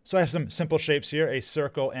another. So I have some simple shapes here, a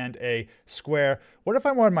circle and a square. What if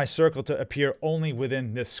I wanted my circle to appear only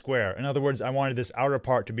within this square? In other words, I wanted this outer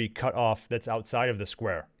part to be cut off that's outside of the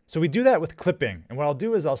square. So we do that with clipping. And what I'll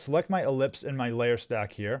do is I'll select my ellipse in my layer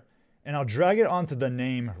stack here, and I'll drag it onto the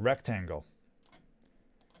name rectangle.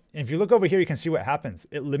 And if you look over here, you can see what happens.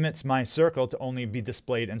 It limits my circle to only be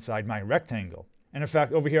displayed inside my rectangle. And in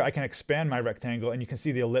fact, over here, I can expand my rectangle and you can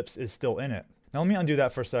see the ellipse is still in it. Now let me undo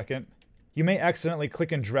that for a second. You may accidentally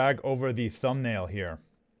click and drag over the thumbnail here,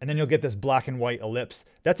 and then you'll get this black and white ellipse.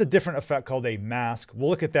 That's a different effect called a mask. We'll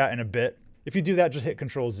look at that in a bit. If you do that, just hit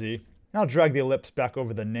Control Z. And I'll drag the ellipse back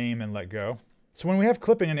over the name and let go. So when we have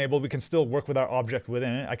clipping enabled, we can still work with our object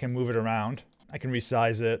within it. I can move it around. I can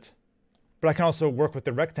resize it. But I can also work with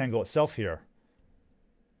the rectangle itself here.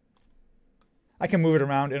 I can move it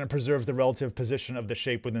around and it preserves the relative position of the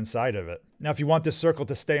shape within inside of it. Now if you want this circle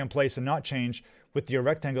to stay in place and not change, with your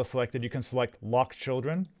rectangle selected, you can select Lock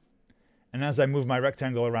Children. And as I move my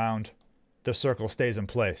rectangle around, the circle stays in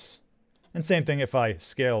place. And same thing if I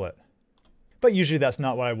scale it. But usually that's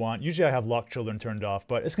not what I want. Usually I have Lock Children turned off,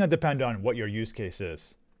 but it's going to depend on what your use case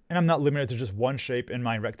is. And I'm not limited to just one shape in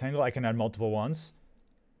my rectangle. I can add multiple ones.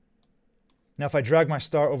 Now if I drag my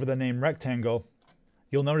star over the name rectangle,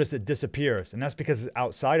 you'll notice it disappears, and that's because it's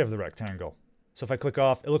outside of the rectangle. So if I click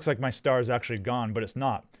off, it looks like my star is actually gone, but it's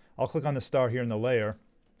not. I'll click on the star here in the layer,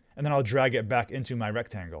 and then I'll drag it back into my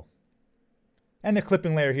rectangle. And the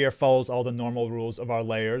clipping layer here follows all the normal rules of our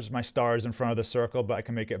layers. My star is in front of the circle, but I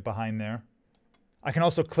can make it behind there. I can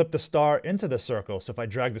also clip the star into the circle, so if I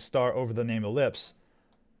drag the star over the name ellipse,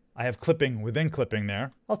 I have clipping within clipping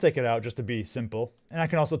there. I'll take it out just to be simple. And I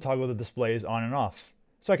can also toggle the displays on and off.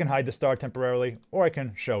 So I can hide the star temporarily, or I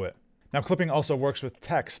can show it. Now clipping also works with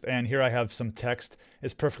text, and here I have some text.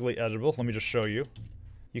 It's perfectly editable. Let me just show you.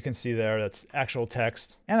 You can see there that's actual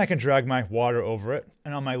text. And I can drag my water over it.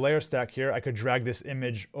 And on my layer stack here, I could drag this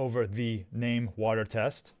image over the name water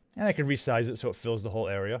test. And I can resize it so it fills the whole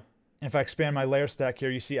area. And if I expand my layer stack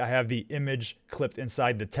here, you see I have the image clipped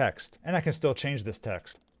inside the text. And I can still change this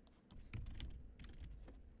text.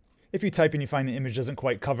 If you type and you find the image doesn't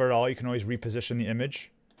quite cover it all, you can always reposition the image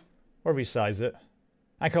or resize it.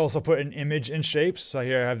 I can also put an image in shapes. So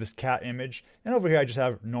here I have this cat image, and over here I just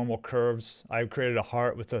have normal curves. I've created a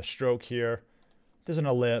heart with a stroke here. There's an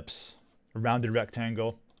ellipse, a rounded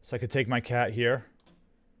rectangle. So I could take my cat here,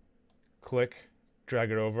 click, drag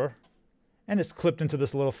it over, and it's clipped into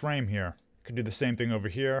this little frame here. I could do the same thing over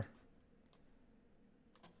here.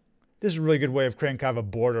 This is a really good way of creating kind of a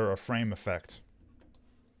border or frame effect.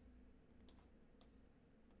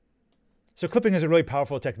 So clipping is a really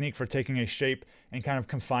powerful technique for taking a shape and kind of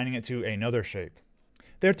confining it to another shape.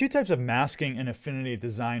 There are two types of masking in Affinity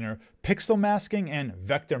Designer, pixel masking and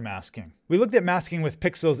vector masking. We looked at masking with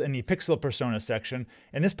pixels in the pixel persona section.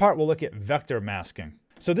 In this part, we'll look at vector masking.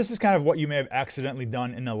 So this is kind of what you may have accidentally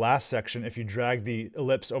done in the last section if you drag the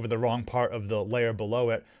ellipse over the wrong part of the layer below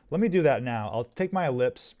it. Let me do that now. I'll take my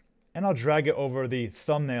ellipse and I'll drag it over the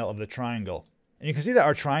thumbnail of the triangle. And you can see that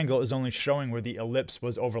our triangle is only showing where the ellipse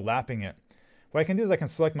was overlapping it. What I can do is I can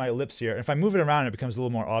select my ellipse here, and if I move it around, it becomes a little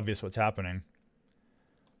more obvious what's happening.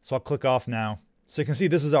 So I'll click off now. So you can see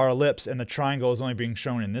this is our ellipse, and the triangle is only being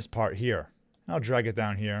shown in this part here. I'll drag it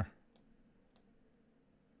down here.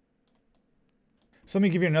 So let me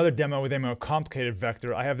give you another demo with a more complicated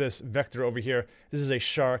vector. I have this vector over here. This is a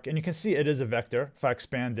shark, and you can see it is a vector. If I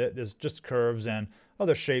expand it, there's just curves and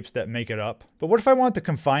other shapes that make it up. But what if I wanted to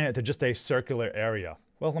confine it to just a circular area?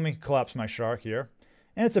 Well, let me collapse my shark here.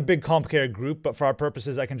 And it's a big complicated group, but for our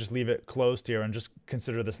purposes, I can just leave it closed here and just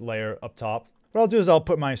consider this layer up top. What I'll do is I'll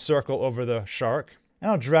put my circle over the shark,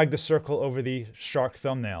 and I'll drag the circle over the shark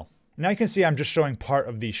thumbnail. Now you can see I'm just showing part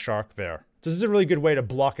of the shark there. So this is a really good way to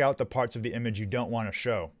block out the parts of the image you don't want to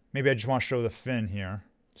show. Maybe I just want to show the fin here.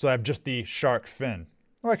 So I have just the shark fin.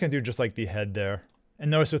 Or I can do just like the head there.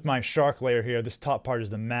 And notice with my shark layer here, this top part is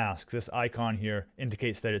the mask. This icon here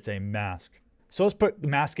indicates that it's a mask. So let's put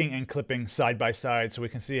masking and clipping side by side so we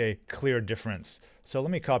can see a clear difference. So let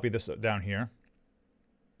me copy this down here.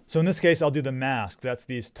 So in this case, I'll do the mask. That's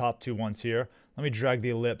these top two ones here. Let me drag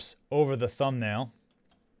the ellipse over the thumbnail.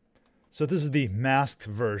 So this is the masked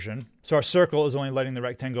version. So our circle is only letting the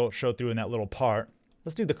rectangle show through in that little part.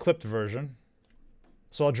 Let's do the clipped version.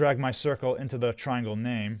 So I'll drag my circle into the triangle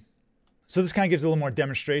name. So this kind of gives a little more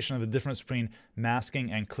demonstration of the difference between masking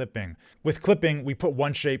and clipping. With clipping, we put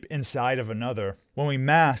one shape inside of another. When we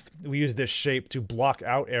mask, we use this shape to block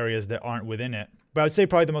out areas that aren't within it. But I would say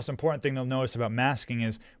probably the most important thing they'll notice about masking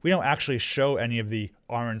is we don't actually show any of the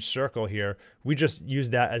orange circle here. We just use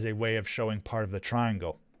that as a way of showing part of the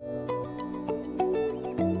triangle.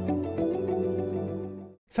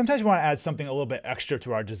 Sometimes we want to add something a little bit extra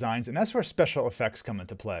to our designs, and that's where special effects come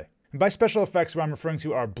into play. And by special effects, what I'm referring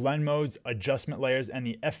to are blend modes, adjustment layers, and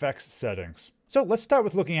the FX settings. So let's start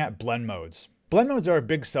with looking at blend modes. Blend modes are a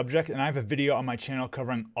big subject, and I have a video on my channel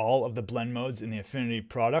covering all of the blend modes in the Affinity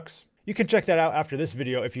products. You can check that out after this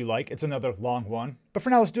video if you like. It's another long one. But for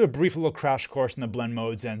now, let's do a brief little crash course in the blend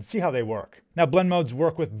modes and see how they work. Now, blend modes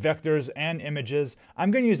work with vectors and images. I'm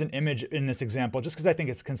going to use an image in this example just because I think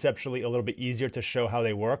it's conceptually a little bit easier to show how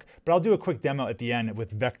they work. But I'll do a quick demo at the end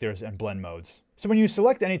with vectors and blend modes. So when you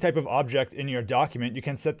select any type of object in your document, you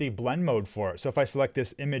can set the blend mode for it. So if I select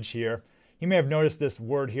this image here, you may have noticed this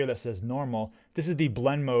word here that says normal. This is the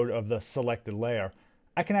blend mode of the selected layer.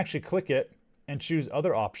 I can actually click it and choose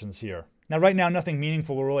other options here. Now right now nothing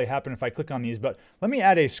meaningful will really happen if I click on these, but let me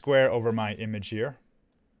add a square over my image here.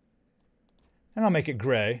 And I'll make it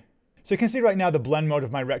gray. So you can see right now the blend mode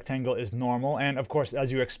of my rectangle is normal, and of course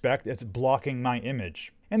as you expect it's blocking my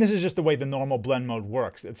image. And this is just the way the normal blend mode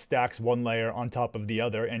works. It stacks one layer on top of the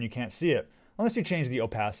other and you can't see it unless you change the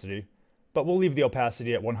opacity. But we'll leave the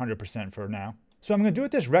opacity at 100% for now. So what I'm going to do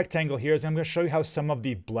with this rectangle here is I'm going to show you how some of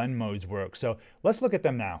the blend modes work. So let's look at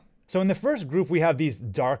them now. So in the first group, we have these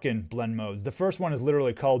darken blend modes. The first one is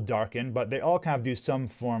literally called darken, but they all kind of do some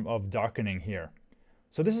form of darkening here.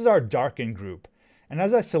 So this is our darken group. And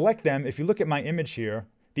as I select them, if you look at my image here,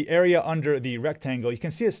 the area under the rectangle, you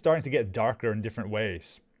can see it's starting to get darker in different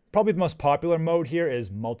ways. Probably the most popular mode here is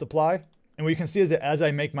multiply. And what you can see is that as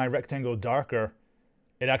I make my rectangle darker,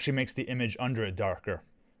 it actually makes the image under it darker.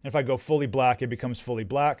 And if I go fully black, it becomes fully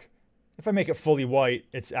black. If I make it fully white,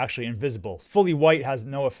 it's actually invisible. Fully white has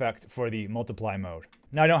no effect for the multiply mode.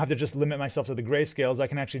 Now I don't have to just limit myself to the grayscales. I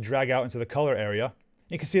can actually drag out into the color area.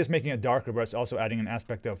 You can see it's making it darker, but it's also adding an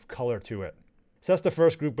aspect of color to it. So that's the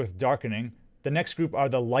first group with darkening. The next group are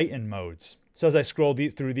the lighten modes. So as I scroll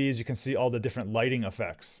through these, you can see all the different lighting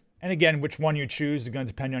effects. And again, which one you choose is going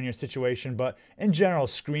to depend on your situation, but in general,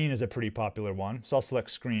 screen is a pretty popular one. So I'll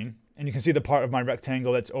select screen. And you can see the part of my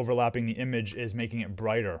rectangle that's overlapping the image is making it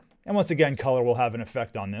brighter. And once again, color will have an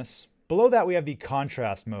effect on this. Below that, we have the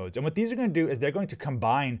contrast modes. And what these are going to do is they're going to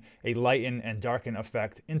combine a lighten and darken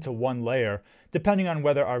effect into one layer, depending on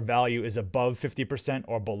whether our value is above 50%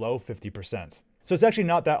 or below 50%. So it's actually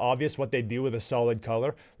not that obvious what they do with a solid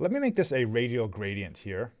color. Let me make this a radial gradient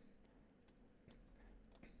here.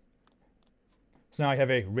 So now I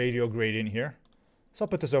have a radial gradient here. So I'll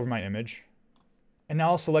put this over my image. And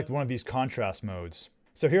now I'll select one of these contrast modes.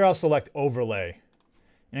 So here I'll select overlay.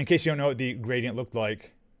 And in case you don't know what the gradient looked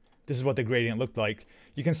like, this is what the gradient looked like.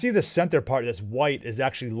 You can see the center part that's white is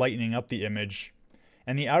actually lightening up the image.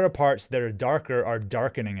 And the outer parts that are darker are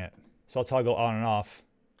darkening it. So I'll toggle on and off.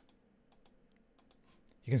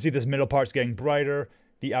 You can see this middle part's getting brighter.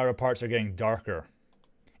 The outer parts are getting darker.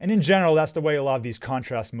 And in general, that's the way a lot of these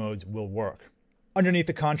contrast modes will work. Underneath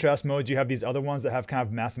the contrast modes, you have these other ones that have kind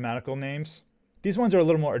of mathematical names. These ones are a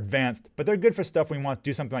little more advanced, but they're good for stuff when you want to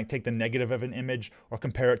do something like take the negative of an image or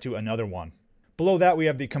compare it to another one. Below that, we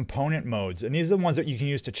have the component modes, and these are the ones that you can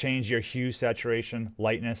use to change your hue, saturation,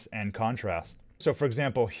 lightness, and contrast. So for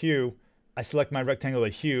example, hue, I select my rectangle to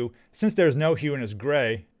hue. Since there's no hue and it's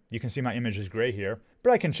gray, you can see my image is gray here,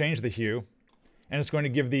 but I can change the hue, and it's going to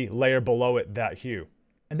give the layer below it that hue.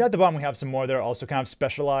 And at the bottom, we have some more that are also kind of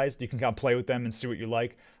specialized. You can kind of play with them and see what you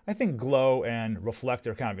like. I think glow and reflect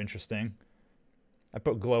are kind of interesting. I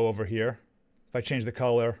put glow over here. If I change the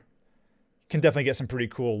color, you can definitely get some pretty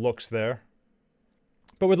cool looks there.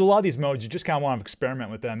 But with a lot of these modes, you just kind of want to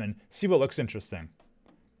experiment with them and see what looks interesting.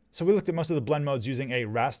 So we looked at most of the blend modes using a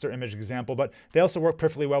raster image example, but they also work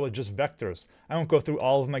perfectly well with just vectors. I won't go through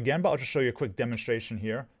all of them again, but I'll just show you a quick demonstration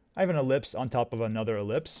here. I have an ellipse on top of another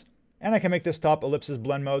ellipse, and I can make this top ellipse's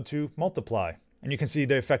blend mode to multiply. And you can see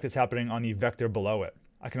the effect that's happening on the vector below it.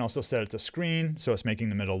 I can also set it to screen, so it's making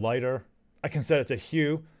the middle lighter. I can set it to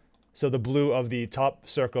hue, so the blue of the top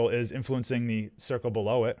circle is influencing the circle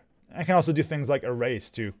below it. I can also do things like erase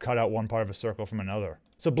to cut out one part of a circle from another.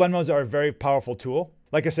 So blend modes are a very powerful tool.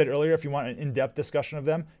 Like I said earlier, if you want an in-depth discussion of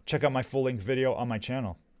them, check out my full-length video on my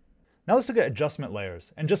channel. Now let's look at adjustment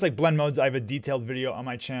layers. And just like blend modes, I have a detailed video on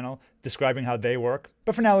my channel describing how they work.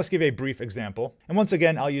 But for now, let's give a brief example. And once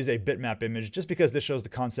again, I'll use a bitmap image just because this shows the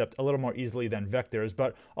concept a little more easily than vectors,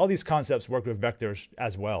 but all these concepts work with vectors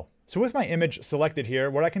as well. So with my image selected here,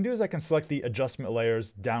 what I can do is I can select the adjustment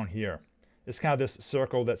layers down here. It's kind of this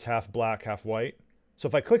circle that's half black, half white. So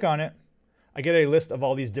if I click on it, I get a list of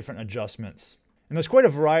all these different adjustments. And there's quite a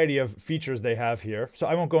variety of features they have here, so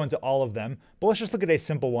I won't go into all of them, but let's just look at a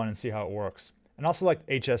simple one and see how it works. And I'll select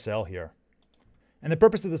HSL here. And the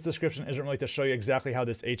purpose of this description isn't really to show you exactly how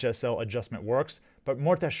this HSL adjustment works, but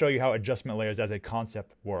more to show you how adjustment layers as a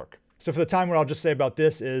concept work. So for the time, what I'll just say about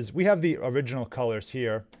this is we have the original colors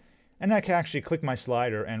here, and I can actually click my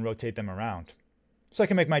slider and rotate them around. So I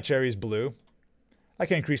can make my cherries blue. I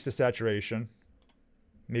can increase the saturation,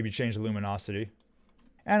 maybe change the luminosity,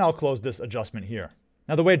 and I'll close this adjustment here.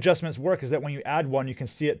 Now the way adjustments work is that when you add one, you can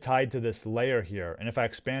see it tied to this layer here, and if I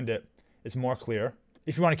expand it, it's more clear.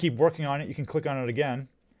 If you want to keep working on it, you can click on it again,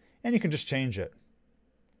 and you can just change it.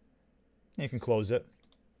 And you can close it.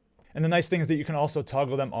 And the nice thing is that you can also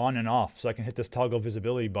toggle them on and off, so I can hit this toggle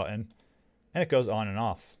visibility button, and it goes on and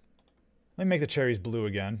off. Let me make the cherries blue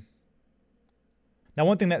again. Now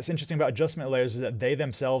one thing that's interesting about adjustment layers is that they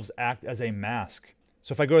themselves act as a mask.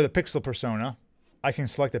 So if I go to the pixel persona, I can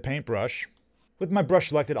select a paintbrush. With my brush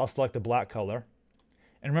selected, I'll select the black color.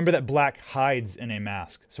 And remember that black hides in a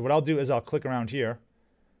mask. So what I'll do is I'll click around here.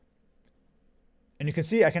 And you can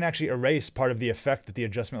see I can actually erase part of the effect that the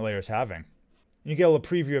adjustment layer is having. And you get a little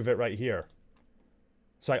preview of it right here.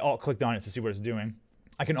 So I alt-clicked on it to see what it's doing.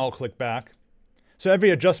 I can alt-click back. So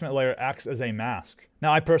every adjustment layer acts as a mask.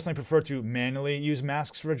 Now I personally prefer to manually use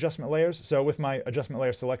masks for adjustment layers. So with my adjustment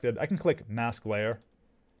layer selected, I can click Mask Layer.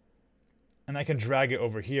 And I can drag it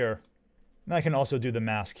over here. And I can also do the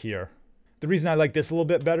mask here. The reason I like this a little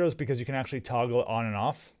bit better is because you can actually toggle it on and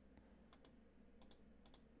off.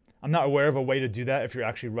 I'm not aware of a way to do that if you're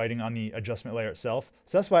actually writing on the adjustment layer itself.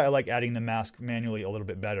 So that's why I like adding the mask manually a little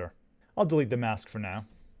bit better. I'll delete the mask for now.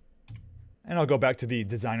 And I'll go back to the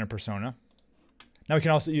designer persona. Now we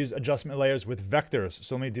can also use adjustment layers with vectors.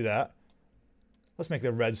 So let me do that. Let's make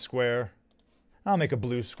the red square. I'll make a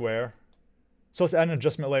blue square. So let's add an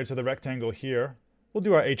adjustment layer to the rectangle here. We'll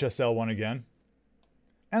do our HSL one again.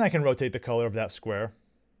 And I can rotate the color of that square.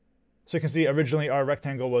 So you can see originally our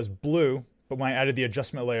rectangle was blue, but when I added the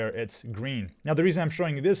adjustment layer, it's green. Now the reason I'm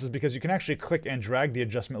showing you this is because you can actually click and drag the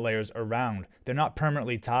adjustment layers around. They're not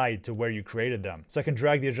permanently tied to where you created them. So I can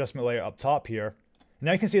drag the adjustment layer up top here. And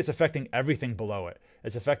now you can see it's affecting everything below it.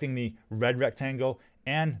 It's affecting the red rectangle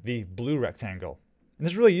and the blue rectangle. And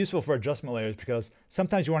this is really useful for adjustment layers because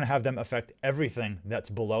sometimes you want to have them affect everything that's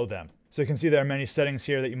below them. So you can see there are many settings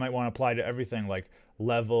here that you might want to apply to everything like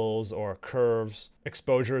levels or curves.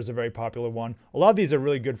 Exposure is a very popular one. A lot of these are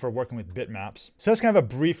really good for working with bitmaps. So that's kind of a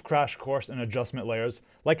brief crash course in adjustment layers.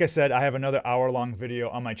 Like I said, I have another hour-long video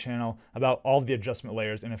on my channel about all of the adjustment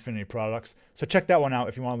layers in Affinity products. So check that one out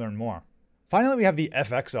if you want to learn more. Finally, we have the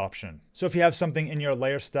FX option. So if you have something in your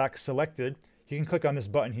layer stack selected, you can click on this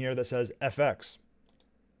button here that says FX.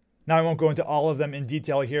 Now I won't go into all of them in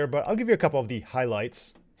detail here, but I'll give you a couple of the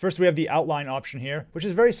highlights. First, we have the outline option here, which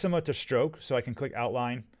is very similar to stroke. So I can click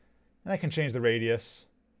outline and I can change the radius.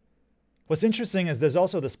 What's interesting is there's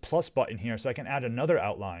also this plus button here, so I can add another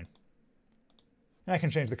outline. And I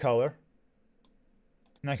can change the color.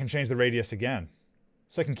 And I can change the radius again.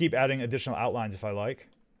 So I can keep adding additional outlines if I like.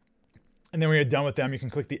 And then when you're done with them, you can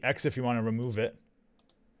click the X if you want to remove it.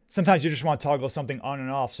 Sometimes you just want to toggle something on and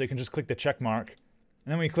off, so you can just click the check mark.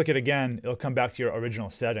 And then when you click it again, it'll come back to your original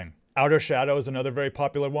setting. Outer shadow is another very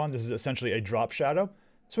popular one. This is essentially a drop shadow.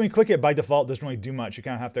 So when you click it, by default, it doesn't really do much. You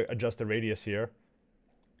kind of have to adjust the radius here.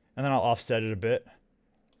 And then I'll offset it a bit.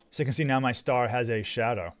 So you can see now my star has a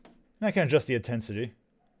shadow. And I can adjust the intensity.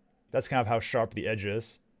 That's kind of how sharp the edge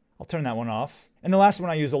is. I'll turn that one off. And the last one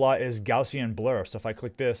I use a lot is Gaussian blur. So if I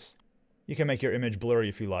click this, you can make your image blurry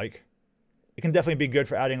if you like. It can definitely be good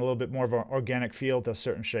for adding a little bit more of an organic feel to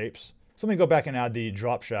certain shapes. So let me go back and add the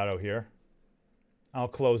drop shadow here. I'll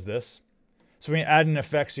close this. So when you add in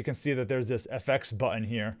effects, you can see that there's this FX button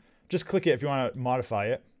here. Just click it if you want to modify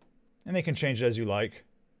it. And you can change it as you like.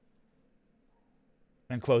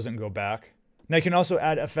 And close it and go back. Now you can also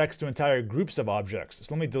add effects to entire groups of objects.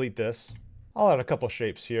 So let me delete this. I'll add a couple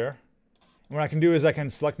shapes here. And what I can do is I can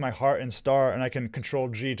select my heart and star and I can Control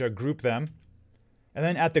G to group them. And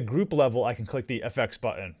then at the group level, I can click the FX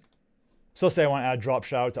button. So let's say I want to add drop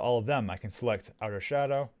shadow to all of them. I can select outer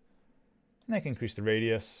shadow. And I can increase the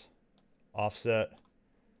radius, offset,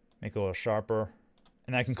 make it a little sharper,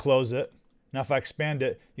 and I can close it. Now if I expand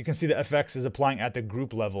it, you can see the FX is applying at the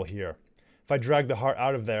group level here. If I drag the heart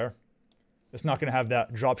out of there, it's not going to have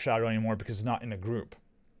that drop shadow anymore because it's not in the group.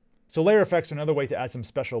 So layer effects are another way to add some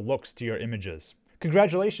special looks to your images.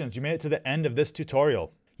 Congratulations, you made it to the end of this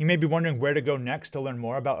tutorial. You may be wondering where to go next to learn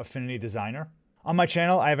more about Affinity Designer. On my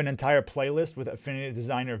channel, I have an entire playlist with Affinity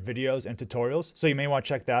Designer videos and tutorials, so you may want to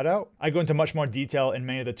check that out. I go into much more detail in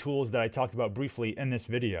many of the tools that I talked about briefly in this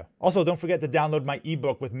video. Also, don't forget to download my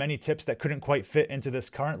ebook with many tips that couldn't quite fit into this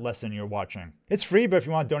current lesson you're watching. It's free, but if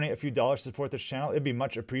you want to donate a few dollars to support this channel, it'd be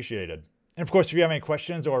much appreciated. And of course, if you have any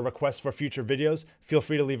questions or requests for future videos, feel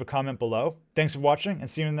free to leave a comment below. Thanks for watching, and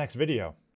see you in the next video.